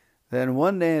 Then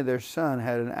one day, their son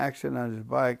had an accident on his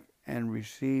bike and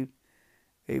received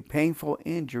a painful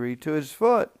injury to his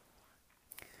foot.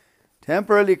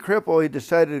 Temporarily crippled, he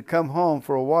decided to come home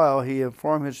for a while. He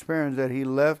informed his parents that he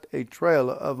left a trail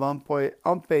of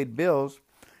unpaid bills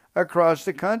across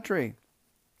the country.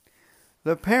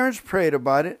 The parents prayed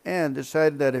about it and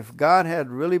decided that if God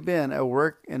had really been at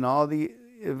work in all the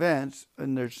events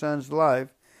in their son's life,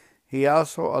 he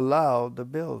also allowed the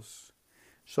bills.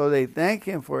 So they thanked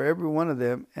him for every one of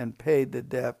them and paid the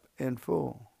debt in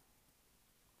full.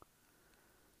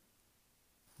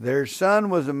 Their son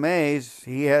was amazed.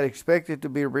 He had expected to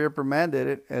be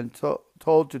reprimanded and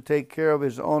told to take care of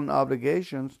his own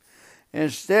obligations.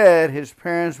 Instead, his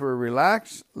parents were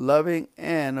relaxed, loving,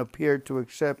 and appeared to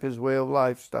accept his way of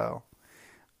lifestyle,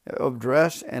 of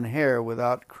dress and hair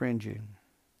without cringing.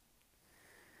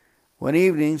 One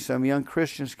evening, some young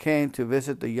Christians came to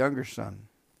visit the younger son.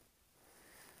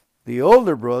 The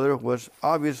older brother was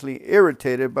obviously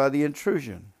irritated by the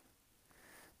intrusion,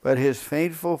 but his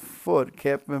faithful foot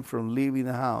kept him from leaving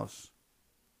the house.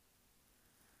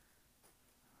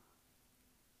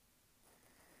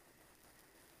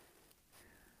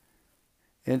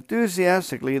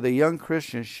 Enthusiastically, the young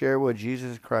Christians shared what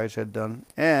Jesus Christ had done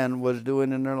and was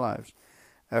doing in their lives.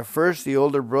 At first, the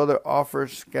older brother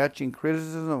offered scathing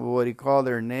criticism of what he called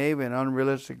their naive and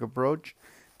unrealistic approach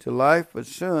to life, but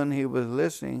soon he was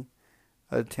listening,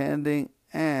 attending,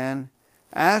 and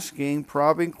asking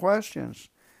probing questions.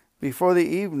 Before the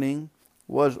evening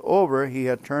was over, he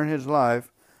had turned his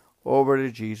life over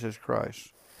to Jesus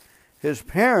Christ. His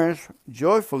parents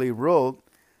joyfully wrote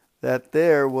that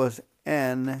there was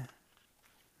an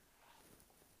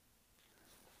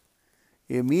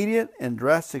immediate and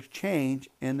drastic change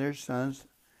in their son's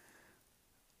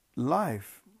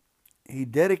life. He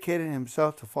dedicated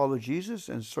himself to follow Jesus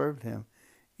and served him.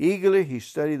 Eagerly he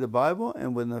studied the Bible,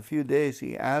 and within a few days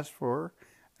he asked for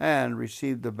and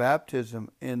received the baptism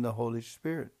in the Holy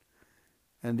Spirit,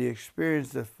 and the experience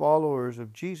that followers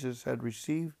of Jesus had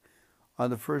received on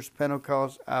the first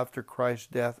Pentecost after Christ's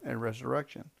death and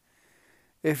resurrection.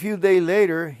 A few days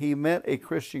later, he met a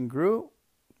Christian girl,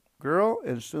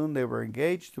 and soon they were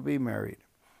engaged to be married.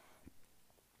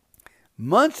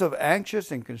 Months of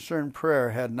anxious and concerned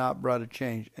prayer had not brought a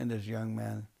change in this young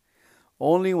man.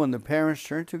 Only when the parents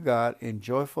turned to God in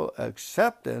joyful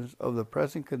acceptance of the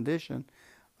present condition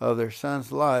of their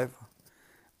son's life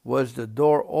was the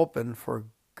door open for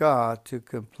God to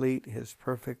complete his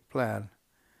perfect plan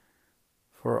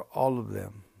for all of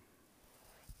them.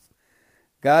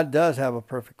 God does have a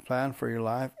perfect plan for your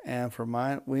life and for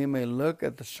mine. We may look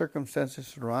at the circumstances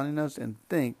surrounding us and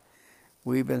think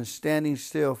we've been standing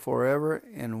still forever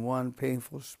in one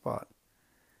painful spot.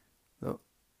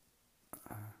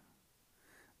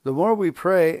 The more we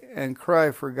pray and cry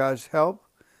for God's help,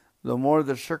 the more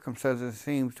the circumstances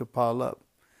seem to pile up.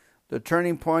 The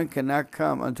turning point cannot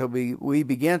come until we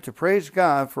begin to praise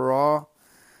God for all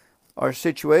our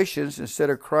situations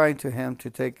instead of crying to him to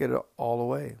take it all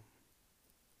away.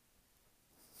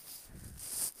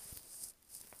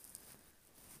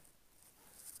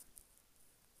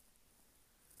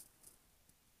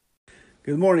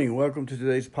 Good morning. Welcome to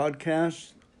today's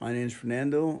podcast. My name is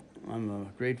Fernando. I'm a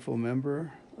grateful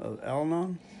member of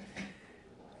Al-Anon.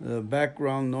 The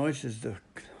background noise is the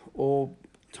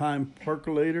old-time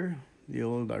percolator, the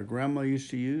old our grandma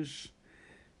used to use.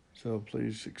 So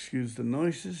please excuse the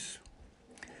noises.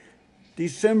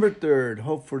 December 3rd,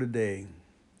 hope for today.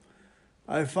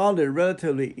 I found it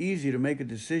relatively easy to make a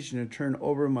decision to turn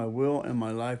over my will and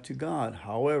my life to God.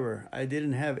 However, I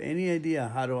didn't have any idea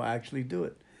how to actually do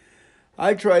it.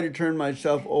 I tried to turn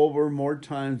myself over more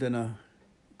times than a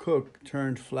cook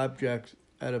turned flapjacks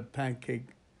at a pancake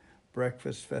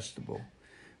breakfast festival,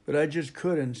 but I just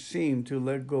couldn't seem to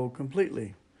let go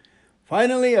completely.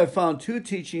 Finally, I found two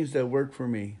teachings that worked for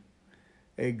me: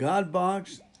 a God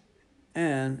box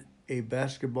and a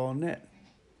basketball net.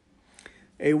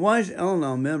 A wise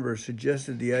Al-Anon member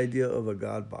suggested the idea of a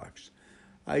God box.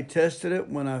 I tested it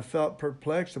when I felt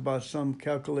perplexed about some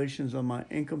calculations on my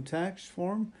income tax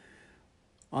form.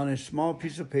 On a small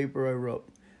piece of paper, I wrote,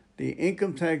 "The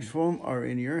income tax form are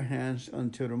in your hands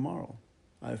until tomorrow."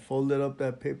 I folded up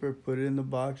that paper, put it in the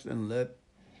box, and let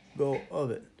go of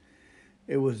it.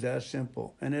 It was that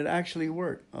simple, and it actually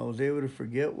worked. I was able to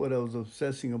forget what I was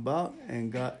obsessing about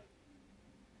and got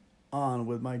on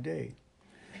with my day.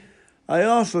 I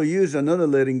also used another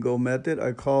letting go method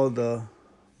I call the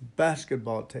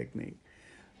basketball technique.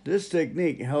 This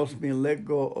technique helps me let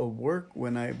go of work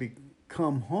when I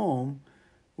come home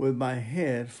with my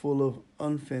head full of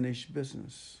unfinished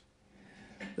business.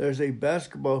 There's a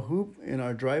basketball hoop in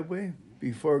our driveway.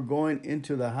 Before going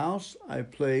into the house, I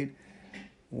played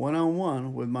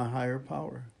one-on-one with my higher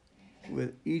power.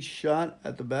 With each shot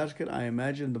at the basket, I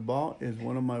imagine the ball is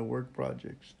one of my work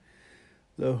projects.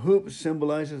 The hoop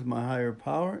symbolizes my higher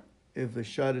power. If the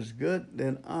shot is good,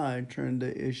 then I turn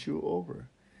the issue over.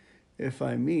 If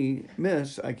I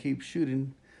miss, I keep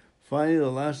shooting. Finally, the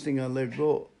last thing I let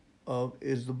go of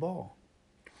is the ball.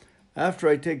 After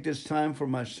I take this time for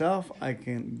myself, I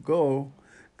can go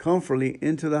comfortably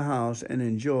into the house and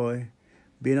enjoy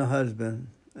being a husband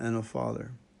and a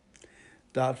father.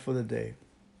 Thought for the day.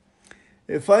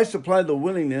 If I supply the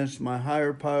willingness, my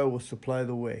higher power will supply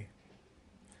the way.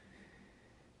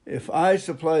 If I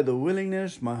supply the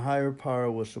willingness, my higher power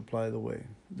will supply the way.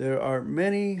 There are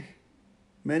many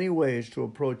ways to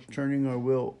approach turning our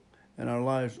will and our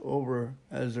lives over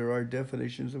as there are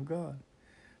definitions of God.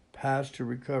 Path to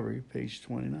Recovery, page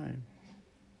 29.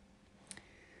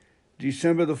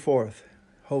 December the 4th,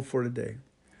 hope for today.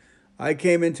 I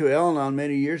came into Al-Anon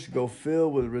many years ago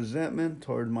filled with resentment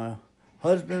toward my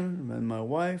husband and my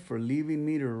wife for leaving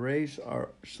me to raise our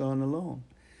son alone.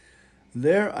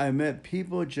 There I met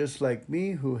people just like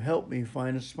me who helped me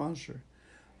find a sponsor.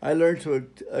 I learned to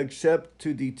accept,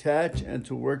 to detach, and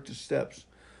to work the steps.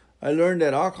 I learned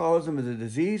that alcoholism is a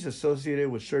disease associated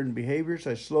with certain behaviors.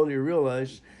 I slowly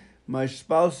realized my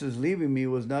spouse's leaving me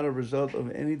was not a result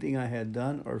of anything I had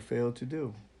done or failed to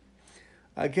do.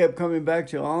 I kept coming back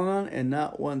to Al-Anon, and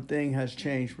not one thing has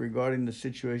changed regarding the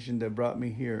situation that brought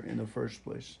me here in the first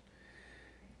place.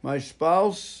 My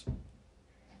spouse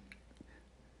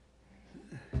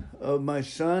of my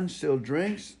son still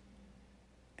drinks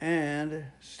and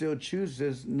still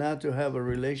chooses not to have a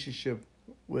relationship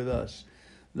with us.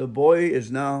 The boy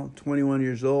is now 21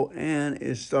 years old and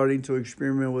is starting to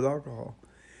experiment with alcohol.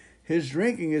 His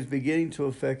drinking is beginning to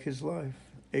affect his life,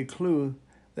 a clue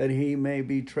that he may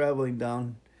be traveling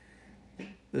down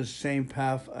the same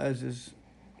path as his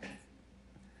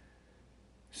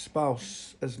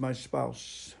spouse, as my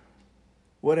spouse.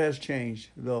 What has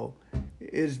changed, though,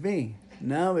 is me.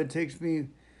 Now it takes me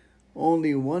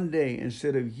only one day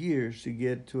instead of years to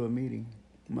get to a meeting.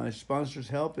 My sponsor's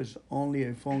help is only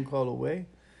a phone call away.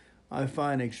 I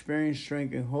find experience,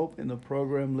 strength, and hope in the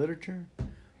program literature.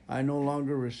 I no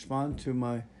longer respond to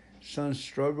my son's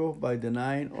struggle by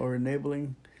denying or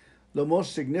enabling. The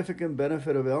most significant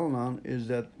benefit of Al-Anon is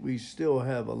that we still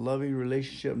have a loving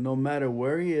relationship no matter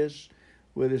where he is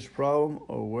with his problem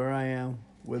or where I am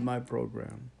with my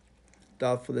program.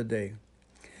 Thought for the day.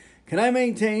 Can I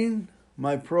maintain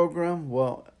my program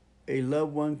while a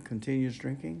loved one continues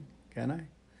drinking? Can I?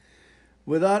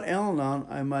 Without Al-Anon,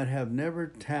 I might have never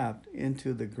tapped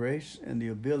into the grace and the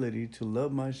ability to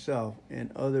love myself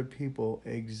and other people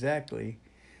exactly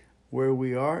where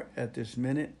we are at this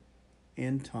minute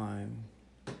in time.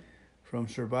 From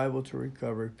Survival to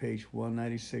Recovery, page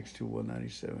 196 to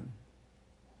 197.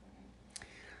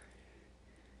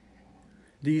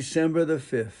 December the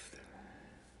 5th.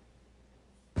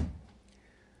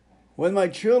 When my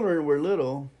children were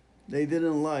little, they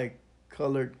didn't like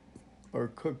colored or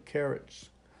cooked carrots.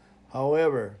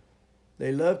 However,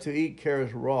 they loved to eat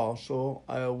carrots raw, so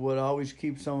I would always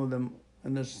keep some of them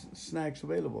and the snacks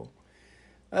available.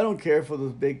 I don't care for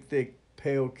those big, thick,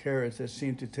 pale carrots that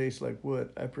seem to taste like wood.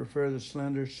 I prefer the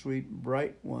slender, sweet,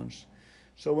 bright ones.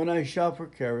 So when I shop for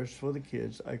carrots for the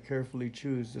kids, I carefully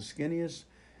choose the skinniest,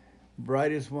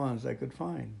 brightest ones I could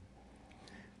find.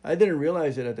 I didn't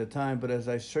realize it at the time, but as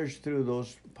I searched through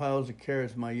those piles of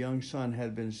carrots, my young son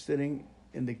had been sitting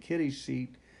in the kiddie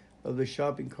seat of the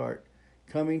shopping cart,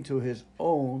 coming to his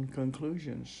own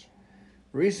conclusions.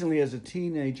 Recently, as a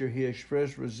teenager, he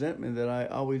expressed resentment that I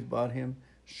always bought him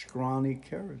scrawny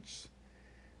carrots.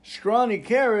 Scrawny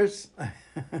carrots?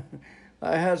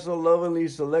 I had so lovingly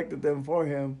selected them for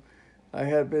him. I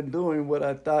had been doing what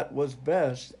I thought was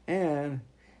best, and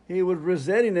he was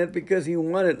resenting it because he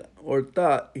wanted or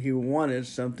thought he wanted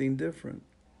something different.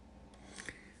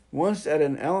 Once at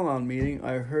an Al-Anon meeting,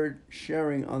 I heard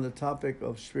sharing on the topic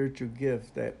of spiritual gifts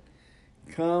that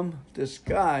come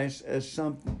disguised as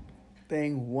something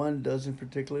one doesn't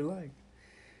particularly like.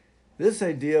 This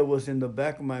idea was in the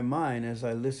back of my mind as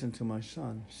I listened to my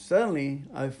son. Suddenly,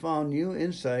 I found new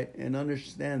insight and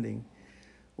understanding.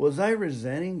 Was I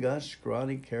resenting God's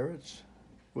scrawny carrots?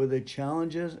 Were the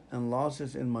challenges and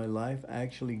losses in my life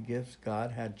actually gifts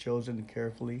God had chosen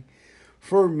carefully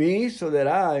for me so that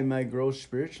I might grow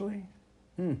spiritually?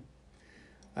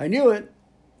 I knew it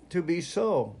to be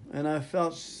so, and I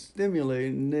felt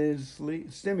stimulated,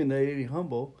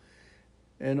 humble,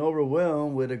 and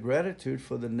overwhelmed with a gratitude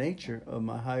for the nature of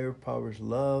my higher power's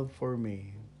love for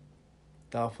me.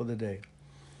 Thought for the day.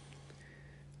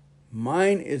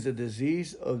 Mine is a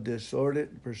disease of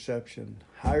disordered perception.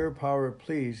 Higher power,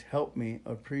 please help me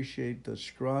appreciate the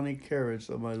scrawny carrots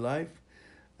of my life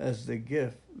as the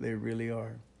gift they really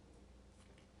are.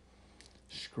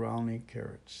 Scrawny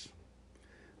carrots.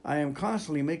 I am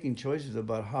constantly making choices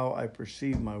about how I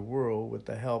perceive my world with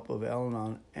the help of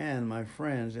Al-Anon and my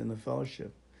friends in the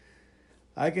fellowship.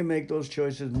 I can make those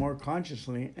choices more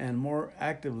consciously and more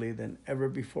actively than ever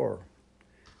before.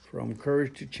 From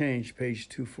Courage to Change, page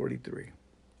 243.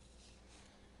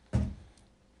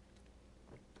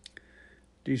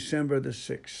 December the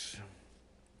 6th.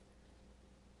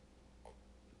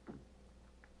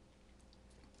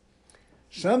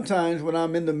 Sometimes when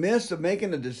I'm in the midst of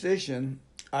making a decision,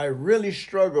 I really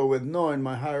struggle with knowing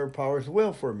my higher power's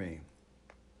will for me.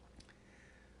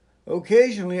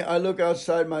 Occasionally, I look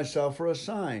outside myself for a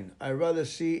sign. I'd rather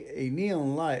see a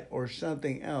neon light or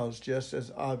something else just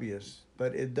as obvious,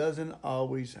 but it doesn't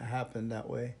always happen that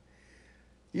way.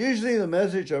 Usually the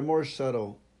messages are more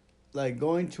subtle, like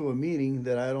going to a meeting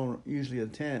that I don't usually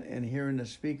attend and hearing a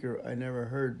speaker I never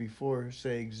heard before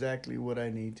say exactly what I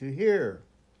need to hear.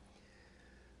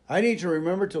 I need to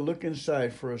remember to look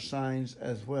inside for signs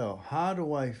as well. How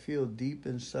do I feel deep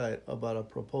inside about a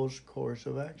proposed course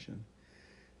of action?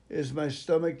 Is my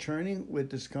stomach churning with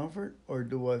discomfort, or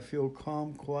do I feel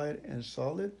calm, quiet, and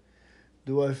solid?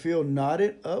 Do I feel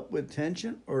knotted up with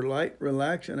tension, or light,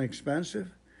 relaxed, and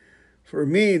expansive? For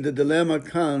me, the dilemma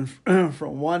comes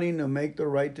from wanting to make the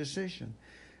right decision.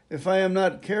 If I am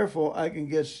not careful, I can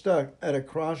get stuck at a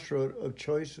crossroad of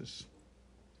choices.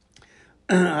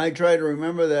 I try to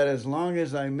remember that as long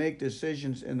as I make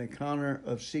decisions in the counter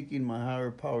of seeking my higher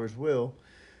power's will,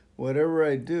 whatever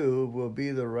I do will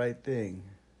be the right thing.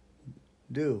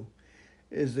 Do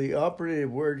is the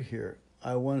operative word here.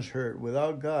 I once heard,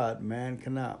 without God, man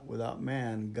cannot. Without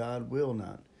man, God will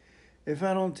not. If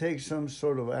I don't take some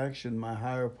sort of action, my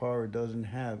higher power doesn't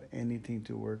have anything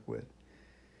to work with.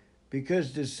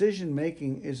 Because decision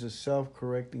making is a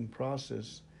self-correcting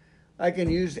process, I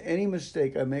can use any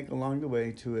mistake I make along the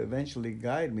way to eventually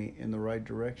guide me in the right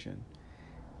direction.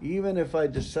 Even if I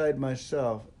decide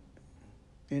myself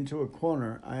into a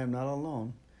corner, I am not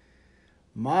alone.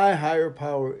 My higher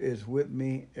power is with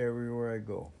me everywhere I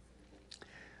go.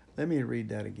 Let me read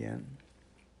that again.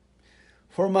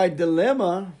 The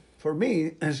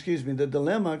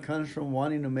dilemma comes from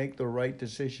wanting to make the right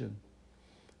decision.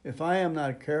 If I am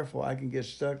not careful, I can get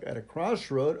stuck at a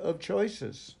crossroad of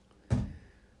choices.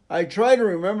 I try to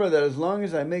remember that as long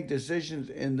as I make decisions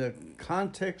in the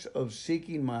context of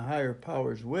seeking my higher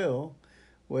power's will,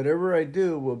 whatever I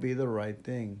do will be the right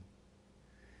thing.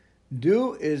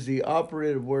 Do is the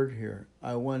operative word here.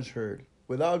 I once heard,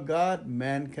 without God,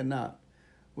 man cannot.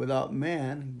 Without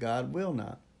man, God will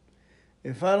not.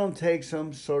 If I don't take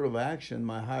some sort of action,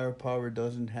 my higher power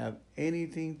doesn't have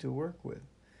anything to work with,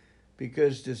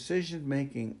 because decision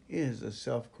making is a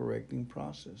self-correcting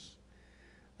process.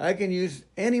 I can use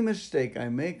any mistake I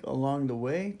make along the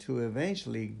way to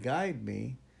eventually guide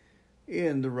me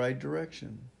in the right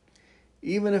direction.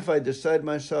 Even if I decide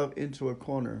myself into a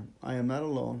corner, I am not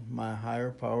alone. My higher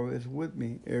power is with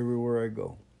me everywhere I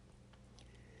go.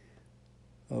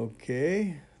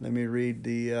 Okay, let me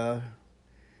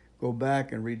go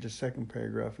back and read the second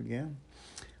paragraph again.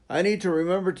 I need to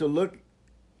remember to look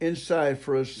inside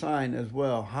for a sign as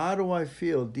well. How do I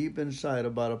feel deep inside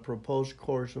about a proposed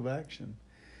course of action?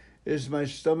 Is my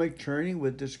stomach churning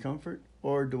with discomfort,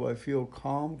 or do I feel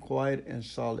calm, quiet, and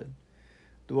solid?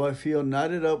 Do I feel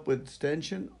knotted up with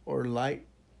tension, or light,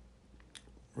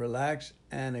 relaxed,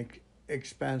 and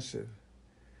expansive?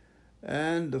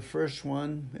 And the first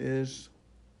one is,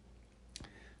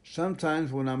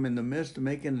 sometimes when I'm in the midst of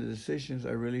making the decisions,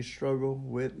 I really struggle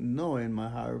with knowing my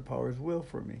higher power's will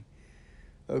for me.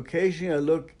 Occasionally, I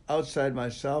look outside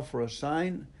myself for a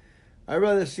sign. I'd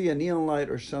rather see a neon light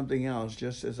or something else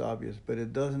just as obvious, but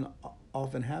it doesn't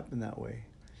often happen that way.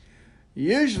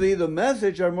 Usually, the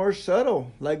messages are more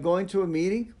subtle, like going to a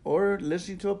meeting or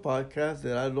listening to a podcast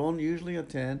that I don't usually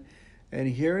attend and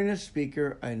hearing a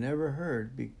speaker I never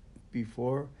heard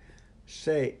before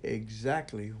say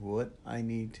exactly what I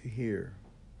need to hear.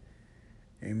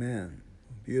 Amen.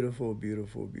 Beautiful,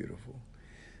 beautiful, beautiful.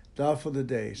 Thought for the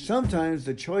day. Sometimes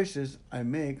the choices I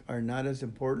make are not as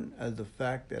important as the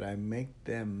fact that I make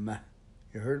them.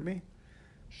 You heard me?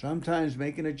 Sometimes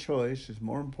making a choice is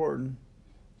more important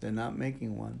than not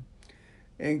making one.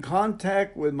 In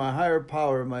contact with my higher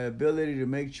power, my ability to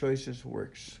make choices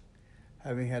works.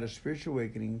 Having had a spiritual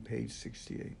awakening, page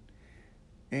 68.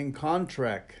 In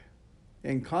contact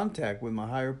with my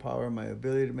higher power, my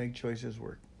ability to make choices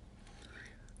work.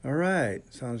 All right,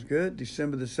 sounds good.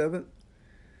 December the 7th.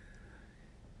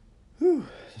 Whew.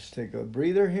 Let's take a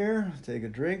breather here. Take a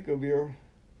drink of your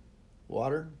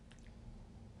water.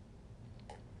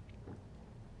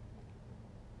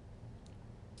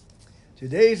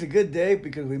 Today's a good day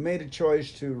because we made a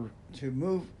choice to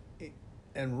move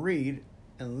and read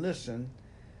and listen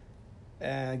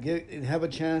and have a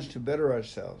chance to better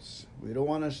ourselves. We don't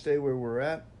want to stay where we're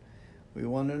at. We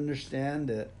want to understand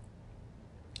that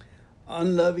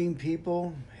unloving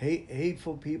people,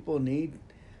 hateful people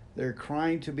they're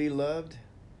crying to be loved,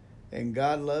 and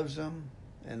God loves them,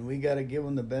 and we got to give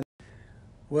them the benefit.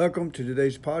 Welcome to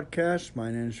today's podcast.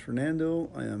 My name is Fernando.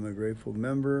 I am a grateful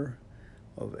member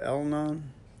of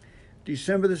Al-Anon.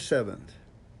 December the 7th.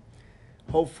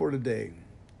 Hope for today.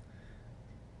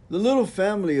 The little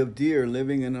family of deer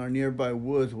living in our nearby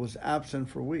woods was absent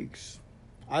for weeks.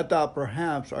 I thought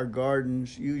perhaps our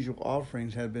garden's usual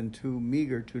offerings had been too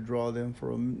meager to draw them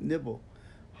for a nibble.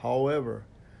 However,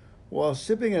 while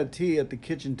sipping a tea at the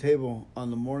kitchen table on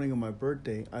the morning of my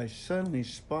birthday, I suddenly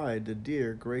spied the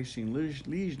deer grazing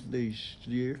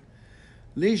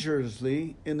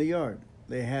leisurely in the yard.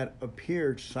 They had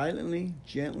appeared silently,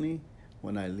 gently,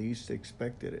 when I least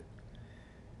expected it.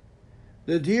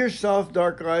 The deer's soft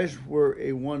dark eyes were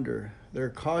a wonder.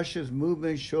 Their cautious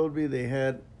movements showed me they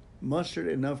had mustered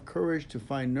enough courage to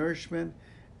find nourishment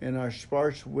in our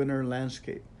sparse winter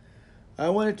landscape. I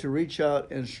wanted to reach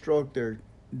out and stroke their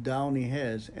downy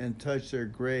heads and touch their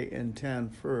gray and tan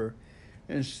fur.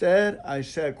 Instead, I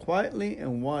sat quietly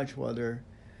and watched while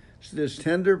this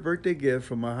tender birthday gift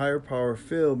from my higher power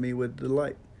filled me with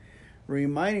delight,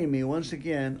 reminding me once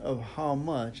again of how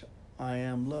much I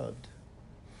am loved.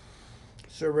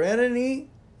 Serenity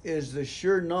is the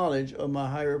sure knowledge of my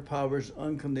higher power's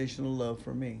unconditional love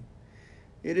for me.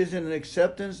 It is an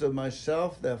acceptance of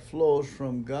myself that flows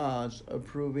from God's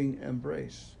approving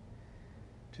embrace.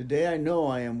 Today I know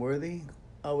I am worthy.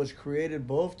 I was created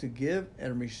both to give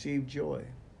and receive joy.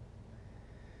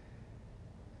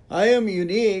 I am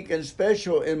unique and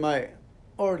special in my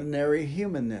ordinary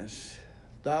humanness.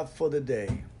 Thought for the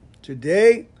day.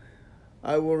 Today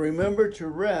I will remember to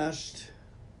rest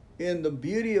in the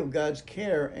beauty of God's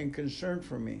care and concern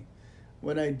for me.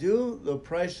 When I do, the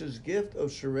priceless gift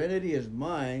of serenity is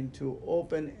mine to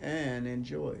open and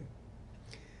enjoy.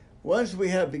 Once we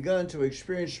have begun to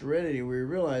experience serenity, we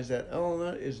realize that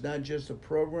Al-Anon is not just a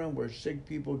program where sick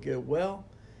people get well,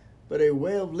 but a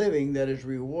way of living that is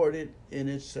rewarded in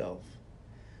itself.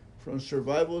 From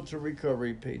Survival to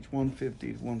Recovery, page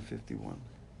 150 to 151.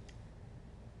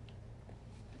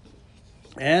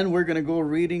 And we're going to go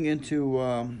reading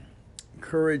into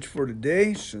Courage for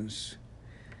Today, since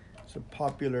it's a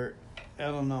popular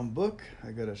Al-Anon book.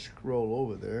 I got to scroll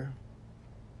over there.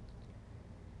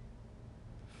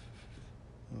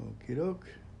 Okie doke.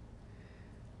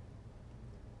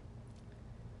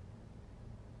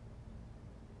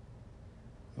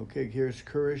 Okay, here's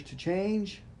Courage to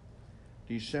Change,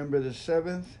 December the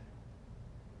 7th.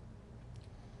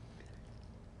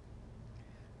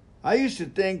 I used to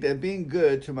think that being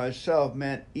good to myself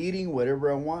meant eating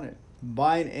whatever I wanted,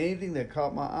 buying anything that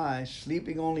caught my eye,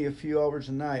 sleeping only a few hours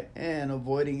a night, and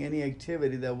avoiding any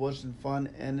activity that wasn't fun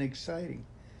and exciting.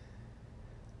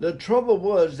 The trouble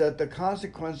was that the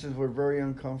consequences were very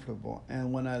uncomfortable,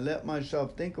 and when I let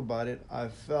myself think about it, I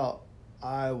felt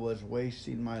I was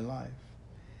wasting my life.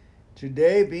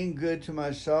 Today, being good to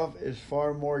myself is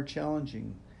far more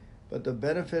challenging, but the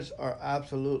benefits are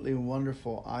absolutely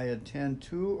wonderful. I attend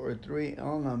 2 or 3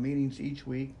 Al-Anon meetings each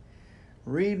week,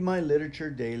 read my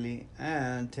literature daily,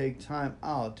 and take time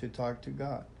out to talk to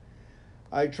God.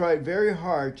 I try very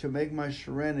hard to make my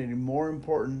serenity more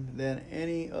important than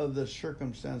any of the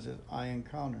circumstances I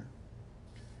encounter.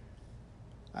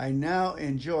 I now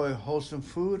enjoy wholesome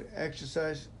food,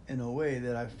 exercise in a way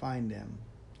that I find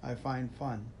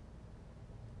fun.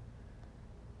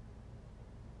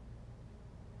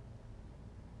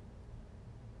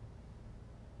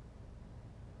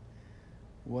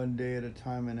 One day at a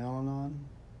time in Al-Anon.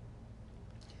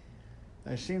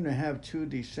 I seem to have 2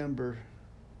 December.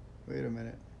 Wait a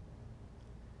minute.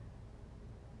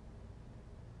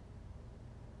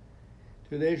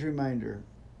 Today's reminder.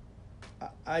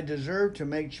 I deserve to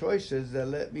make choices that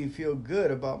let me feel good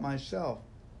about myself.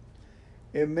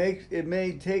 It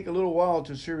may take a little while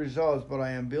to see results, but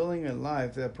I am building a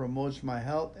life that promotes my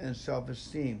health and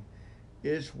self-esteem.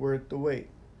 It's worth the wait.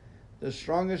 The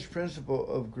strongest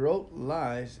principle of growth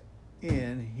lies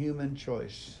in human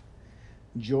choice.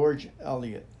 George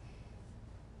Eliot.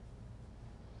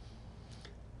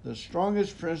 The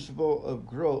strongest principle of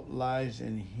growth lies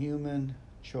in human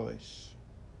choice.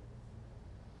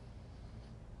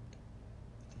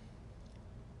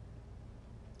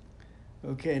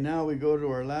 Okay, now we go to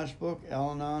our last book,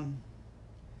 Al-Anon,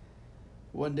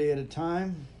 One Day at a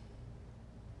Time,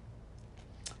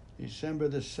 December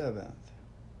the 7th.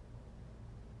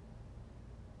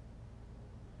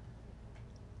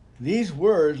 These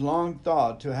words, long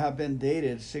thought to have been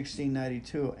dated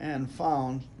 1692 and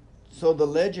found, so the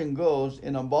legend goes,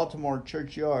 in a Baltimore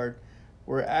churchyard,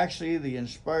 were actually the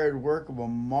inspired work of a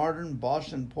modern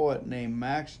Boston poet named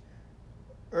Max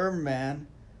Ehrmann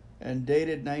and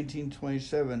dated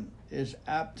 1927. Is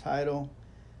apt title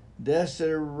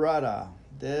Desiderata.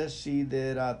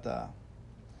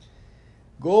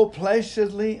 Go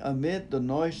placidly amid the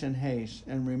noise and haste,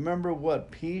 and remember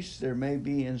what peace there may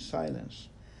be in silence.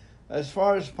 As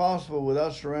far as possible,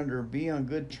 without surrender, be on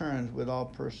good terms with all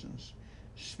persons.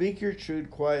 Speak your truth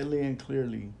quietly and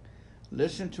clearly.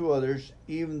 Listen to others,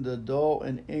 even the dull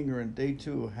and ignorant, they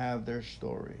too have their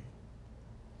story.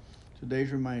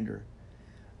 Today's reminder.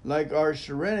 Like our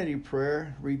serenity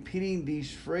prayer, repeating these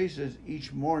phrases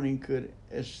each morning could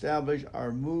establish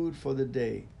our mood for the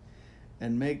day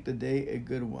and make the day a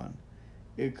good one.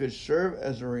 It could serve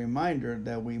as a reminder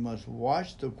that we must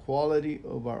watch the quality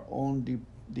of our own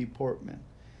deportment.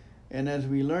 And as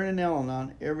we learn in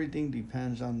Al-Anon, everything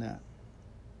depends on that.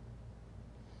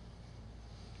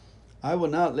 I will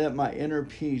not let my inner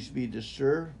peace be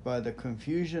disturbed by the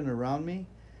confusion around me.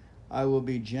 I will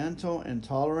be gentle and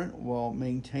tolerant while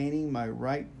maintaining my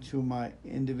right to my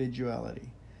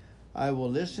individuality. I will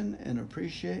listen and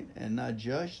appreciate and not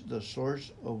judge the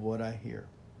source of what I hear.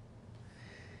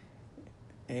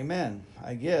 Amen,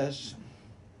 I guess.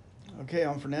 Okay,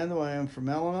 I'm Fernando. I am from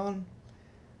Al-Anon.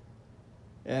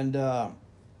 And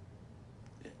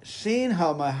seeing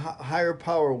how my higher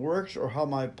power works, or how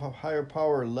my higher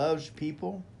power loves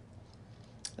people,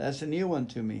 that's a new one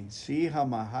to me. See how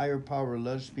my higher power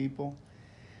loves people.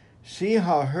 See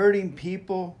how hurting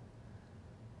people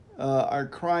are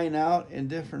crying out in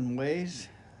different ways.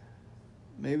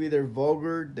 Maybe they're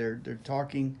vulgar. They're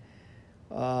talking.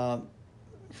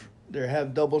 They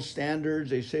have double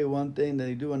standards. They say one thing, then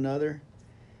they do another,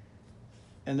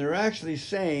 and they're actually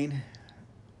saying,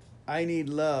 "I need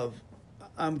love.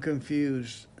 I'm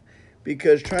confused."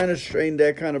 Because trying to straighten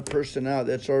that kind of person out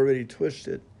that's already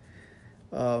twisted,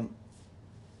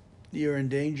 you're in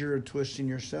danger of twisting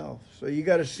yourself. So you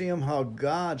got to see them how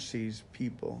God sees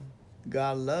people.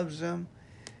 God loves them,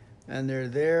 and they're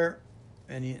there,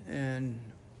 and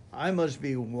I must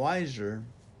be wiser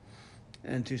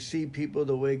and to see people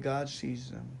the way God sees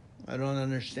them. I don't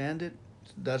understand it.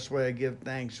 That's why I give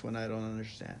thanks when I don't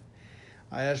understand.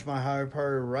 I ask my higher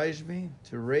power to raise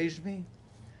me,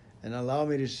 and allow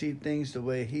me to see things the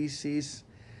way He sees.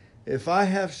 If I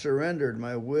have surrendered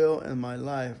my will and my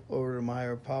life over to my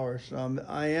higher power, so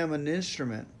I am an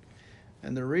instrument.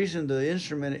 And the reason the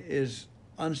instrument is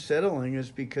unsettling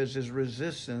is because it's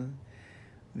resisting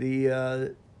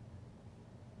the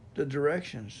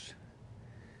directions.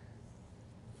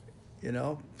 You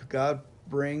know, God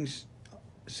brings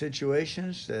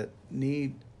situations that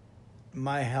need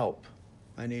my help.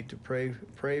 I need to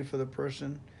pray for the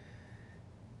person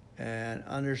and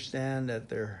understand that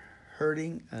they're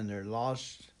hurting and they're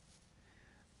lost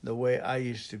the way I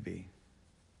used to be.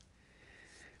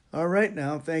 All right,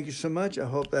 now, thank you so much. I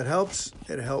hope that helps.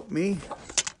 It helped me.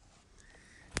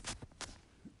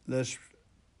 Let's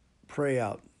pray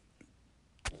out.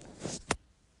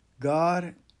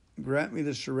 God, grant me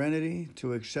the serenity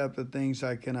to accept the things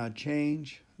I cannot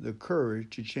change, the courage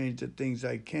to change the things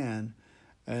I can,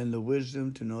 and the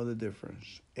wisdom to know the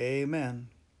difference. Amen.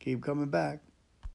 Keep coming back.